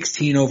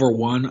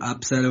 16-1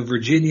 upset of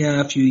Virginia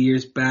a few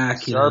years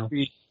back. So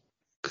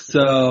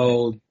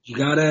you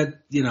gotta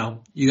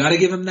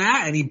give him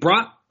that, and he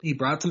brought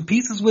some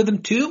pieces with him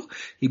too.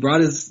 He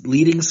brought his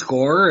leading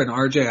scorer in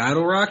RJ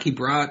Idlerock. He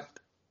brought, I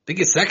think,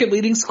 his second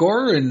leading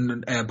scorer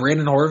in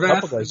Brandon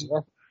Horvath,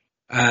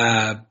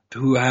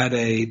 who had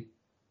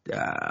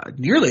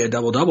nearly a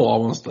double-double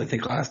almost, I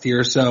think, last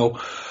year. So,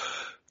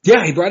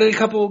 yeah, he brought in a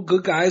couple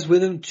good guys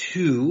with him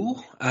too.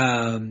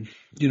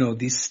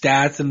 These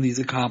stats and these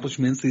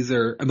accomplishments, the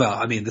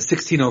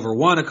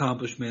 16-1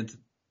 accomplishment,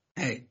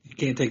 hey, you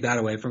can't take that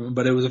away from him,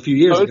 but it was a few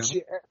years ago.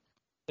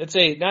 It's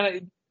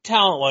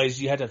talent-wise,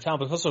 you had to have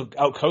talent, but also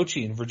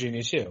out-coaching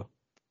Virginia too.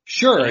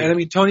 Sure,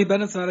 and Tony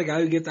Bennett's not a guy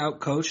who gets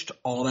out-coached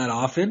all that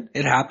often.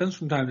 It happens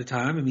from time to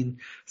time.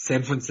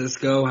 San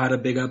Francisco had a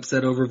big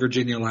upset over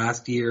Virginia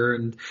last year,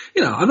 and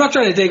I'm not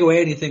trying to take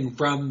away anything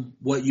from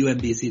what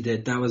UMBC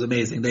did. That was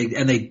amazing.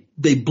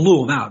 They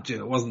blew them out too.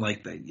 It wasn't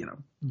like they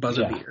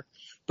buzzer beater.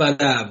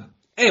 But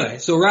anyway,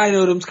 so Ryan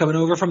Odom's coming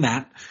over from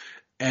that,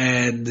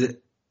 and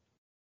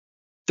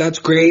that's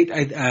great.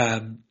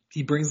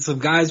 He brings some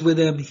guys with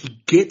him.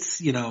 He gets,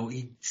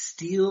 he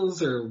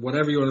steals or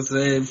whatever you want to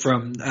say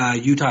from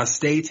Utah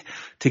State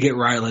to get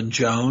Rylan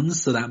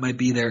Jones. So that might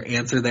be their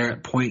answer there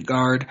at point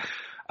guard.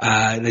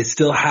 They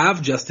still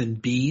have Justin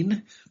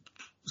Bean.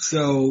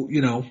 So,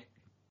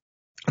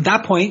 at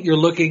that point, you're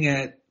looking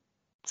at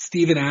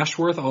Stephen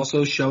Ashworth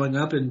also showing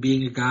up and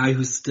being a guy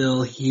who's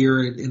still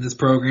here in this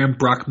program.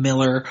 Brock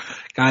Miller,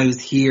 guy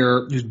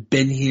who's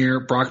been here.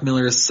 Brock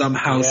Miller is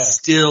somehow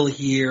still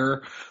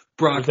here.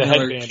 Brock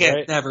Miller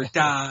can't never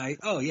die.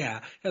 Oh yeah,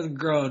 hasn't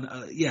grown.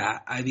 He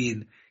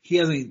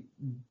hasn't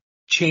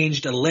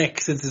changed a lick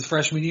since his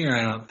freshman year.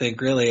 I don't think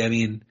really.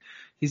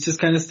 He's just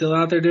kind of still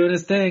out there doing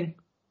his thing,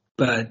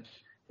 but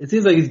it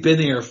seems like he's been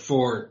here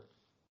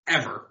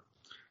forever.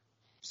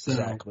 So.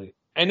 Exactly.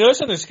 I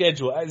noticed on their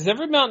schedule, is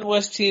every Mountain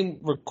West team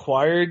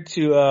required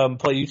to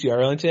play UT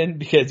Arlington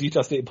because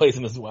Utah State plays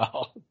them as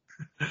well?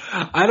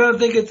 I don't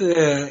think it's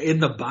in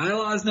the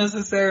bylaws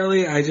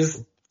necessarily. I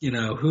just.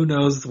 Who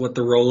knows what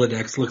the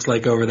Rolodex looks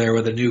like over there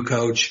with a new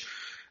coach.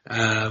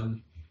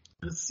 Let's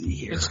see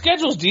here. The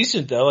schedule's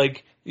decent though.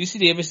 Like UC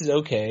Davis is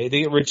okay.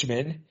 They get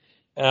Richmond.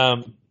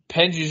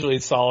 Penn's usually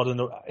solid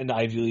in the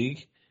Ivy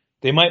League.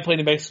 They might play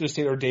New Mexico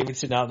State or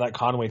Davidson out in that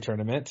Conway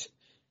tournament.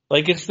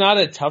 Like it's not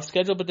a tough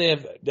schedule, but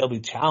they'll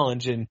be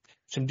challenged and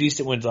some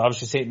decent wins.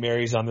 Obviously St.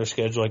 Mary's on their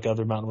schedule like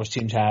other Mountain West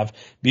teams have.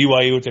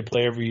 BYU, which they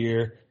play every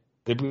year.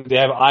 They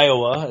have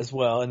Iowa as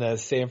well and the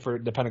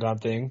Stanford, the Pentagon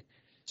thing.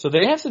 So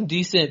they have some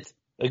decent,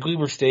 like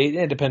Weber State,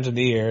 it depends on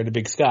the year and the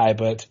Big Sky,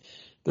 but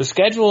their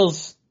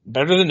schedule's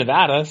better than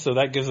Nevada, so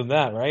that gives them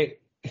that, right?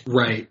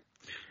 Right.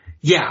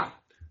 Yeah.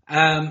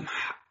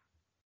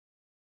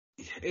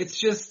 It's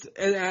just,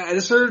 at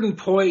a certain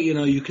point,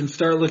 you can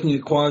start looking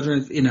at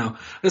quadrants, at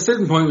a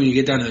certain point when you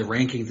get down to the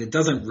rankings, it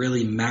doesn't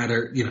really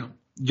matter,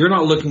 you're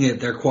not looking at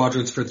their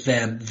quadrants for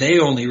them. They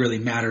only really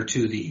matter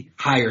to the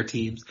higher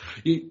teams.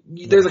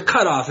 There's a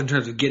cutoff in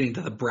terms of getting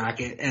to the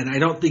bracket, and I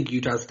don't think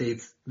Utah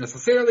State's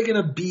necessarily going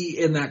to be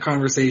in that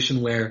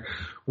conversation where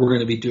we're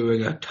going to be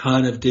doing a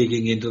ton of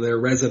digging into their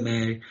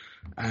resume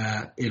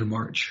in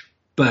March.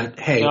 But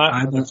hey, No,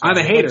 I'm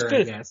a hater,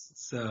 I guess.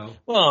 So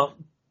well,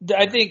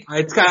 I think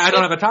I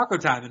don't have a taco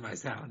time in my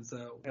town,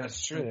 so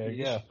that's true. There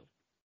you go.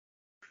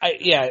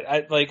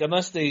 I like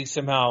unless they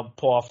somehow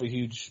pull off a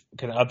huge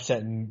kind of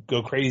upset and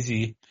go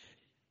crazy,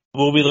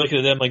 we'll be looking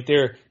at them like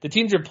the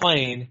teams are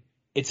playing.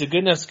 It's a good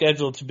enough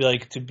schedule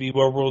to be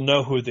where we'll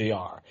know who they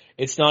are.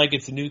 It's not like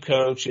it's a new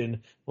coach and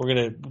we're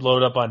gonna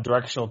load up on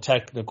directional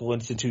technical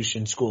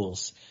institution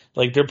schools.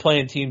 Like they're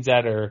playing teams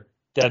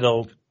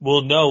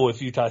we'll know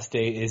if Utah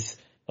State is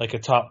like a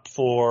top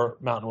 4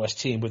 Mountain West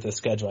team with a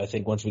schedule. I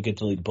think once we get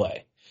to league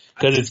play,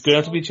 because it's good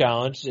enough to be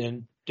challenged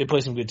and they play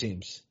some good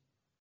teams.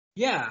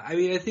 Yeah, I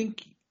mean, I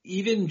think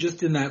even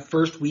just in that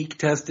first week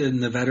test in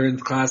the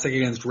Veterans Classic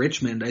against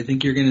Richmond, I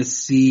think you're going to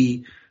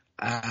see,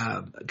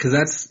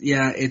 cause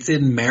it's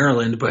in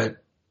Maryland, but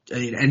I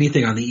mean,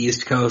 anything on the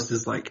East Coast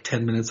is like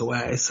 10 minutes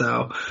away.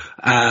 So,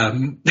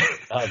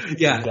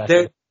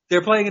 exactly.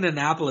 They're playing in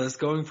Annapolis,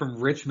 going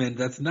from Richmond.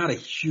 That's not a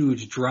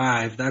huge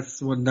drive.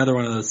 That's another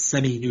one of those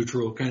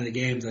semi-neutral kind of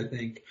games, I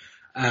think.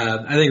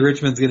 I think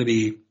Richmond's going to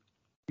be,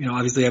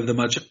 obviously have the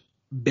much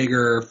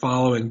bigger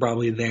following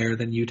probably there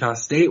than Utah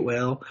State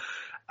will.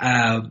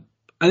 I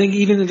think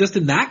even just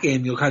in that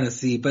game you'll kind of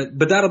see, but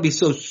that'll be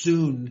so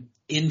soon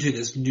into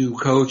this new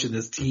coach and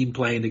this team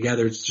playing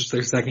together. It's just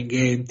their second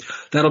game.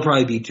 That'll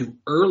probably be too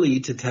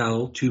early to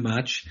tell too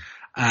much.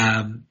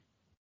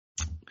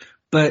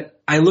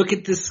 But I look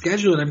at this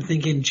schedule and I'm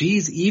thinking,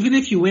 geez, even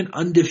if you went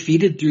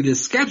undefeated through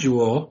this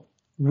schedule,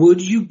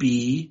 would you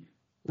be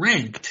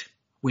ranked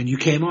when you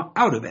came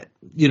out of it?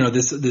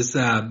 This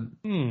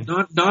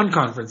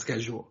non-conference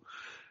schedule.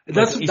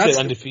 That's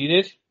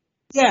undefeated?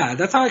 Yeah,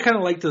 that's how I kind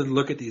of like to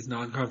look at these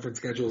non-conference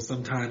schedules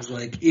sometimes.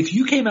 Like, if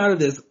you came out of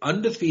this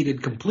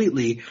undefeated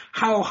completely,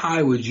 how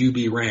high would you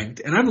be ranked?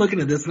 And I'm looking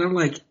at this and I'm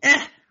like,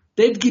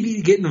 they'd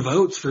be getting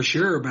votes for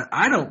sure, but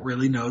I don't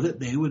really know that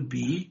they would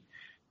be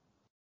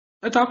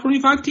a top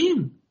 25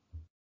 team.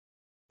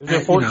 If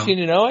they're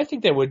 14-0, I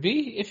think they would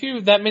be. If you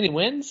have that many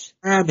wins.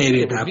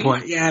 Maybe at that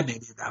point. Yeah,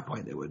 maybe at that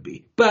point they would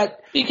be. But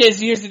because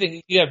here's the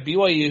thing. You have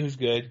BYU, who's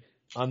good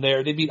on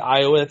there. They beat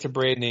Iowa. That's a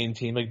brand name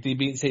team. Like, they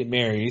beat St.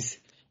 Mary's.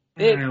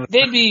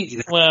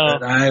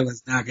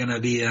 Iowa's not going to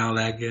be all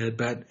that good,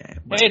 but hey,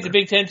 it's a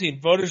Big Ten team.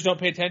 Voters don't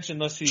pay attention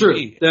unless you True.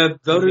 beat. The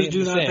voters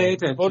do not pay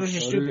attention. Voters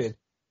are stupid.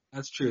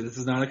 That's true. This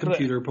is not a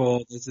computer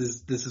poll. This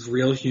is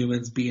real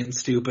humans being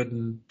stupid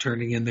and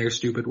turning in their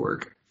stupid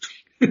work.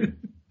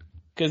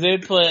 Because they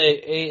would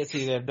play 8. Let's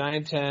see, they have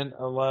 9, 10,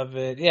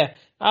 11. Yeah,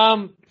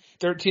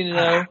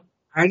 13-0.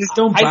 I just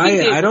don't buy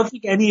it. I don't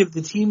think any of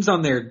the teams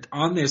on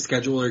their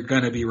schedule are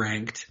going to be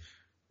ranked.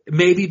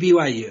 Maybe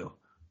BYU.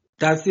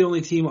 That's the only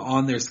team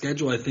on their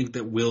schedule I think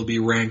that will be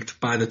ranked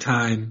by the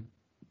time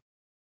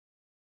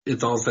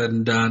it's all said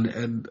and done.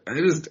 And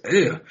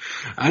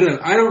I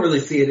don't really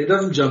see it. It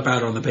doesn't jump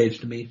out on the page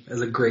to me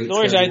as a great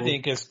schedule. The I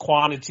think is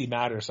quantity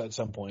matters at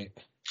some point.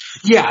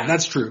 Yeah,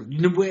 that's true.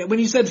 When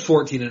you said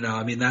 14-0,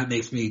 I mean, that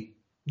makes me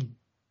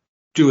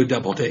do a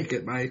double take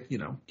at my,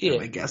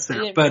 my guess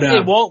there. Yeah, but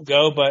it won't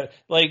go, but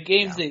like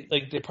games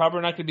they're probably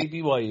not going to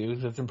beat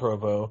BYU. That's in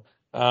Provo.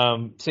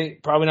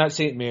 Probably not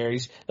St.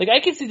 Mary's. Like, I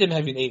could see them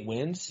having 8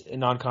 wins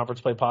in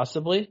non-conference play,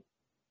 possibly.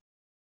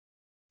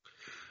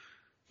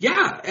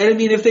 Yeah, and I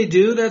mean, if they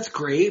do, that's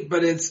great,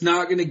 but it's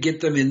not going to get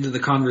them into the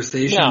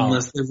conversation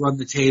unless they run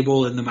the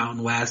table in the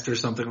Mountain West or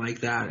something like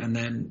that, and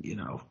then,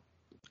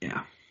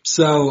 yeah.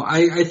 So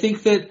I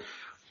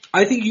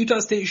think Utah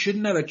State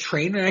shouldn't have a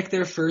train wreck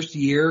their first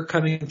year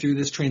coming through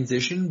this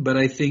transition, but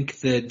I think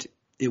that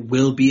it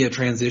will be a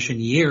transition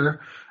year.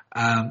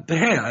 But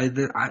hey,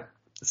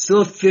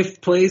 still a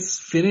 5th place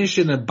finish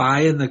and a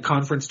bye in the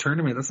conference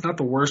tournament. That's not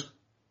the worst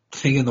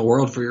thing in the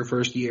world for your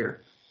first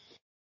year.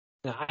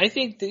 No, I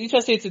think that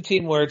Utah State's a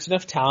team where it's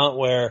enough talent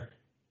where,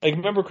 like,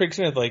 remember Craig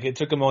Smith, like, it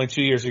took him only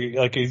 2 years,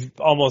 like, he's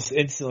almost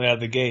instantly out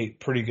of the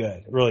gate pretty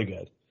good, really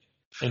good.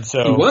 And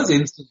so he was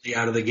instantly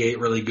out of the gate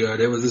really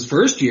good. It was his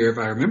first year, if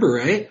I remember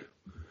right.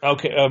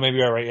 Okay, maybe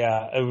you're right.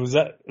 Yeah, was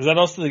that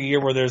also the year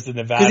where there's the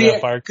Nevada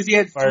fire? Because he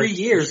had 3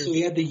 years, so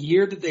he had the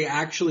year that they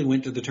actually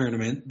went to the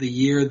tournament, the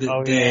year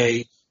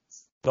that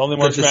the only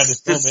March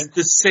Madness moment,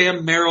 the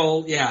Sam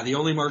Merrill, the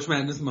only March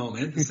Madness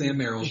moment, the Sam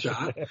Merrill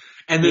shot,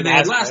 and then they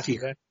had last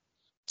year.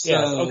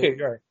 So, okay,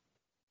 right.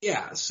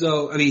 Yeah,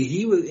 so I mean,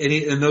 he was,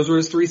 and those were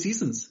his 3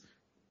 seasons,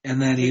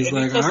 and then he's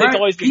like, all right,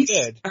 always peace,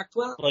 been good.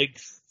 Pac-12. Like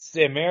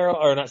Sam Merrill,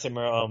 or not Sam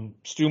Merrill,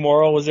 Stu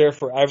Morrill was there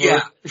forever.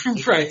 Yeah,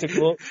 right.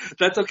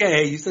 That's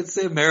okay. You said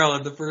Sam Merrill,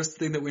 and the first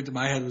thing that went to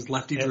my head was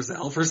Lefty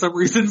Driesell for some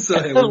reason.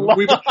 So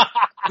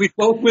we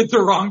both went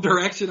the wrong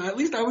direction. At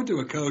least I went to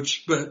a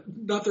coach, but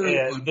not the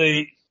right one.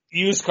 The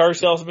used car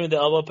salesman,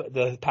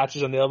 the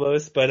patches on the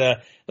elbows, but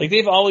like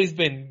they've always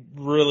been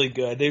really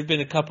good. They've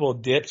been a couple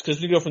of dips because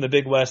we go from the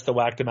Big West to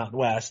WAC to Mountain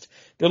West.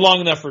 They're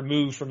long enough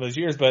removed from those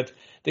years, but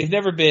they've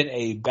never been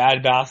a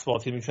bad basketball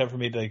team except for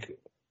maybe like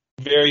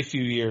very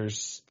few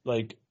years,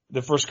 like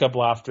the first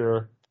couple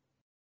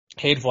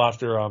hateful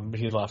after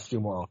he left, Stu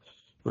Morrill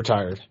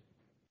retired.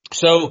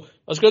 So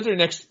let's go through the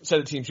next set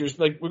of teams here.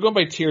 Like we're going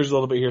by tiers a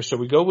little bit here. So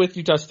we go with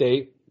Utah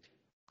State.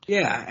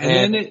 Yeah,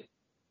 and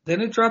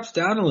then it drops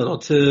down a little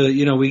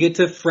to, we get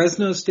to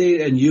Fresno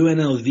State and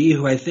UNLV,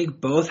 who I think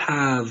both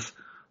have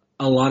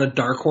a lot of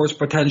dark horse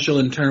potential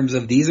in terms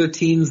of these are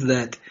teams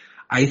that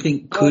I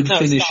think could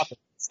finish.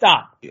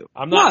 Stop.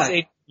 I'm not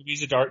saying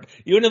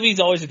UNLV is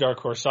always a dark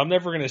horse, so I'm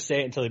never going to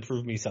say it until they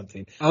prove me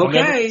something.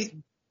 Okay.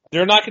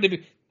 They're not going to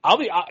be.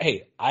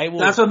 I will.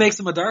 That's what makes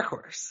them a dark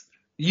horse.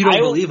 You don't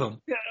believe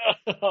them.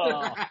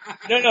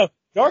 No.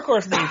 Dark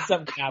horse means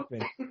something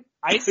happening.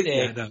 I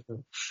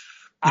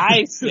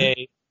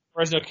say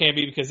Fresno can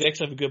be because they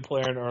actually have a good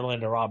player in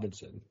Orlando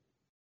Robinson.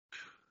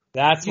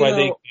 That's why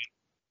they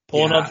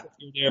pulling up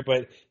there.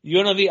 But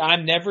UNLV,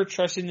 I'm never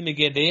trusting them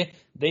again.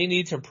 They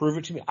need to prove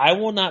it to me. I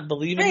will not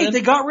believe in them. Hey,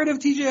 they got rid of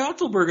TJ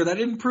Otzelberger. That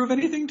didn't prove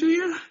anything to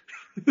you?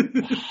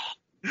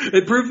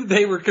 It proved that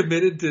they were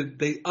committed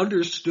they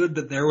understood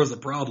that there was a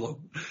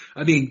problem.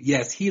 I mean,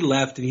 yes, he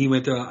left and he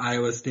went to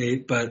Iowa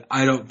State, but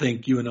I don't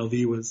think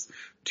UNLV was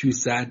too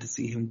sad to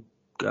see him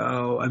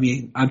go. I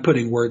mean, I'm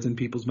putting words in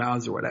people's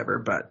mouths or whatever,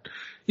 but,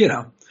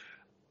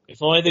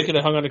 If only they could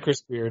have hung on to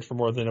Chris Beard for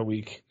more than a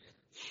week.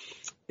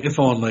 If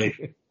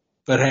only.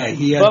 But hey,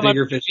 he had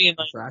bigger fish.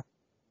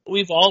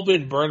 We've all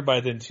been burned by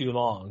them too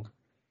long.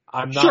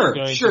 I'm not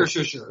sure.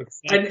 to.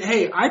 And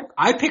hey,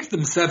 I picked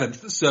them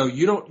 7th, so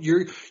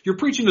you're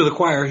preaching to the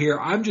choir here.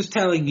 I'm just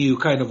telling you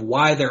kind of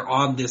why they're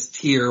on this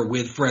tier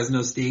with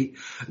Fresno State.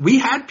 We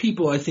had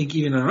people, I think,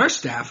 even on our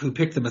staff who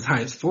picked them as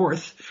high as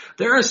 4th.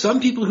 There are some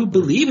people who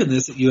believe in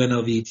this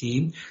UNLV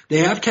team. They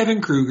have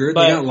Kevin Kruger.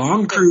 They got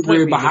Long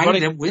Kruger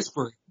behind them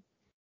whispering.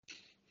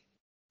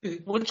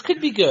 Which could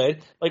be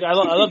good. Like, I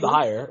love the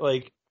hire.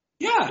 Like,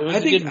 yeah, I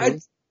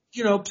think,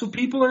 so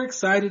people are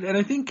excited, and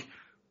I think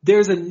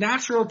there's a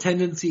natural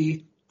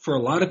tendency for a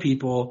lot of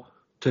people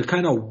to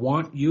kind of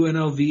want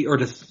UNLV or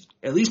to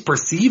at least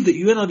perceive that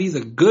UNLV is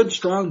a good,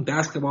 strong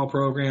basketball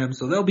program,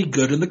 so they'll be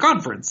good in the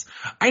conference.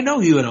 I know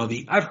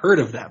UNLV. I've heard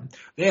of them.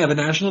 They have a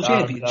national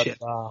championship.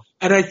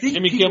 And I think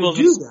Jimmy Kimmel's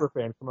a super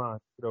fan. Come on,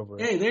 get over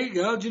it. Hey, there you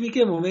go. Jimmy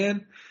Kimmel,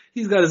 man.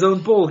 He's got his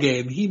own bowl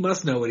game. He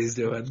must know what he's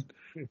doing.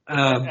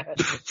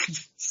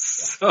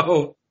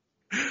 So...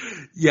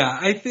 Yeah,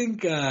 I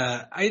think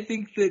that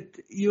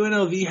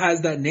UNLV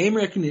has that name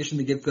recognition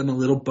that gets them a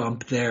little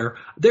bump there.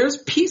 There's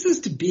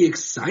pieces to be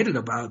excited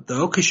about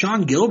though.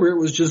 Keshawn Gilbert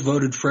was just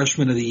voted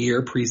freshman of the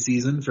year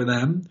preseason for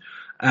them.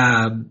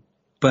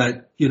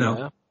 But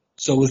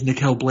so was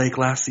Nickel Blake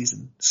last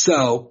season.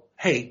 So,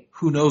 hey,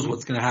 who knows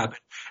what's going to happen.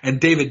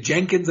 And David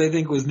Jenkins, I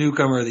think, was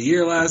newcomer of the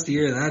year last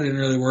year. That didn't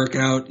really work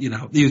out. He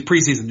was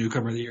preseason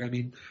newcomer of the year. I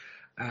mean,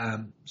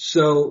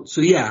 so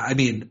yeah, I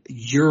mean,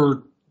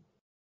 you're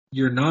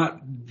not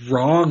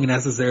wrong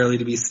necessarily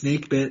to be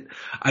snake bit.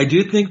 I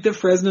do think that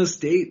Fresno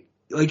State,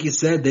 like you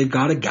said, they've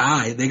got a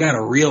guy. They got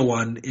a real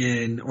one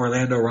in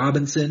Orlando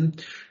Robinson.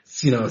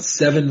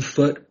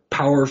 7-foot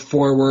power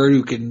forward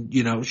who can,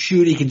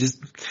 shoot. He can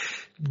just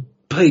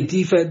play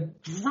defense.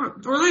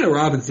 Orlando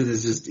Robinson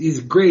he's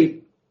a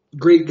great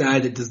guy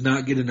that does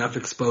not get enough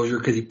exposure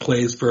because he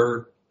plays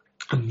for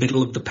a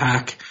middle of the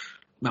pack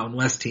Mountain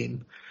West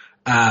team.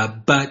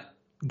 But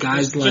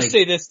guys just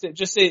say this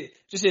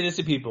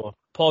to people.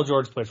 Paul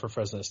George played for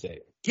Fresno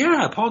State.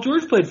 Yeah, Paul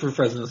George played for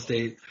Fresno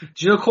State.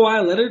 Did you know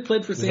Kawhi Leonard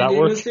played for San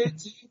Diego State?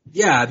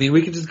 Yeah, I mean,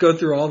 we could just go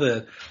through all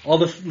the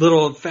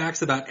little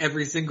facts about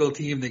every single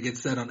team that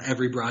gets said on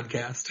every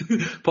broadcast.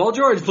 Paul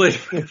George played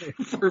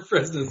for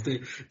Fresno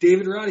State.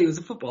 David Roddy was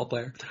a football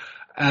player.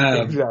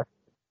 Exactly.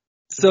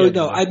 So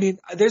no, I mean,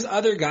 there's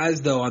other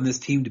guys though on this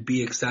team to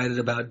be excited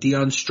about.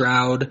 Deion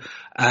Stroud,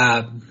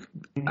 yes,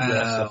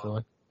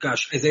 definitely.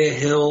 Isaiah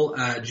Hill,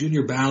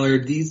 Junior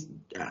Ballard. These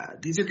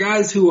are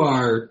guys who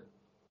are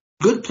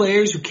good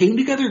players who came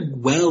together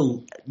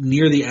well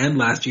near the end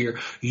last year.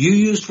 You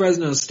used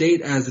Fresno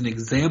State as an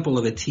example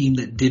of a team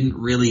that didn't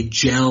really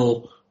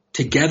gel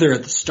together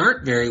at the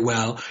start very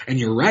well. And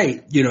you're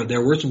right.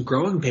 There were some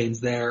growing pains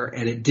there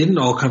and it didn't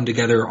all come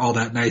together all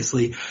that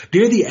nicely.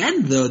 Near the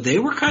end though, they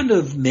were kind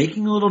of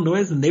making a little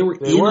noise and they were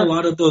in a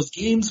lot of those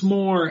games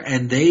more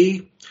and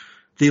they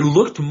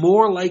looked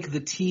more like the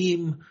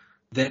team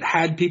that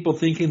had people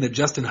thinking that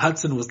Justin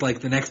Hudson was like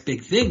the next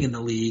big thing in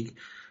the league.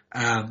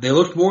 They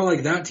looked more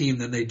like that team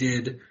than they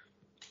did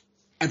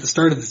at the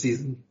start of the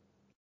season.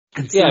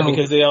 And yeah,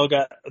 because they all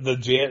got the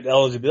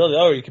eligibility.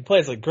 Oh, you can play.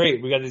 It's like,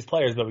 great, we got these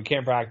players, but we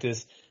can't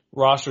practice.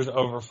 Roster's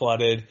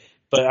overflooded.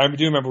 But I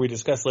do remember we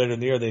discussed later in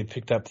the year they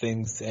picked up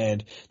things,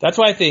 and that's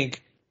why I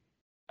think,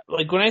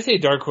 like, when I say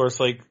dark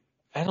horse, like,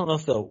 I don't know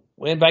if they'll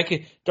win, but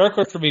dark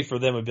horse for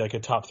them would be like a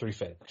top 3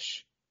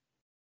 finish.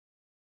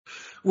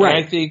 Right.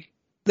 And I think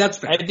that's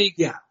fair. I think,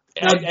 yeah.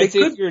 I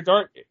think if you're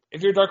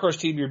a dark horse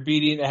team, you're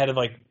beating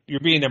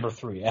number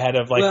 3 ahead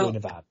of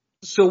Nevada.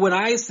 So when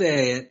I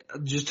say it,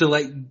 just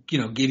to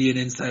give you an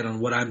insight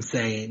on what I'm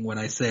saying when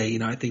I say,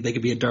 I think they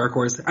could be a dark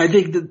horse. I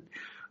think that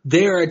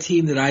they are a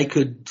team that I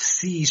could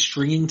see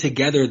stringing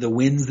together the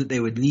wins that they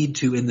would need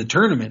to in the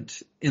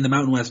tournament, in the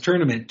Mountain West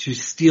tournament, to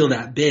steal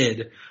that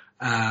bid.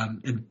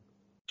 And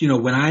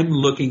when I'm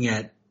looking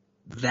at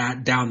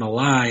that down the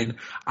line,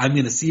 I'm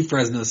going to see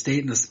Fresno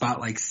State in a spot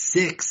like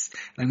 6.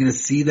 I'm going to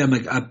see them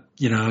up,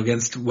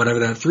 against whatever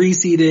that 3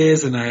 seed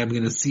is. And I am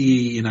going to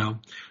see,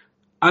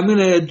 I'm going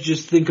to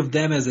just think of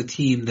them as a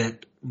team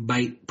that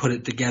might put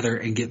it together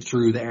and get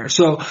through there.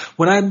 So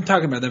when I'm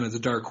talking about them as a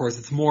dark horse,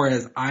 it's more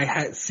as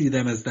I see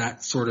them as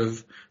that sort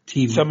of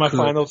team.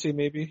 Semi-final team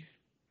maybe?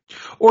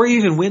 Or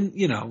even win,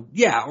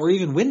 or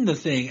even win the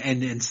thing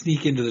and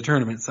sneak into the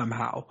tournament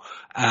somehow.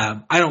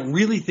 I don't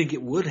really think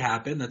it would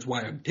happen. That's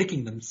why I'm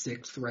picking them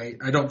 6th, right?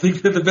 I don't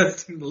think they're the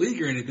best team in the league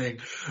or anything,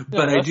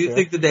 but I do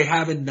think that they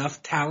have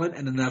enough talent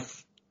and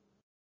enough,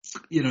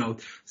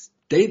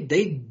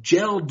 they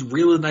gelled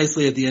really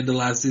nicely at the end of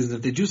last season.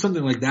 If they do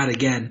something like that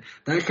again,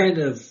 that kind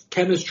of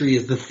chemistry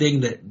is the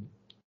thing that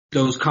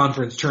those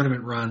conference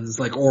tournament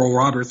runs, like Oral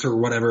Roberts or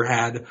whatever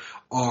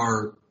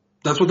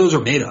that's what those are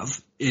made of,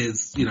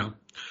 is,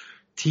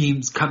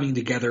 teams coming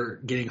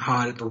together, getting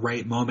hot at the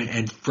right moment.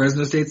 And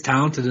Fresno State's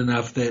talented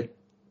enough that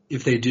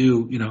if they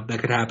do, that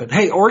could happen.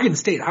 Hey, Oregon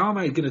State, how am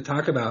I going to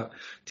talk about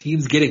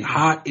teams getting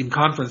hot in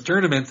conference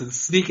tournaments and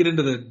sneaking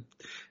into the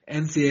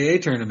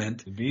NCAA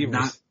tournament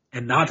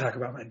and not talk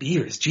about my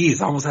Beavers?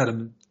 Jeez, I almost had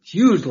a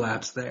huge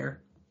lapse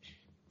there.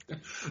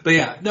 But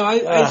yeah, no, I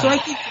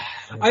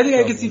think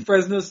I could see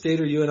Fresno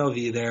State or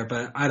UNLV there,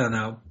 but I don't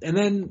know. And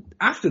then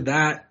after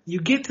that, you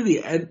get to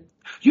the end.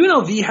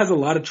 UNLV has a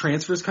lot of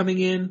transfers coming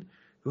in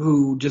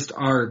who just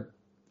are,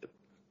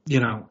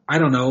 I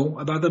don't know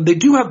about them. They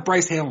do have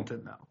Bryce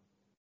Hamilton though.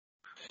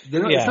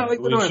 It's not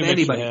like they don't have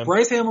anybody.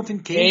 Bryce Hamilton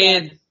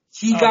came in.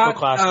 He got,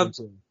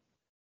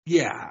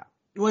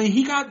 Well,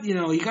 he got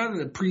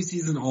a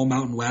preseason All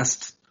Mountain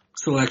West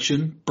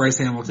selection, Bryce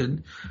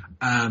Hamilton.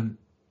 I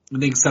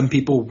think some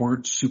people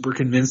weren't super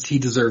convinced he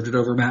deserved it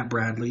over Matt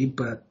Bradley,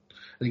 but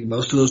I think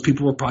most of those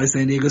people were probably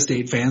San Diego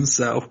State fans,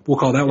 so we'll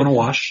call that one a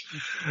wash.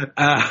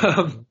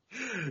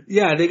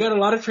 They got a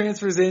lot of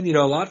transfers in,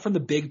 a lot from the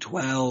Big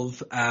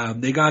 12.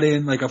 They got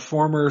in like a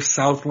former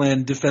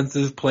Southland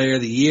Defensive Player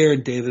of the Year,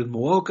 David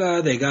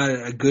Mwoka. They got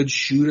a good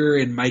shooter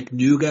in Mike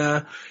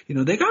Nuga.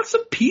 They got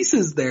some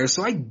pieces there,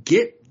 so I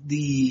get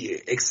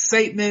the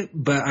excitement,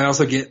 but I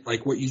also get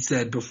like what you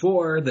said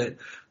before, that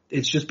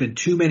it's just been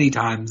too many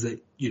times that,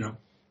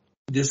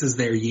 this is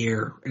their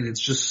year and it's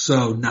just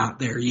so not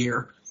their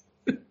year.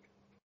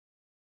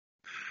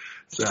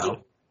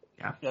 So,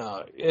 yeah.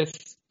 No,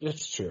 it's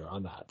true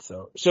on that.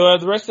 So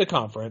the rest of the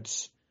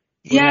conference,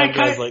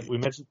 guys like we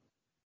mentioned.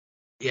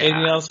 Yeah.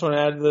 Anything else want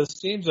to add to those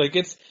teams? Like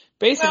it's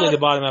basically the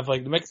bottom half.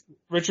 Like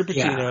Richard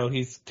Pitino,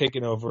 he's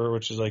taken over,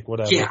 which is like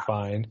whatever,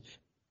 fine.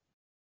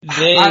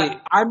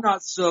 I'm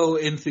not so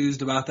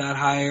enthused about that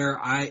hire.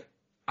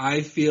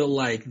 I feel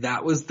like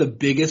that was the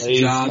biggest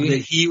job that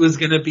he was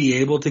going to be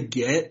able to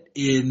get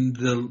in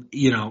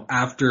the,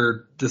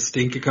 after the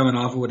stink of coming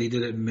off of what he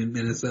did in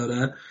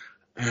Minnesota.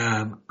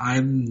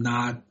 I'm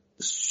not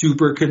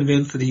super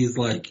convinced that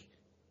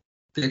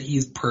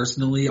he's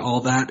personally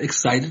all that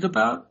excited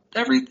about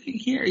everything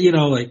here.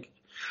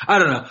 I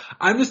don't know.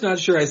 I'm just not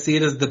sure I see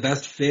it as the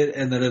best fit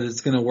and that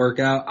it's going to work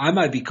out. I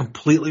might be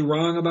completely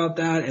wrong about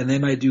that and they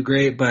might do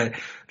great, but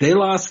they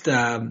lost,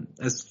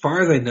 as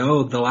far as I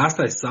know, the last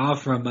I saw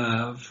from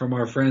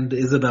our friend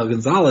Isabel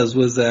Gonzalez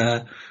was,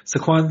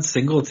 Saquon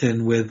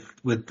Singleton with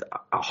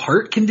a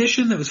heart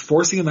condition that was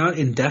forcing him out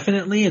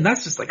indefinitely. And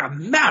that's just like a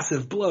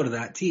massive blow to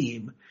that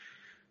team.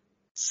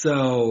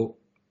 So,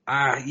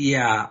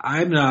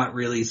 I'm not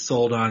really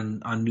sold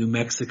on New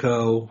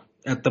Mexico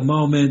at the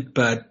moment,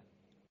 but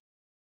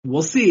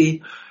we'll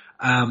see.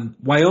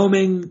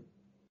 Wyoming,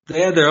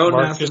 they had their own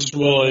Marcus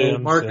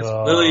Williams. Marcus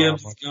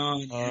Williams is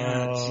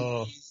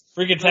gone.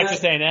 Freaking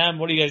Texas A&M.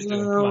 What are you guys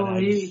doing? Come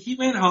on, he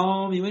went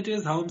home. He went to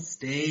his home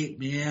state,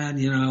 man.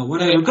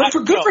 Whatever.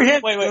 Good for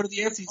him. Wait. Go to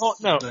the SEC.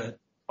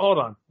 Hold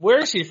on. Where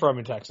is he from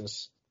in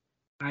Texas?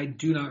 I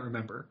do not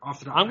remember.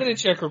 I'm going to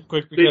check real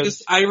quick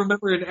because I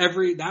remember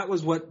that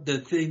was what the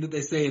thing that they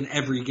say in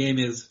every game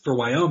is for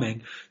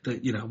Wyoming,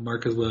 that,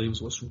 Marcus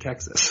Williams was from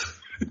Texas.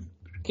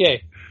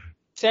 Okay.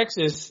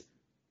 Texas,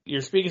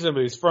 you're speaking to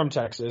somebody who's from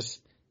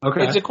Texas.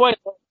 Okay.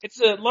 It's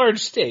a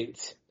large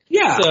state.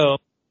 Yeah. So,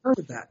 heard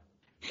of that.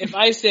 If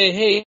I say,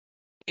 hey,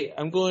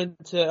 I'm going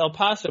to El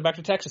Paso, back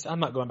to Texas, I'm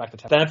not going back to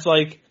Texas. That's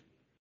like,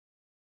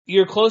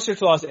 you're closer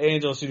to Los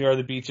Angeles than you are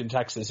the beach in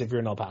Texas if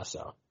you're in El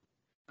Paso.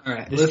 All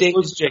right. So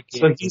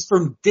he's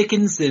from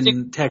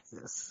Dickinson,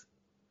 Texas.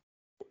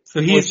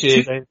 So it's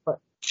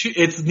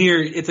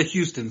a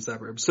Houston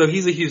suburb. So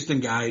he's a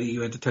Houston guy. He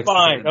went to Texas.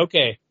 Fine.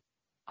 Okay.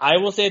 I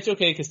will say it's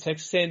okay because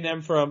Texas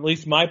A&M from at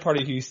least my part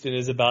of Houston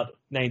is about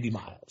 90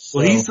 miles. So.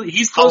 Well,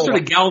 he's closer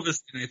to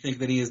Galveston, I think,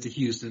 than he is to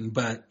Houston,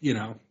 but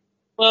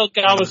Well,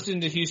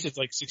 Galveston to Houston is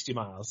like 60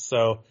 miles.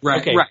 So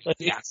right.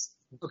 Yes.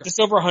 Okay. Just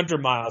over 100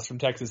 miles from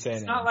Texas A&M.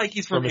 It's not like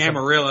he's from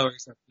Amarillo or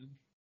something.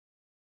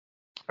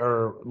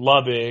 Or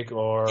Lubbock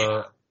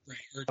or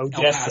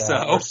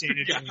Odessa or San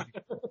Antonio.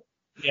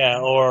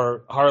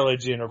 Or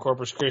Harlingen or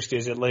Corpus Christi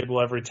as it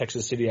label every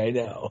Texas city I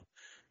know.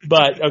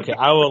 But okay,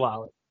 I will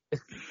allow it.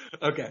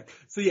 Okay.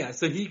 So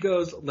he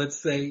goes, let's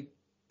say,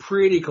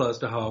 pretty close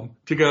to home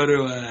to go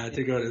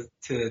to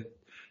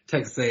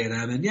Texas A&M,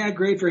 and yeah,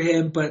 great for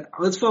him. But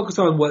let's focus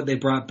on what they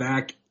brought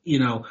back. You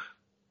know,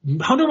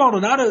 Hunter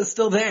Maldonado is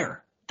still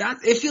there.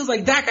 It feels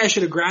like that guy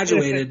should have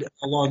graduated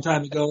a long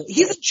time ago.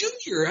 He's a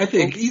junior, I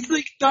think. He's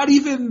like not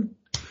even.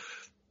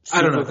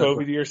 I don't know.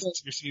 COVID year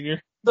since your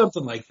senior.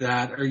 Something like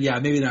that, or yeah,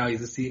 maybe now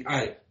he's a senior.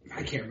 I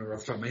can't remember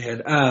off the top of my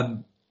head.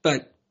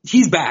 But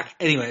he's back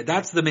anyway.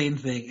 That's the main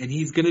thing, and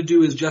he's gonna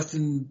do his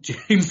Justin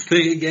James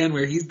thing again,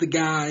 where he's the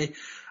guy.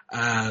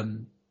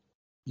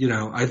 You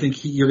know, I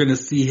think you're gonna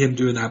see him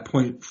doing that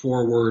point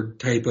forward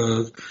type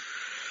of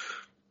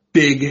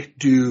big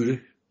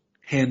dude,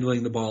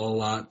 handling the ball a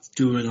lot,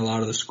 doing a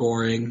lot of the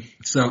scoring.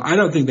 So I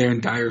don't think they're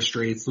in dire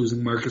straits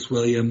losing Marcus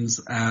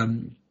Williams.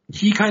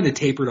 He kind of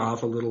tapered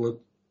off a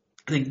little,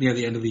 I think near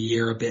the end of the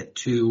year a bit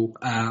too,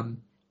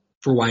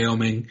 for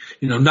Wyoming.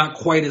 You know, not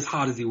quite as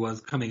hot as he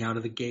was coming out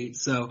of the gate.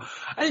 So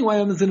I think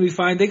Wyoming's going to be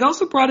fine. They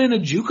also brought in a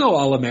JUCO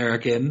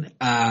All-American,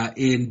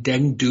 in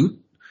Deng Dut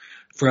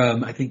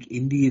from, I think,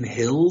 Indian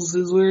Hills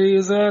is where he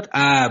is at.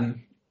 I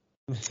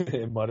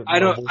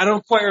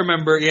don't quite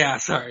remember. Yeah,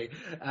 sorry.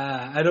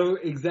 I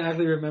don't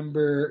exactly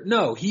remember.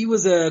 No, he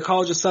was a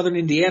College of Southern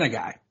Indiana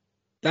guy.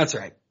 That's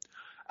right.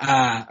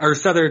 Or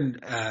Southern,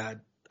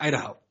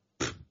 Idaho.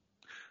 A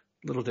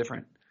little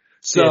different.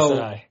 So,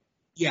 CSI.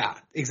 Yeah,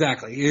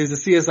 exactly. He was a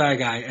CSI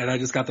guy, and I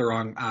just got the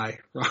wrong I.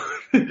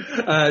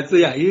 So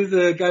yeah, he's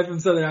a guy from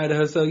Southern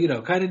Idaho, so, you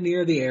know, kind of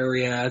near the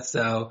area,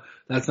 so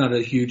that's not a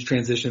huge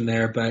transition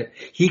there, but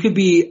he could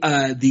be,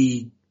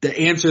 the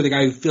answer, the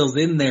guy who fills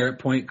in there at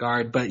point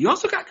guard. But you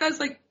also got guys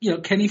like, you know,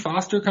 Kenny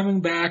Foster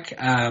coming back.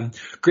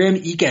 Graham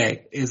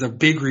Ike is a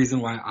big reason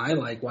why I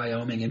like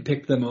Wyoming and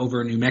picked them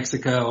over New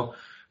Mexico.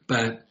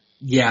 But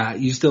yeah,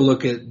 you still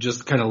look at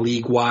just kind of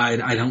league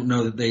wide. I don't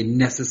know that they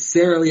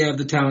necessarily have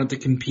the talent to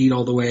compete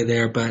all the way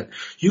there, but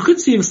you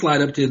could see him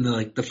slide up to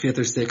the 5th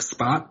or 6th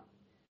spot.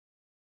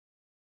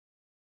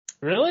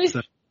 Really? So,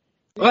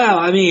 well,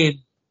 I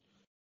mean,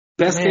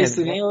 best case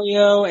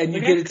scenario, and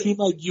you get a team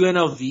like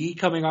UNLV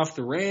coming off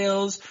the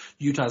rails,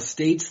 Utah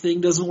State's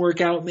thing doesn't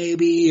work out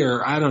maybe,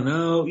 or I don't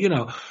know, you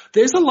know,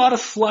 there's a lot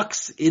of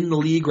flux in the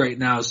league right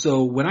now.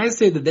 So when I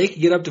say that they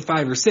could get up to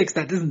 5 or 6,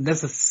 that doesn't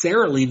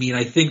necessarily mean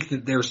I think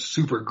that they're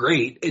super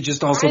great. It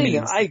just also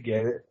means I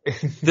get it.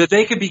 that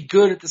they could be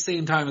good at the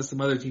same time as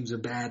some other teams are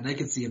bad, and I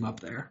could see them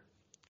up there.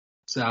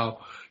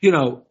 So, you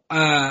know,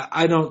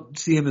 I don't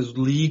see them as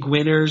league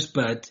winners,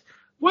 but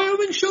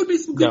Wyoming showed me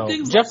some good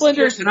things. Jeff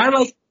Linders, and I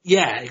like.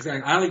 Yeah,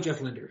 exactly. I like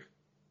Jeff Linder.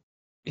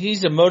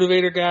 He's a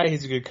motivator guy.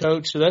 He's a good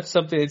coach. So that's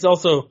something. It's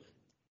also,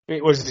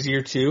 was it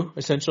year 2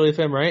 essentially of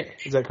him, right?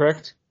 Is that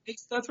correct?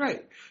 That's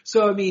right.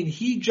 So, I mean,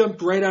 he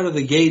jumped right out of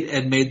the gate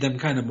and made them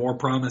kind of more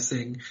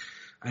promising.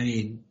 I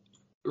mean,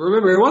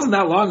 remember, it wasn't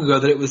that long ago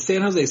that it was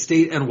San Jose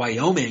State and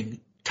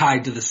Wyoming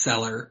tied to the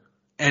cellar,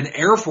 and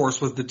Air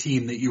Force was the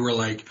team that you were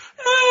like,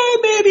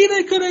 maybe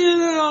they could have, you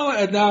know,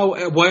 and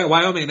now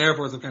Wyoming and Air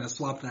Force have kind of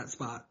swapped that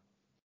spot.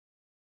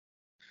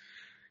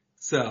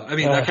 So, I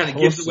mean, that kind of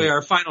gives away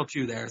our final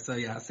 2 there. So,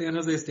 yeah, San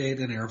Jose State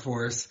and Air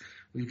Force.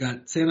 We've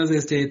got San Jose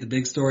State. The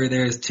big story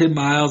there is Tim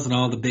Miles and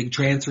all the big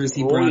transfers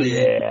he brought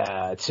in.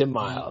 Yeah, Tim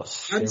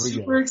Miles. I'm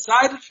super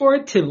excited for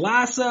it. Ted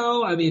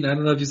Lasso. I mean, I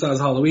don't know if you saw his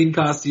Halloween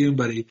costume,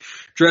 but he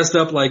dressed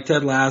up like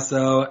Ted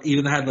Lasso.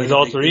 Even had like his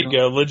alter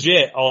ego,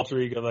 legit alter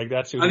ego. Like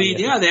that's who. I mean,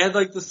 yeah, they had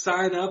like the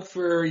sign up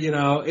for, you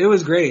know, it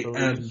was great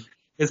and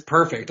it's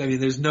perfect. I mean,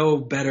 there's no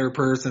better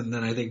person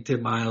than I think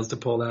Tim Miles to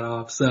pull that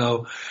off.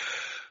 So.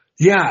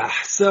 Yeah,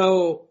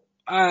 so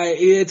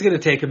it's going to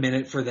take a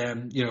minute for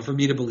them, you know, for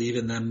me to believe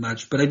in them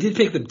much. But I did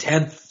pick them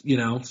 10th, you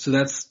know, so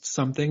that's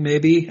something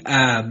maybe.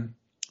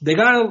 They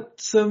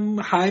got some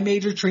high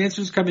major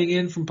transfers coming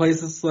in from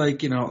places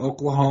like, you know,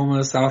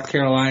 Oklahoma, South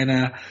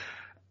Carolina.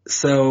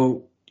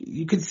 So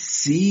you could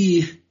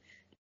see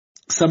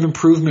some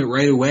improvement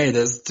right away.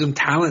 There's some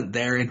talent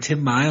there. And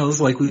Tim Miles,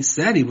 like we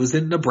said, he was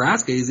in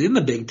Nebraska. He's in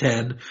the Big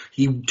Ten.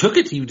 He took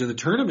a team to the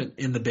tournament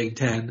in the Big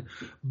Ten.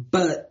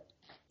 But,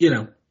 you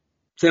know,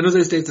 San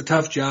Jose State's a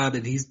tough job,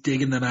 and he's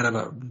digging them out of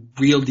a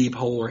real deep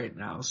hole right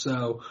now.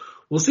 So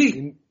we'll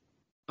see.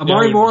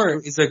 Amari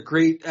Moore is a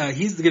great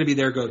he's going to be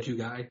their go-to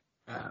guy,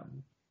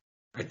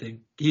 I think.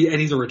 And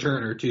he's a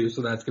returner, too,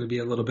 so that's going to be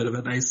a little bit of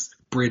a nice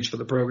bridge for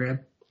the program.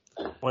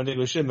 One thing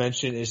we should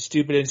mention is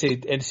stupid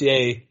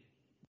NCAA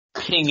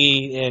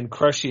pinging and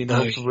crushing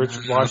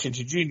Richard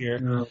Washington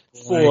Jr.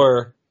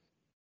 for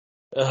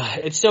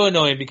it's so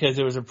annoying because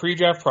it was a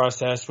pre-draft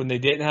process when they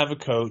didn't have a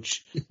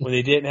coach, when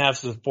they didn't have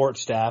support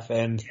staff,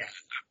 and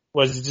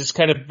was just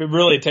kind of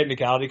really a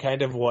technicality,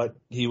 kind of what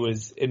he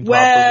was improperly.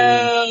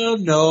 Well,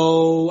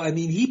 no. I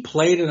mean, he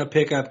played in a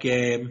pickup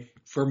game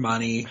for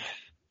money.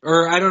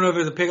 Or I don't know if it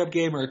was a pickup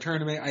game or a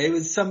tournament. It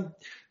was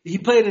he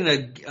played in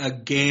a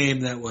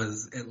game that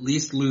was at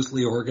least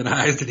loosely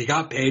organized, and he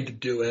got paid to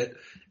do it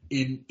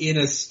in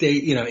a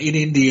state, you know, in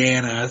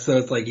Indiana. So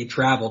it's like he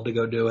traveled to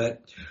go do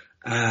it.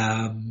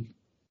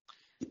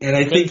 And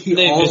I think he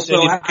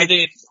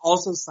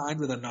also signed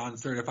with a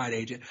non-certified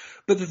agent.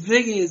 But the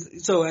thing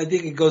is, so I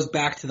think it goes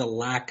back to the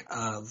lack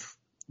of,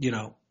 you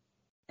know,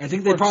 I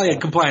think they probably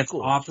had compliance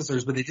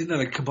officers, but they didn't have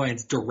a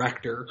compliance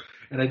director.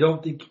 And I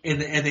don't think,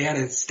 and they had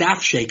a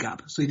staff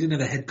shakeup, so he didn't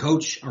have a head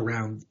coach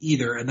around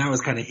either. And that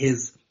was kind of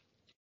his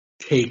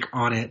take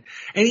on it.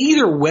 And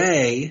either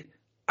way,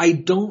 I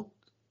don't.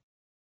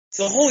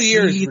 The whole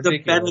year is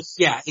ridiculous.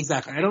 Yeah,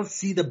 exactly. I don't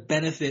see the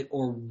benefit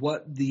or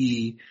what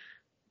the.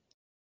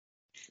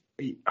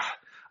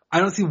 I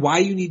don't see why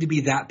you need to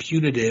be that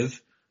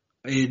punitive.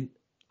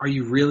 Are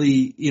you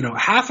really,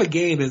 half a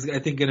game is, I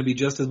think, going to be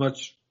just as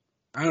much.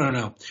 I don't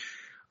know.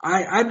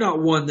 I'm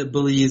not one that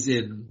believes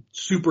in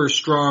super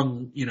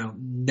strong,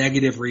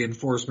 negative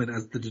reinforcement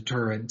as the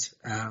deterrent.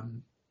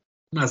 I'm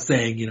not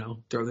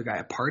saying, throw the guy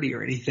a party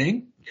or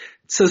anything.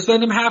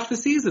 Suspend him half the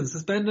season.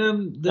 Suspend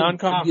him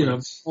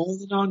non-conference.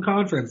 Only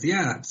non-conference.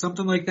 Yeah,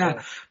 something like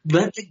that.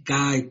 Let the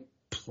guy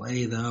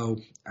play though.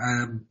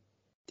 I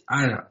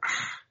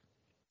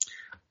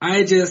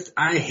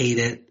hate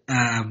it.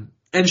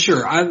 And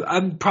sure,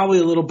 I'm probably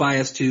a little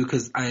biased too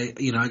because I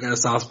got a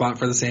soft spot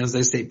for the San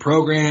Jose State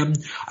program.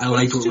 I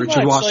liked what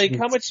Richard Washington.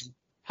 Like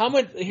how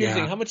much? Here's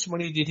the thing: how much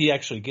money did he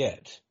actually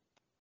get?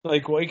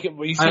 Like, what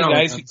you see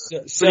guys who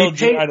sell.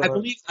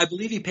 I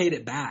believe he paid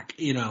it back.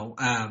 Or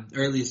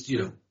at least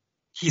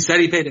he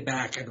said he paid it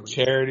back. I believe.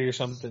 Charity or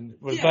something.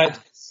 Yeah. But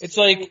it's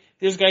like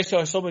there's guys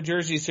who sold my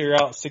jerseys, so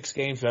you're out 6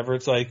 games, whatever.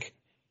 It's like.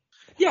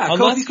 Yeah,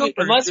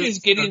 unless he's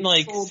getting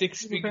like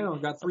 6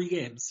 figures. Got 3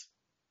 games.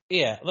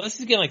 Yeah, unless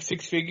he's getting like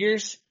 6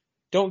 figures,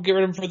 don't get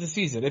rid of him for the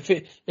season. If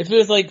it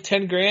was like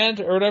 $10,000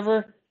 or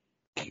whatever,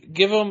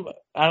 give him.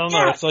 I don't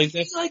know. It's like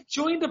he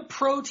joined a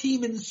pro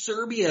team in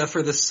Serbia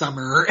for the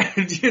summer,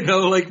 and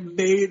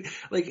made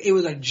it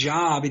was a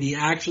job, and he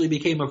actually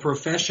became a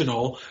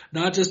professional,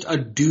 not just a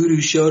dude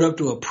who showed up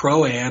to a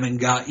pro-am and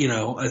got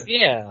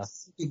a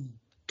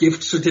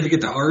gift certificate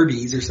to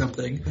Arby's or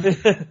something.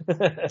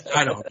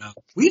 I don't know.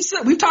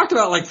 We've talked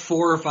about like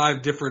 4 or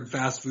 5 different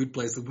fast food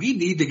places. We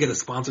need to get a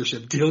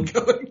sponsorship deal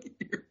going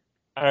here.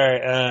 All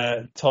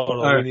right, totally.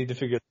 All right. We need to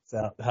figure this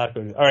out.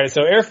 All right,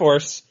 so Air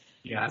Force.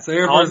 Yeah, so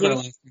Air Force.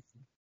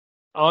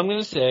 All I'm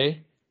gonna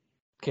say,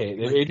 okay,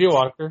 there's AJ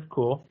Walker,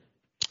 cool.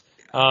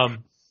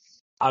 I'm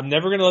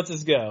never gonna let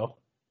this go.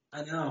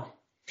 I know.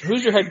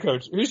 Who's your head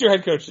coach? Who's your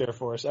head coach there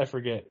for us? I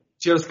forget.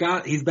 Joe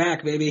Scott. He's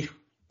back, baby.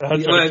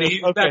 That's right. He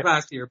was back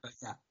last year, but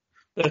yeah.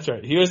 That's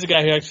right. He was the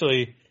guy who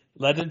actually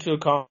led them to a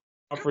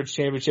conference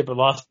championship and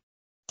lost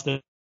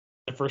the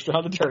first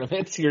round of the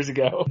tournament years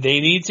ago. They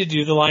need to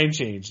do the line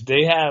change.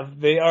 They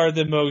are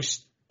the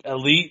most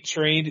elite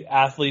trained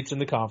athletes in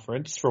the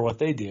conference for what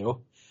they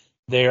do.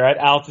 They are at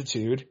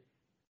altitude.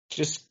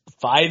 Just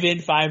 5 in,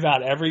 5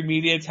 out. Every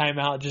media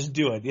timeout, just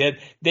do it. Yet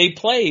they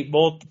play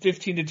both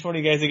 15 to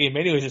 20 guys a game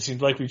anyways. It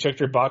seems like we checked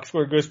their box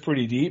score. It goes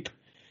pretty deep.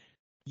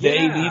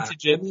 They need to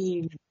just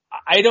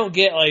I don't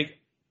get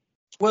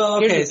well,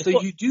 okay,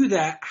 so you do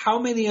that. How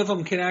many of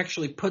them can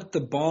actually put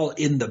the ball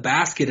in the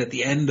basket at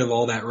the end of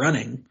all that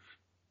running?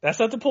 That's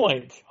not the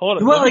point. Hold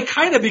on. Well, it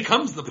kind of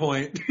becomes the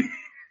point.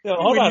 No,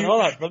 hold on.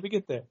 Let me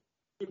get there.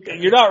 Okay.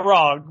 You're not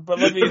wrong, but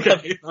let me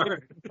get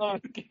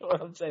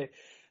what I'm saying.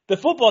 The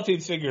football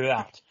team's figured it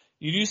out.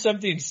 You do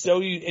something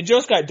and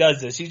Joe Scott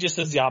does this. He just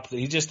does the opposite.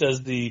 He just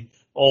does the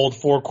old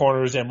 4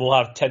 corners and we'll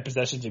have 10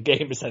 possessions a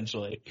game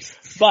essentially.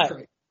 But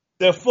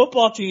the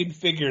football team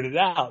figured it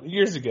out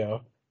years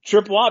ago.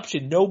 Triple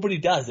option, nobody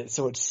does it.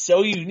 So it's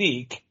so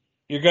unique.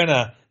 You're going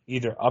to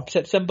either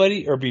upset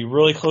somebody or be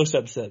really close to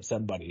upset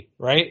somebody,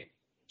 right?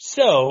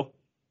 So,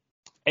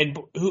 and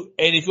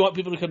if you want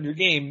people to come to your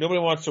game, nobody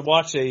wants to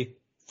watch a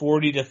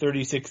 40 to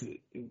 36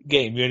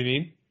 game. You know what I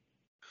mean?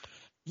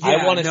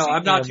 Yeah,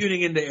 I'm not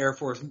tuning into Air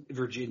Force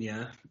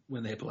Virginia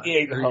when they play.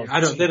 Yeah,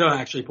 they don't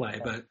actually play,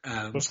 but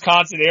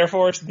Wisconsin Air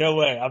Force, no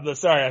way. I'm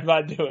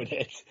not doing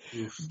it.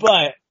 Oof.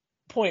 But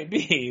point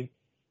being,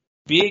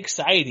 be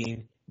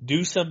exciting,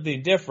 do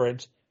something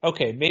different.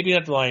 Okay, maybe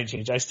not the line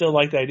change. I still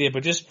like the idea,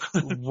 but just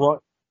run.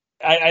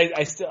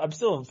 I'm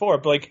still for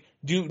it. But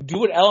do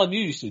what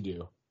LMU used to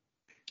do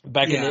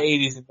back in the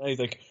 80s and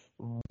 90s.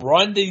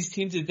 Run these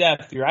teams to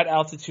depth. You're at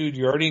altitude.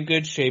 You're already in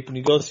good shape. When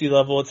you go to sea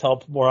level, it's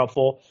more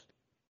helpful.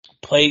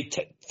 Play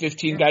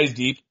 15 guys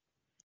deep,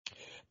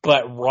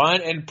 but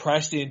run and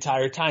press the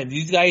entire time.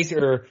 These guys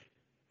are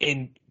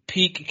in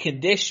peak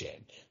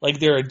condition.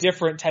 They're a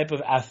different type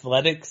of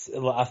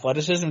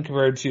athleticism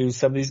compared to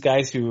some of these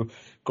guys who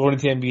go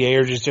into the NBA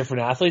are just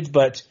different athletes,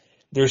 but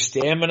their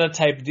stamina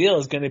type deal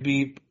is going to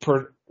be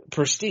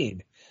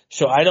pristine.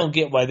 So I don't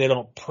get why they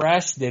don't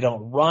press, they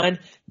don't run,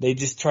 they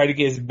just try to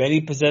get as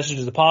many possessions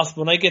as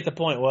possible. And I get the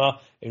point.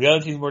 Well, if the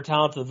other team's more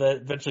talented, they'll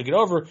eventually get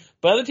over,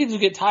 but other teams will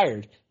get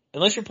tired.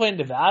 Unless you're playing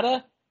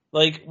Nevada,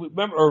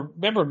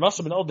 remember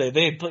Musselman old day,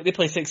 they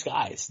play 6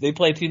 guys. They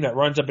play a team that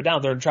runs up and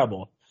down, they're in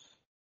trouble.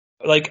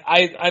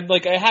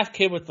 I half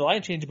came with the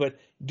line change, but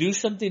do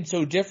something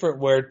so different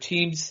where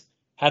teams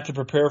have to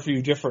prepare for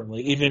you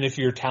differently, even if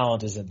your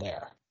talent isn't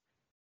there.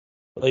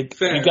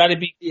 Fair. You got to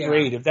be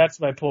creative. That's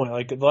my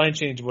point. The line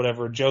change,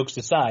 whatever, jokes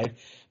aside,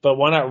 but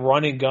why not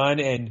run and gun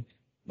and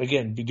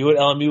again, do it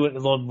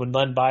LMU when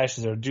Len Bias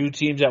is there. Do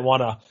teams that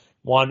want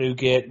to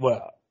get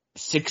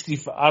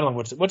 65. I don't know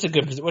what's a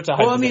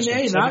high. Well, I mean, possession?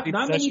 hey, not 70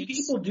 many possessions?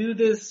 people do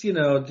this,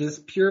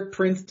 just pure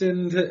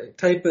Princeton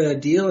type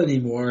of deal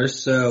anymore.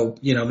 So,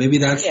 maybe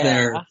that's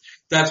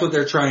that's what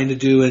they're trying to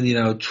do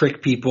and,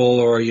 trick people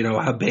or,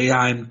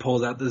 Boeheim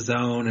pulls out the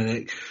zone and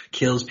it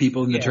kills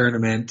people in the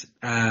tournament.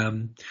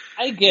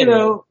 I get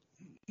it.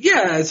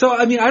 Yeah, so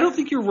I mean, I don't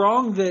think you're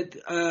wrong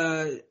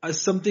that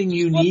something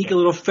unique, a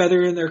little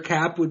feather in their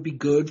cap would be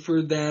good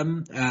for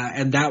them,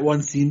 and that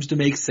one seems to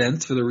make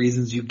sense for the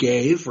reasons you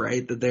gave,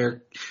 right? That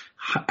they're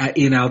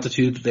in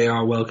altitude, that they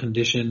are well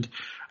conditioned.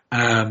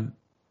 I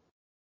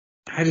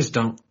just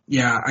don't.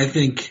 Yeah, I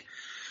think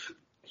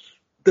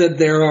that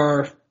there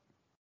are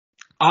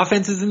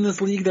offenses in this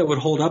league that would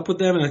hold up with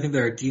them, and I think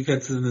there are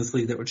defenses in this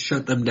league that would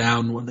shut them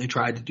down when they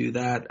tried to do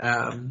that.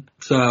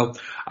 So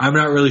I'm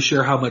not really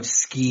sure how much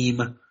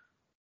scheme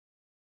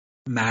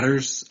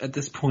matters at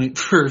this point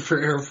for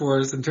Air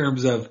Force in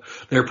terms of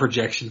their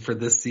projection for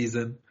this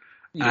season.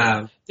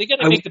 Yeah. They got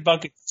to make the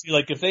buckets too.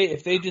 Like if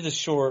they do the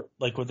short,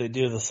 like what they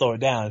do to slow it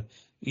down,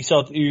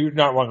 you're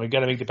not wrong. They got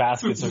to make the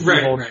baskets. So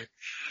right.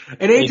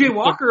 And AJ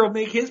Walker will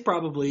make his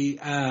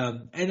probably.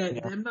 I'm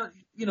not.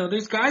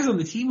 There's guys on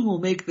the team who will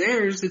make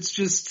theirs. It's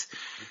just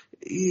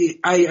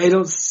I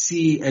don't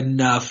see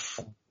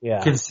enough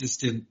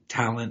consistent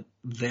talent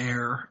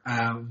there.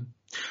 And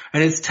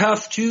it's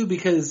tough too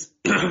because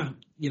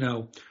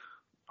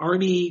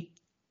Army,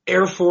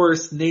 Air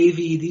Force,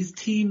 Navy, these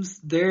teams,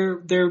 they're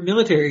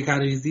military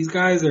academies. These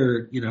guys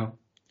are,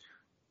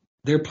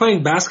 they're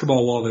playing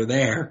basketball while they're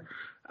there.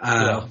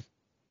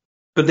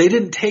 But they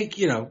didn't take,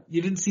 you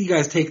didn't see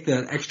guys take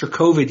the extra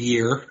COVID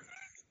year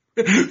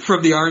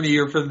from the Army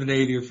or from the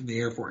Navy or from the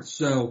Air Force.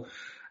 So,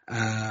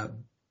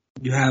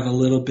 you have a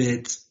little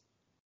bit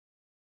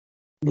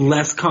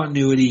less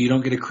continuity. You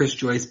don't get a Chris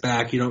Joyce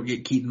back. You don't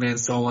get Keaton Van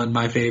Solen,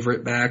 my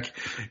favorite, back.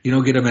 You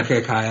don't get a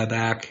Mecca Kaya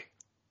back.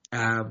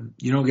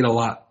 You don't get a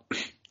lot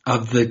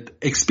of the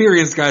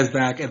experienced guys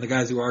back and the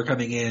guys who are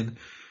coming in.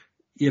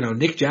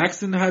 Nick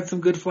Jackson had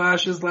some good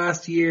flashes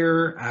last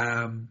year.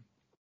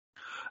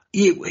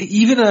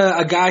 Even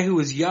a guy who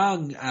was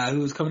young, who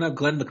was coming up,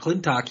 Glenn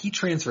McClintock, he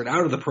transferred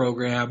out of the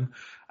program.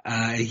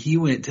 He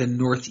went to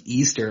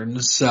Northeastern.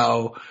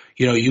 So,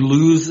 you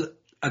lose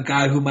a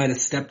guy who might have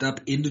stepped up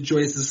into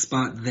Joyce's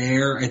spot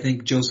there. I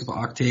think Joseph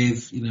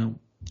Octave,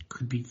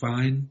 could be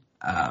fine.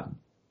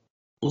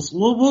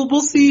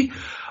 We'll see.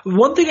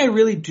 One thing I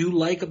really do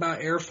like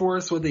about Air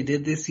Force, what they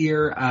did this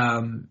year,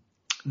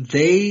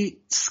 they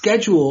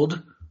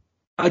scheduled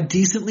a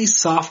decently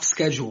soft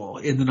schedule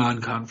in the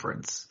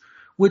non-conference,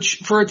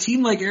 which for a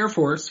team like Air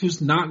Force,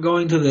 who's not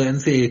going to the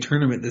NCAA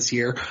tournament this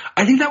year,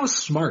 I think that was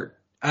smart.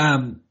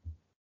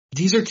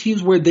 These are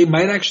teams where they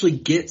might actually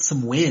get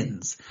some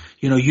wins.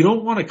 You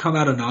don't want to come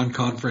out of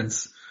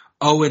non-conference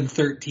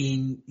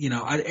 0-13.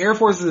 Air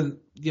Force isn't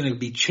going to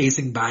be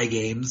chasing bye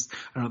games.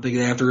 I don't think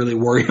they have to really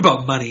worry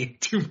about money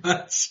too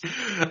much.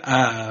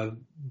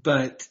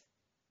 But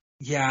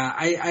yeah,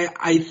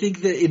 I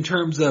think that in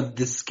terms of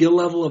the skill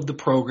level of the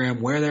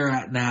program, where they're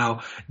at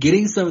now,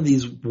 getting some of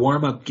these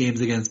warm-up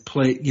games against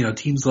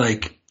teams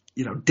like,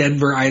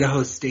 Denver,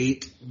 Idaho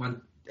State,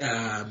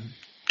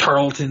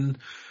 Tarleton,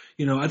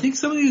 I think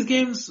some of these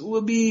games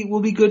will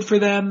be good for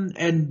them,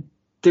 and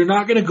they're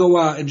not going to go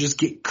out and just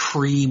get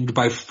creamed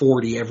by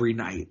 40 every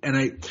night. And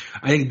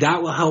I think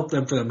that will help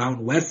them for the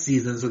Mountain West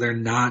season, so they're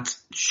not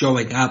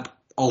showing up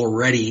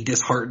already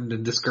disheartened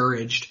and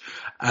discouraged.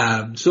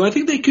 So I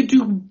think they could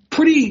do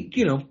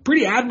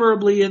pretty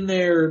admirably in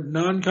their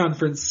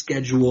non-conference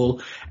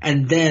schedule.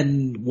 And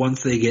then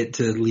once they get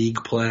to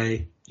league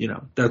play,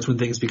 that's when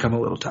things become a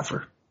little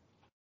tougher.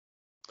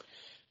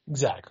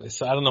 Exactly.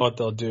 So I don't know what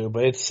they'll do,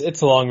 but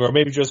it's a long road.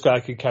 Maybe Joe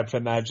Scott can catch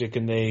that magic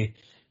and they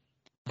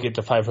get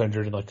to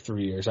 500 in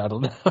 3 years. I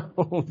don't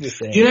know. He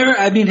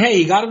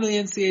got him to the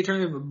NCAA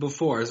tournament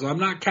before, so I'm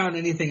not counting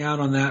anything out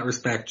on that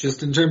respect.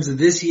 Just in terms of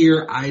this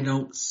year, I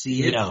don't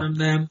see it from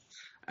them.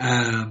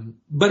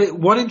 But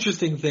one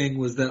interesting thing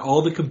was that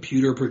all the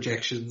computer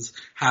projections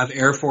have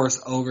Air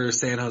Force over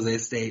San Jose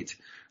State,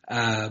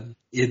 in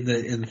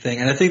the thing.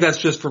 And I think that's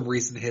just from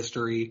recent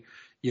history,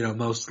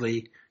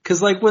 mostly. Cause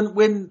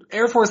when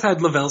Air Force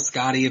had Lavelle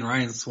Scotty and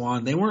Ryan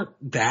Swan, they weren't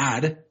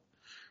bad.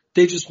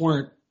 They just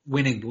weren't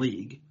winning the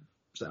league.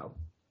 So,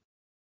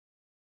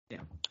 yeah.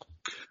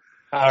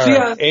 All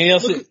right.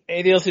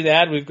 Anything else to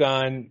add? We've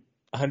gone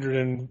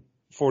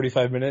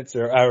 145 minutes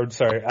hour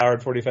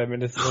and 45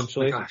 minutes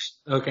essentially. Oh my gosh.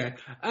 Okay.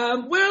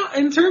 Well,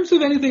 in terms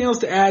of anything else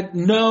to add,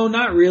 no,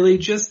 not really.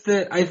 Just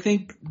that I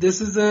think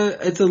this is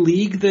it's a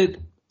league that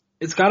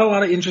it's got a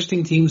lot of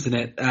interesting teams in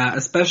it,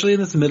 especially in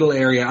this middle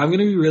area. I'm going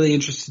to be really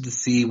interested to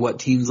see what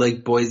teams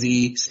like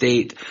Boise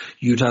State,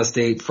 Utah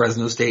State,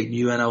 Fresno State, and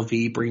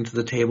UNLV bring to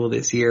the table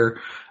this year.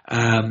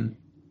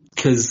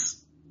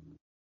 Cause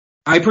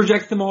I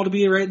project them all to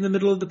be right in the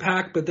middle of the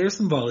pack, but there's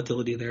some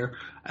volatility there.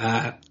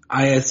 I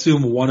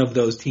assume one of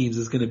those teams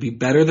is going to be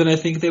better than I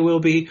think they will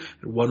be,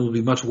 and one will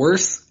be much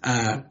worse.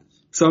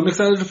 So I'm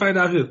excited to find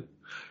out who.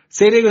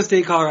 San Diego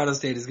State, Colorado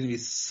State is going to be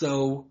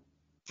so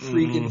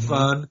freaking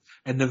fun.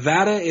 And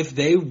Nevada, if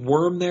they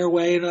worm their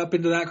way up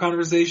into that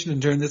conversation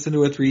and turn this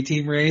into a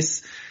 3-team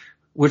race,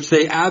 which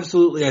they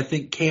absolutely, I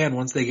think, can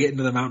once they get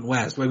into the Mountain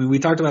West. I mean, we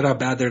talked about how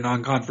bad their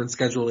non-conference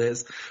schedule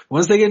is.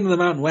 Once they get into the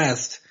Mountain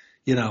West,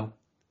 and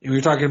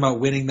we're talking about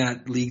winning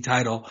that league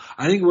title,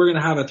 I think we're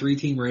going to have a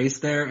 3-team race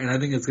there, and I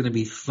think it's going to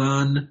be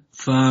fun.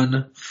 So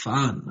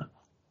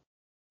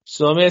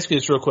let me ask you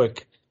this real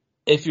quick.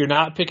 If you're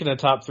not picking a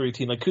top 3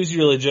 team, like who's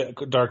your legit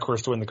dark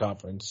horse to win the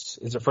conference?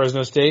 Is it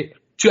Fresno State?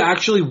 To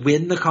actually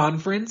win the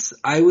conference,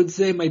 I would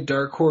say my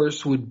dark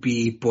horse would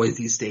be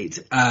Boise State,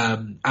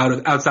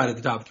 outside of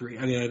the top 3.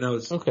 I mean, I know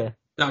it's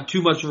not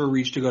too much of a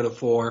reach to go to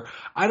 4.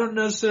 I don't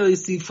necessarily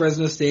see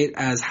Fresno State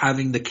as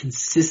having the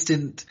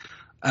consistent,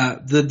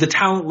 the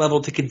talent level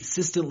to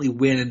consistently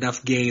win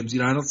enough games.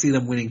 I don't see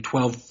them winning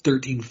 12,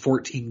 13,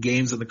 14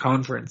 games in the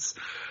conference.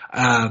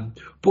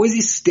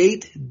 Boise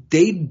State,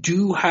 they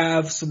do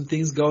have some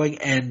things going,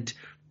 and,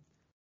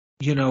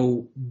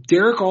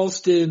 Derek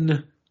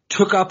Alston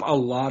took up a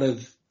lot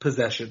of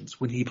possessions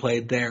when he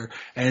played there,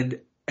 and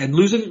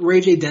losing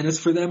Ray J.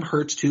 Dennis for them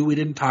hurts too. We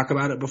didn't talk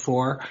about it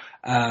before.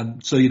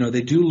 So,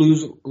 they do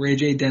lose Ray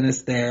J.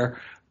 Dennis there,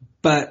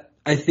 but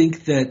I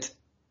think that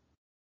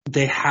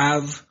they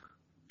have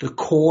the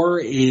core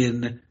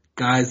in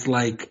guys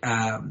like,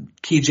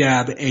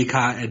 Kejab,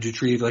 Akot, and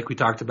Dutrieve, like we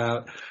talked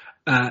about.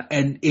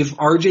 And if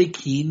RJ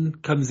Keene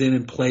comes in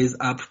and plays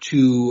up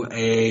to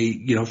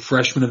a,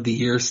 freshman of the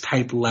year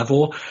type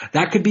level,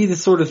 that could be the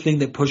sort of thing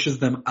that pushes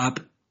them up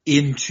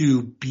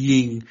into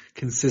being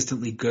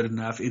consistently good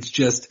enough. It's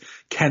just,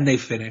 can they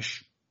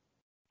finish?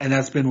 And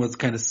that's been what's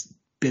kind of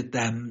bit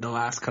them the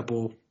last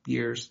couple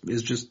years,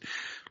 is just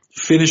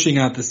finishing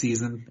out the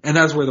season. And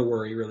that's where the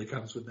worry really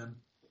comes with them.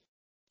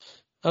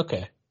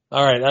 Okay.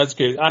 All right. That's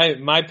good.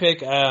 My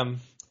pick, I'll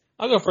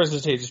go Fresno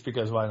State just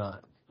because why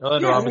not?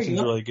 Orlando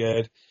Robinson's really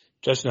good.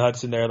 Justin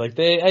Hudson there. Like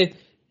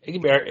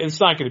it's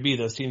not going to be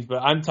those teams, but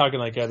I'm talking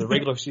like the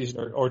regular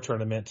season or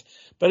tournament.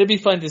 But it'd be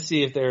fun to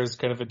see if there's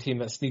kind of a team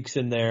that sneaks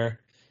in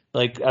there.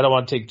 Like, I don't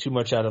want to take too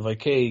much out of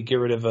like, hey, get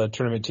rid of a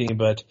tournament team,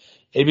 but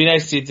it'd be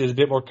nice to see if there's a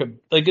bit more,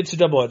 like it's a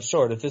double-edged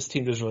sword. If this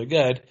team does really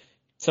good,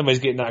 somebody's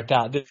getting knocked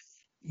out.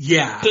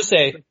 Yeah. Just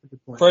say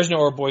Fresno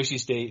or Boise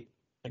State,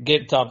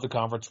 get top of the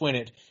conference, win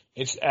it.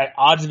 It's at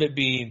odds of it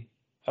being,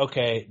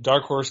 okay,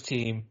 dark horse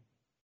team,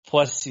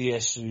 plus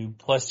CSU,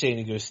 plus San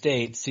Diego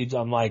State seems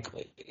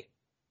unlikely.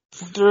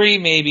 3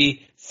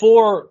 maybe,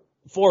 4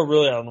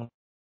 really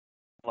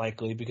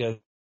unlikely because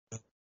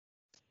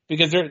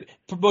they're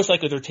most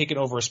likely they're taking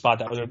over a spot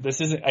that was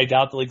this isn't. I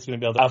doubt the league's going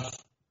to be able to have.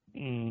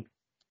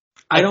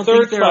 I don't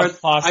think there are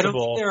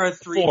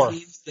 3 4,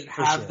 teams that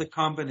have the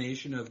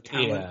combination of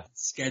talent and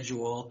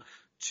schedule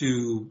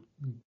to.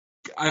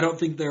 I don't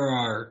think there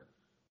are.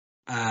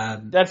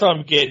 That's what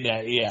I'm getting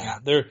at. Yeah.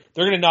 They're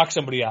going to knock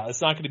somebody out.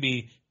 It's not going to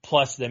be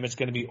plus them, it's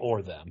going to be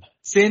or them.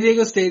 San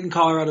Diego State and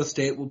Colorado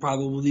State will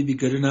probably be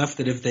good enough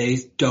that if they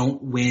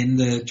don't win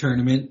the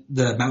tournament,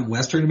 the Mountain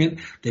West tournament,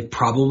 they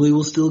probably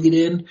will still get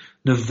in.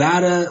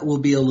 Nevada will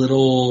be a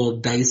little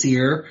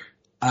dicier.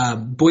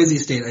 Boise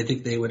State, I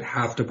think they would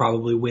have to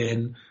probably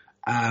win,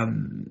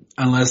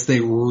 unless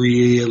they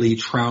really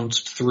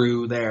trounced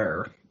through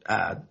their,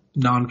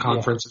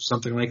 non-conference or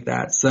something like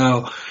that.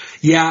 So,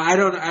 yeah, I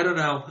don't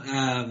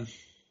know.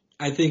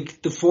 I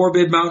think the 4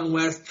 bid Mountain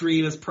West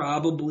dream is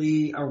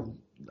probably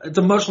it's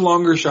a much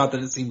longer shot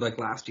than it seemed like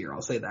last year.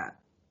 I'll say that.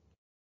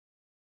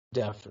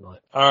 Definitely.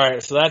 All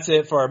right, so that's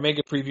it for our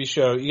mega preview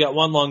show. You got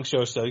one long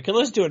show, so you can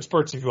listen to it in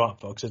spurts if you want,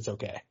 folks. It's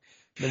okay.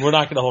 And we're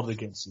not going to hold it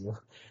against you.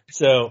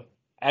 So,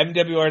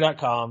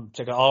 MWR.com.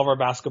 Check out all of our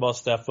basketball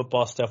stuff,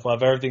 football stuff. We'll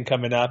have everything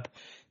coming up.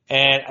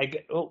 And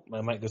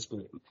my mic goes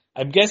blue.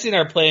 I'm guessing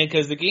our plan,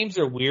 because the games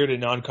are weird in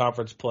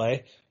non-conference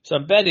play, so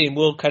I'm betting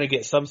we'll kind of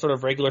get some sort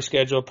of regular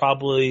schedule,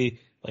 probably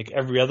like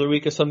every other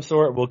week of some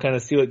sort. We'll kind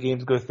of see what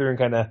games go through and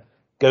kind of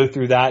go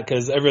through that,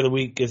 because every other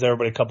week gives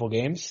everybody a couple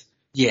games.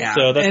 Yeah,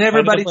 so that's and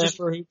everybody kind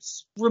of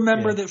just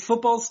remember that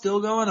football's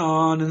still going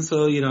on, and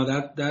so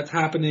that's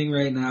happening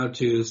right now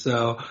too.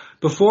 So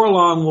before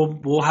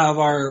long, we'll have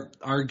our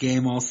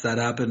game all set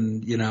up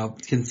and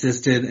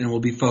consistent, and we'll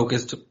be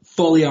focused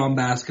fully on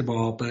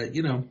basketball. But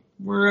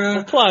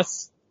we're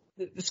plus.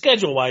 The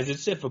schedule-wise,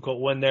 it's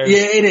difficult when there's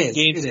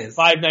games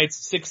 5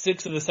 nights,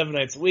 6 of the 7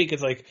 nights a week.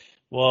 It's like,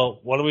 well,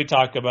 what do we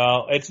talk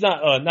about? It's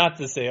not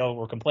to say,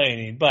 we're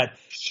complaining, but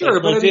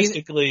sure, but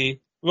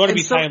logistically, we want to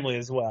be timely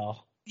as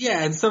well.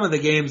 Yeah, and some of the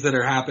games that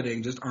are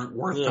happening just aren't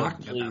worth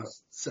talking about.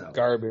 So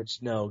garbage.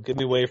 No, get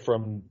me away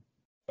from.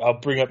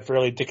 I'll bring up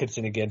Fairleigh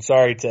Dickinson again.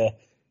 Sorry to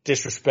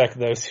disrespect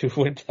those who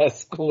went to that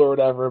school or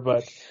whatever,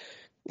 but.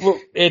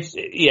 We'll get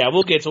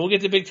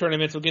to big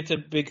tournaments, we'll get to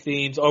big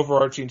themes,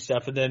 overarching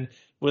stuff, and then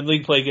when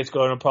league play gets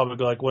going, I'll probably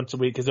go like once a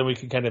week, because then we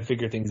can kind of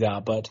figure things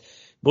out. But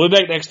we'll be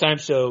back next time.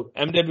 So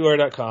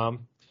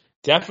MWR.com,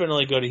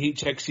 definitely go to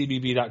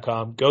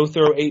HeatCheckCBB.com. Go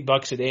throw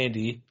 $8 at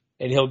Andy,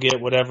 and he'll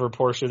get whatever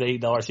portion of the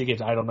 $8 he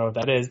gets. I don't know what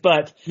that is,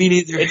 but me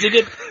neither. It's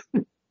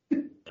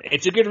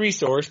a good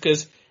resource,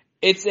 because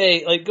it's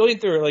going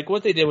through it. Like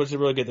what they did was a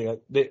really good thing.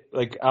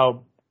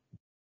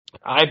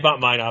 I bought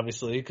mine,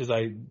 obviously, because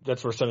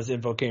that's where some of this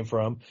info came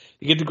from.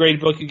 You get the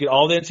graded book, you get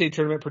all the NCAA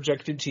tournament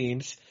projected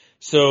teams.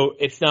 So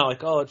it's not like,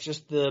 it's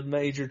just the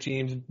major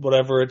teams,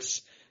 whatever.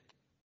 It's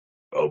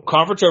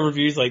conference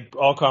overviews, like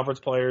all conference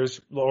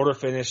players, the order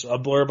finish, a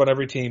blurb on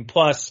every team,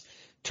 plus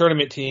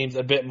tournament teams,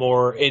 a bit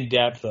more in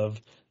depth of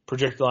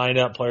projected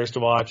lineup, players to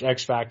watch,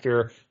 X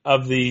factor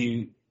of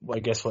the,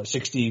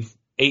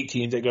 68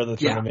 teams that go to the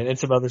tournament, and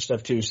some other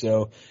stuff too.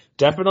 So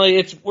definitely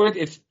it's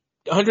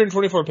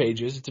 124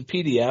 pages. It's a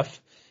PDF.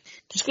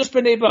 Just go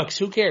spend $8.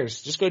 Who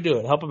cares? Just go do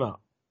it. Help them out.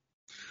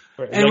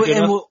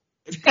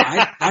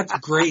 That's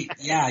great.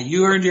 Yeah,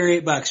 you earned your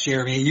 $8,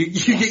 Jeremy. You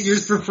get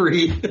yours for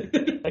free.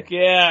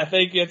 Yeah,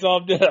 thank you. That's all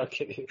I'm doing.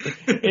 Okay.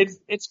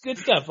 It's good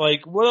stuff.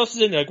 Like, what else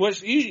is in there? Like,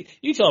 what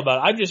you tell about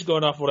it. I'm just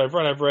going off what I've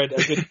read. I've read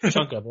a good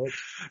chunk of it.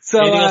 So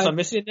anything else I'm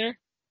missing there?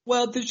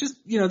 Well, there's just,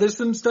 there's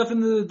some stuff in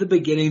the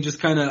beginning, just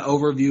kind of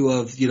overview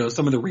of,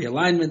 some of the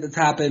realignment that's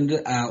happened,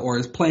 or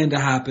is planned to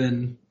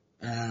happen.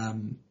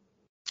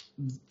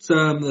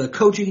 Some of the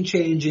coaching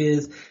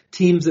changes,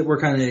 teams that we're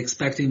kind of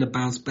expecting to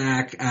bounce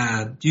back.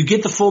 You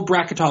get the full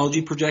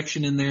bracketology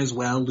projection in there as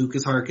well.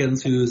 Lucas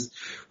Harkins, who's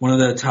one of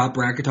the top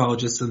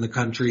bracketologists in the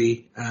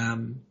country.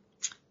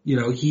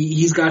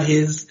 He's got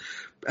his,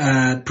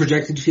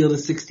 projected field of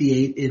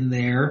 68 in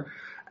there.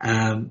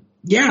 I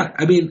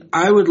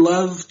would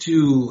love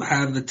to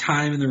have the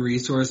time and the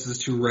resources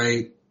to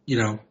write,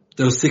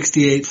 those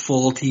 68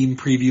 full team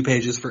preview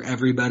pages for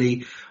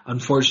everybody.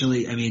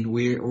 Unfortunately,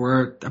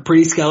 we're a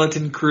pretty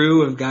skeleton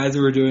crew of guys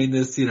who are doing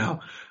this,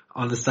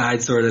 on the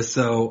side sort of.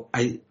 So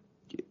I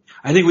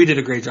think we did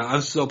a great job.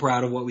 I'm so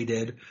proud of what we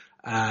did,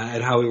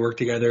 and how we worked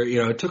together.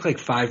 It took like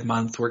 5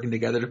 months working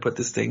together to put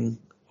this thing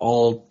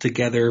all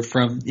together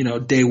from,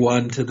 day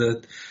one to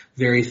the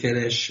very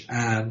finish.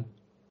 I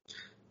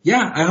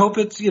hope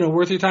it's,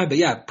 worth your time. But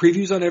yeah,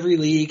 previews on every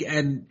league,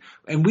 and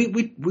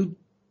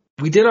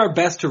we did our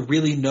best to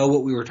really know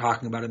what we were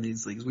talking about in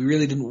these leagues. We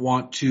really didn't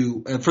want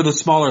to, for the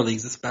smaller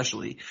leagues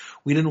especially,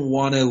 we didn't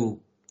want to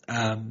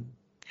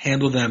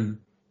handle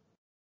them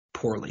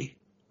poorly,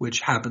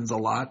 which happens a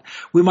lot.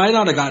 We might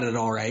not have got it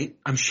all right.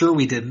 I'm sure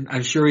we didn't.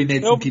 I'm sure we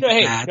made some people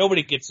mad.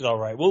 Nobody gets it all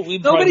right.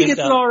 Nobody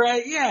gets it all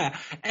right, yeah.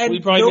 And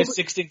we probably missed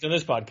 16th on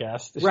this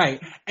podcast. Right.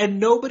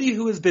 And nobody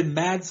who has been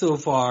mad so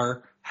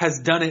far has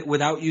done it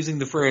without using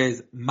the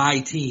phrase, my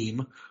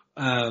team.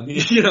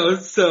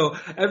 So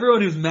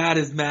everyone who's mad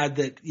is mad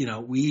that,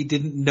 we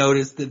didn't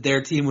notice that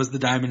their team was the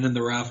diamond in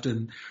the rough,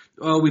 and,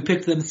 we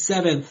picked them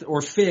 7th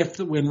or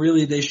 5th when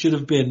really they should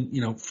have been,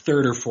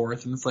 3rd or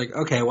 4th. And it's like,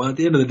 okay, well, at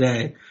the end of the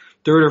day,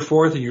 3rd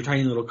or 4th in your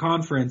tiny little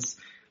conference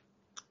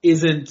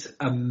isn't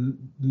a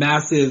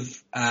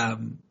massive,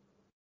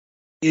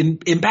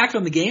 impact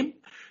on the game,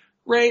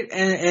 right?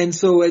 And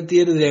so at the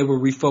end of the day, where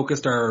we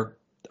focused our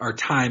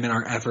time and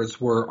our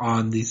efforts were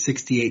on the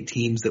 68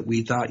 teams that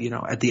we thought,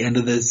 at the end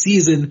of the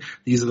season,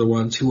 these are the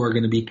ones who are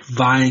going to be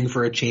vying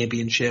for a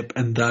championship,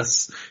 and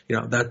thus,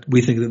 that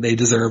we think that they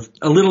deserve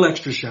a little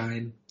extra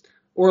shine,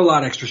 or a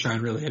lot extra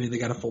shine, really. They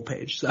got a full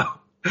page. So,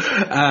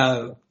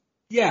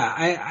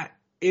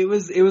 it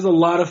was a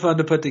lot of fun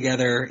to put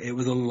together. It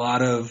was a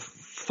lot of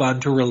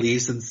fun to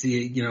release and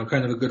see,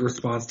 kind of a good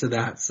response to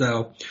that.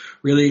 So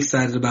really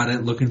excited about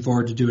it. Looking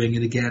forward to doing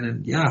it again.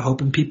 And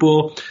hoping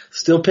people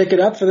still pick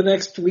it up for the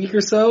next week or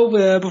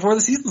so before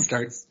the season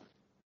starts.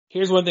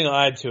 Here's one thing I'll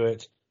add to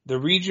it. The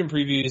region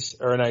previews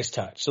are a nice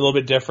touch. It's a little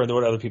bit different than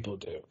what other people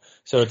do.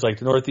 So it's like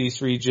the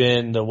Northeast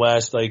region, the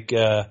West, I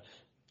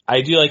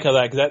do like how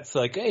cause that's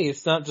like, hey,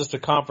 it's not just a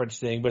conference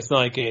thing, but it's not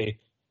like a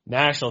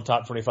national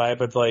top 25,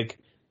 but it's like,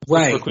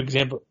 right. For a quick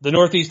example, the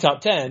Northeast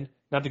top 10,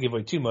 not to give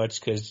away too much,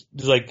 because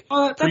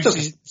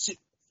there's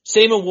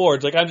same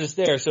awards. I'm just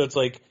there, so it's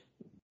like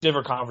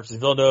different conferences.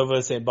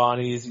 Villanova, St.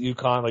 Bonnie's,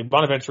 UConn,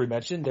 Bonaventure we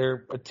mentioned,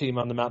 they're a team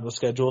on the Mountain West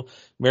schedule.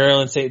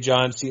 Maryland, St.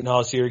 John's, Seton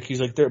Hall,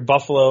 Syracuse, they're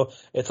Buffalo.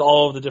 It's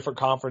all of the different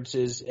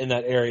conferences in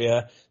that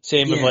area.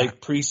 Same with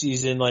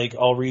preseason,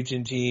 all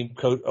region team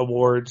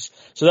awards.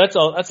 So that's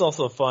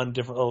also a fun,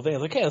 different little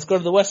thing. It's hey, let's go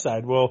to the West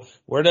side. Well,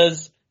 where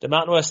does the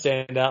Mountain West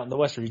stand out in the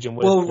West region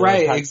with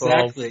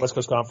exactly. West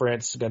Coast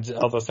Conference,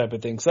 all those type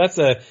of things.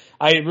 So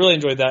I really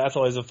enjoyed that. That's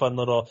always a fun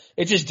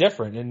it's just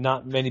different, and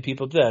not many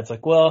people do that. It's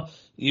like, well,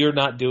 you're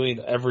not doing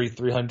every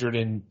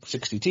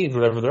 360 teams,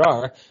 whatever there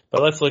are,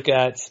 but let's look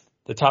at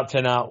the top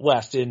 10 out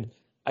West. And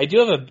I do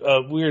have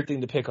a weird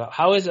thing to pick up.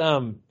 How is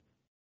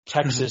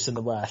Texas in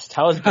the West?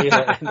 How is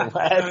Baylor in the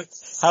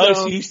West? How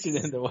is Houston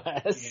in the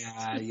West?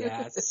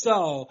 Yeah.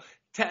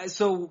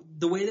 So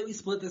the way that we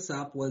split this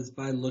up was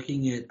by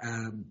looking at,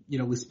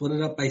 we split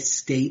it up by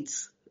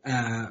states.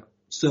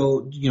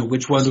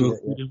 Which one to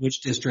include in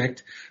which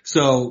district.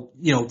 So,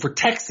 for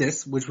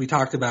Texas, which we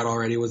talked about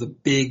already, was a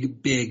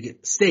big,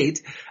 big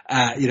state.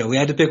 We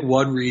had to pick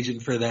one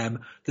region for them.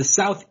 The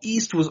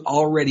Southeast was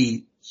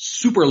already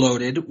super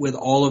loaded with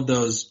all of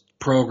those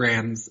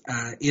programs,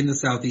 in the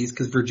Southeast,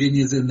 because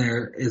Virginia's in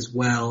there as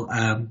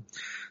well.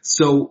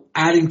 So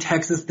adding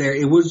Texas there,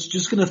 it was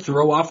just going to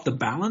throw off the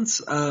balance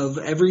of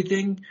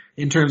everything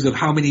in terms of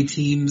how many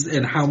teams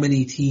and how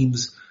many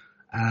teams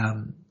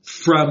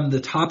from the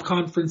top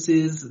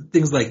conferences,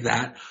 things like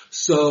that.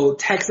 So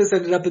Texas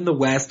ended up in the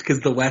West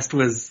because the West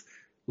was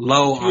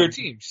low Fewer on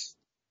teams.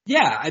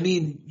 Yeah, I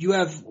mean, you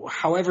have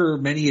however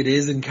many it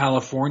is in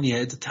California,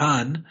 it's a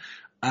ton.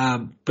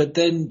 But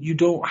then you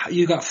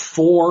got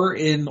 4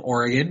 in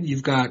Oregon,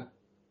 you've got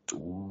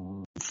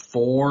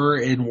 4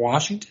 in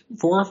Washington,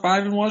 4 or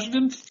 5 in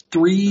Washington,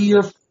 3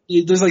 or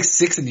there's like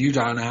 6 in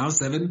Utah now,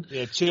 7.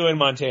 Yeah, 2 in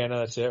Montana,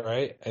 that's it,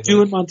 right?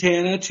 2 in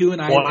Montana, 2 in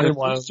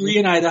Idaho, 3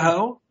 in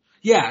Idaho.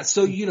 Yeah,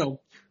 so,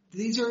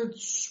 these are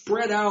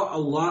spread out a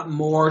lot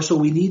more, so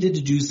we needed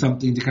to do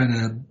something to kind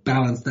of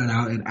balance that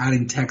out, and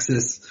adding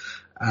Texas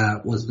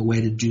was the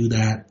way to do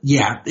that.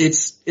 Yeah,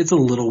 it's a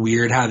little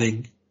weird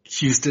having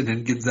Houston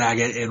and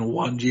Gonzaga in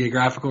one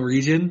geographical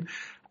region.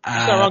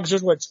 It's not wrong,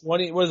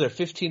 because there's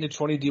 15 to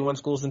 20 D1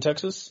 schools in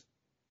Texas?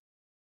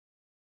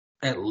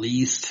 At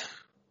least.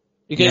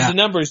 Because the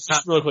numbers,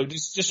 just real quick,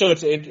 just so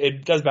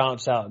it does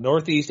balance out.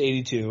 Northeast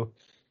 82,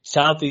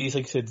 Southeast,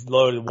 like I said,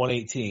 low to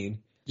 118.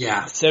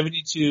 Yeah.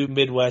 72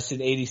 Midwest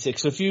and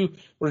 86. So if you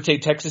were to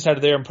take Texas out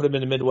of there and put them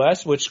in the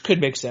Midwest, which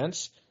could make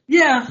sense.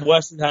 Yeah.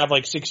 West would have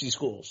like 60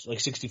 schools, like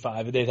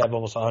 65, and they'd have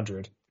almost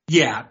 100.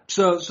 Yeah.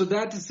 So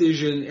that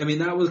decision, I mean,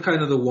 that was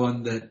kind of the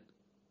one that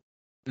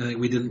I think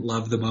we didn't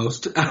love the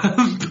most.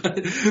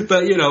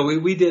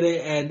 but we did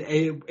it, and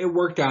it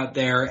worked out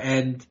there.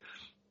 And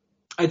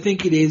I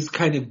think it is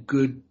kind of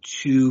good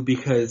too,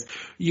 because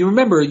you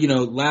remember,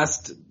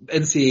 last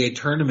NCAA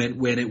tournament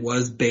when it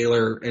was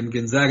Baylor and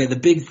Gonzaga, the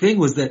big thing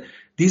was that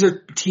these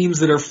are teams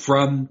that are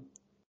from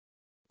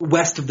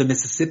west of the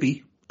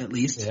Mississippi, at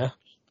least. Yeah.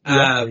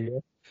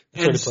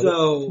 And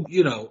so,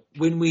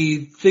 when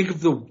we think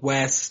of the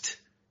West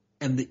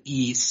and the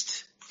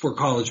East for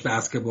college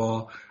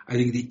basketball, I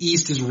think the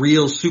East is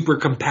real super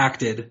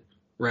compacted,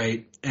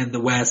 right? And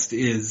the West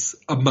is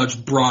a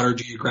much broader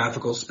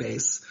geographical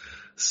space.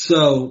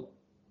 So,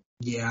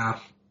 yeah,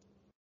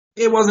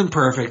 it wasn't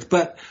perfect,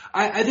 but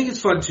I think it's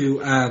fun too.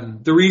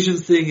 The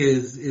regions thing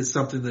is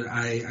something that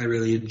I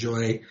really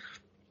enjoy,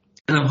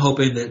 and I'm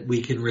hoping that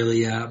we can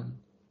really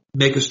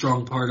make a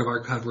strong part of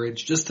our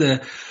coverage, just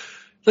to,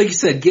 like you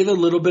said, give a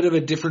little bit of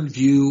a different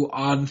view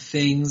on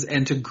things,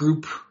 and to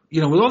group,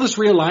 with all this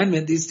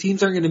realignment, these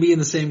teams aren't going to be in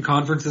the same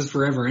conferences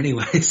forever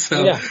anyway.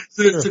 So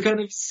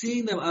kind of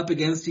seeing them up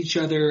against each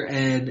other,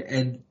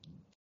 and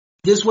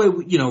this way,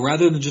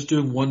 rather than just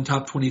doing one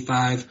top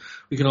 25,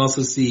 we can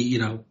also see,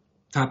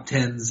 top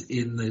 10s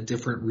in the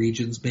different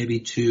regions, maybe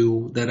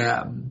 2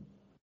 that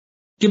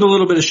give a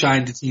little bit of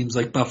shine to teams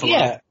like Buffalo.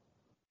 Yeah,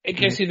 I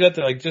can see that.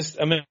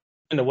 I'm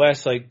in the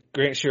West, like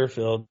Grant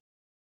Sherfield,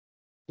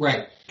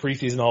 right?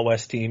 Preseason All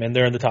West team, and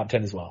they're in the top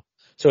 10 as well.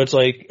 So it's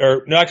like,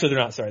 or no, actually they're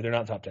not. Sorry, they're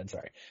not top 10.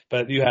 Sorry,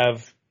 but you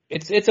have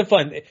it's a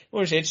fun.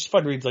 It's just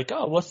fun to read. Like,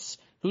 oh,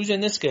 who's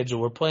in this schedule?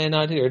 We're playing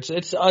out here.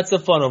 It's a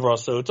fun overall.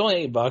 So it's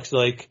only $8.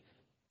 Like,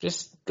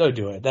 just go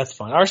do it. That's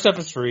fun. Our stuff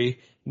is free.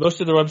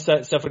 Most of the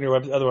website stuff on your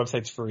other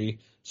website's free.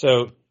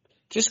 So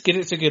just get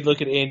it so you can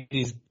look at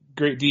Andy's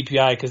great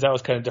DPI, because that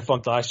was kind of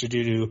defunct last year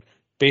due to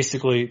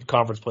basically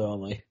conference play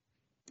only.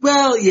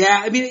 Well,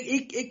 yeah, I mean,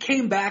 it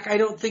came back. I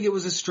don't think it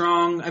was as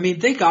strong. I mean,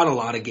 they got a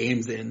lot of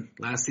games in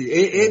last season.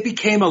 It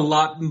became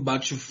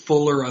much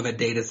fuller of a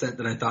data set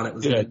than I thought it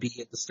was going to be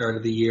at the start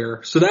of the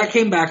year. So that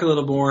came back a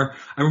little more.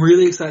 I'm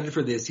really excited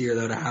for this year,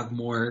 though, to have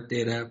more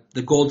data.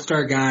 The Gold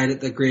Star Guide at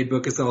the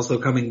Gradebook is also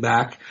coming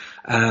back,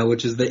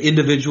 which is the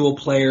individual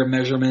player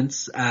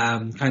measurements,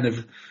 kind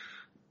of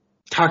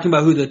talking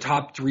about who the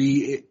top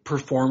 3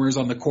 performers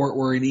on the court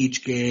were in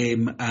each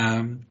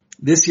game.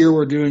 This year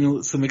we're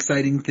doing some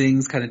exciting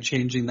things, kind of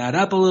changing that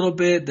up a little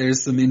bit.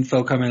 There's some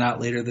info coming out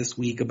later this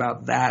week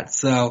about that.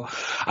 So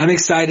I'm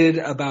excited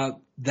about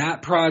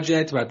that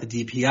project, about the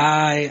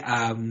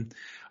DPI,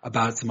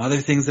 about some other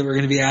things that we're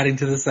going to be adding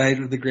to the site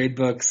with the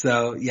Gradebook.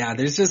 So yeah,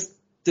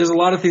 there's a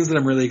lot of things that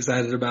I'm really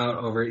excited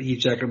about over at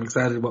HeatCheck. I'm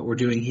excited about what we're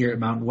doing here at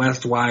Mountain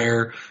West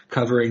Wire,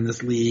 covering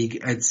this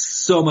league. It's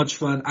so much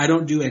fun. I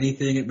don't do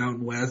anything at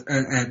Mountain West,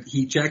 at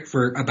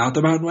HeatCheck about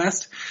the Mountain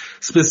West,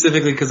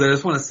 specifically because I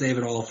just want to save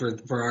it all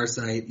for our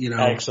site,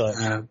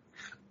 Excellent.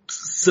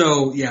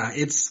 So yeah,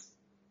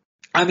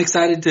 I'm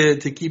excited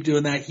to keep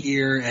doing that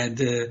here, and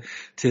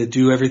to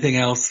do everything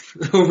else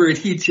over at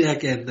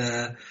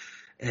HeatCheck,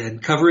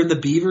 and covering the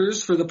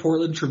Beavers for the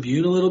Portland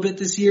Tribune a little bit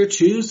this year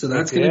too. So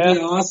that's going to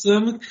be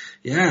awesome.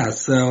 Yeah.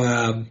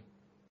 So,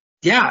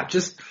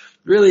 just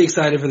really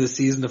excited for the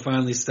season to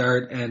finally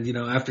start. And,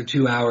 after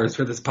 2 hours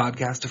for this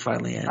podcast to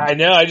finally end. I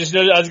know. I just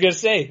know. I was going to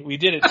say, we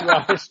did it 2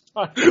 hours.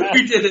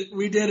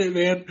 We did it,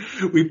 man.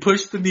 We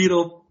pushed the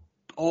needle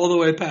all the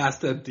way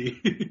past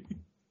empty.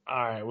 All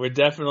right. We're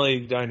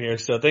definitely done here.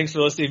 So thanks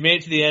for listening. You've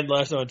made it to the end.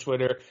 Let us know on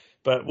Twitter.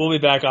 But we'll be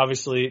back,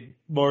 obviously,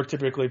 more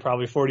typically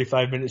probably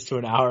 45 minutes to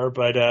an hour.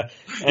 But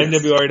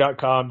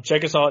MWR.com.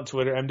 Check us out on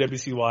Twitter,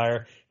 MWC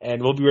Wire.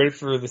 And we'll be ready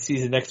for the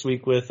season next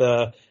week with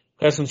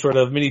have some sort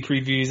of mini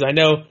previews. I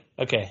know,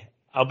 okay,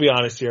 I'll be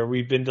honest here.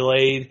 We've been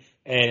delayed,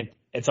 and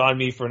it's on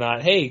me for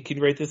not, hey, can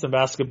you rate this on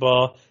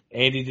basketball?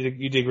 Andy,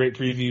 you did a great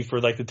preview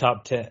for like the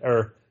top 10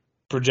 or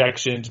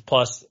projections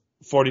plus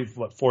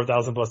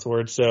 4,000 plus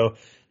words. So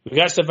we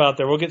got stuff out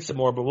there. We'll get some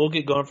more, but we'll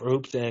get going for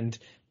hoops. And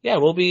yeah,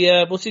 we'll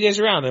see you guys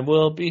around, and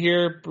we'll be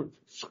here.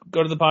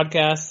 Go to the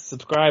podcast,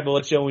 subscribe. We'll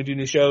let you know when we do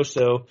new shows.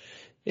 So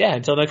yeah,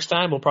 until next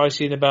time, we'll probably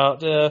see you in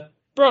about,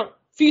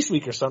 Feast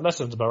week or something. That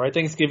sounds about right.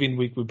 Thanksgiving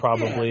week, we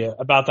probably,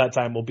 about that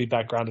time, we'll be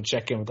back around to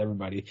check in with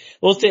everybody.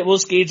 We'll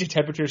gauge the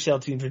temperature sale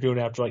teams are doing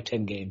after like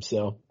 10 games.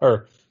 So,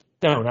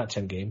 no, not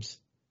 10 games.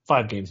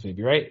 5 games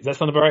maybe, right? Does that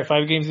sound about right?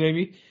 5 games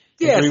maybe?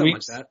 Yeah, 3 something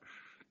weeks? like that.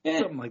 Yeah.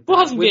 Something like that. We'll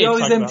have some With games all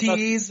to these talk about.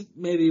 MTEs,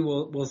 maybe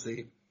we'll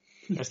see.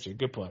 That's true.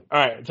 Good point. All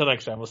right. Until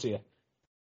next time. We'll see you.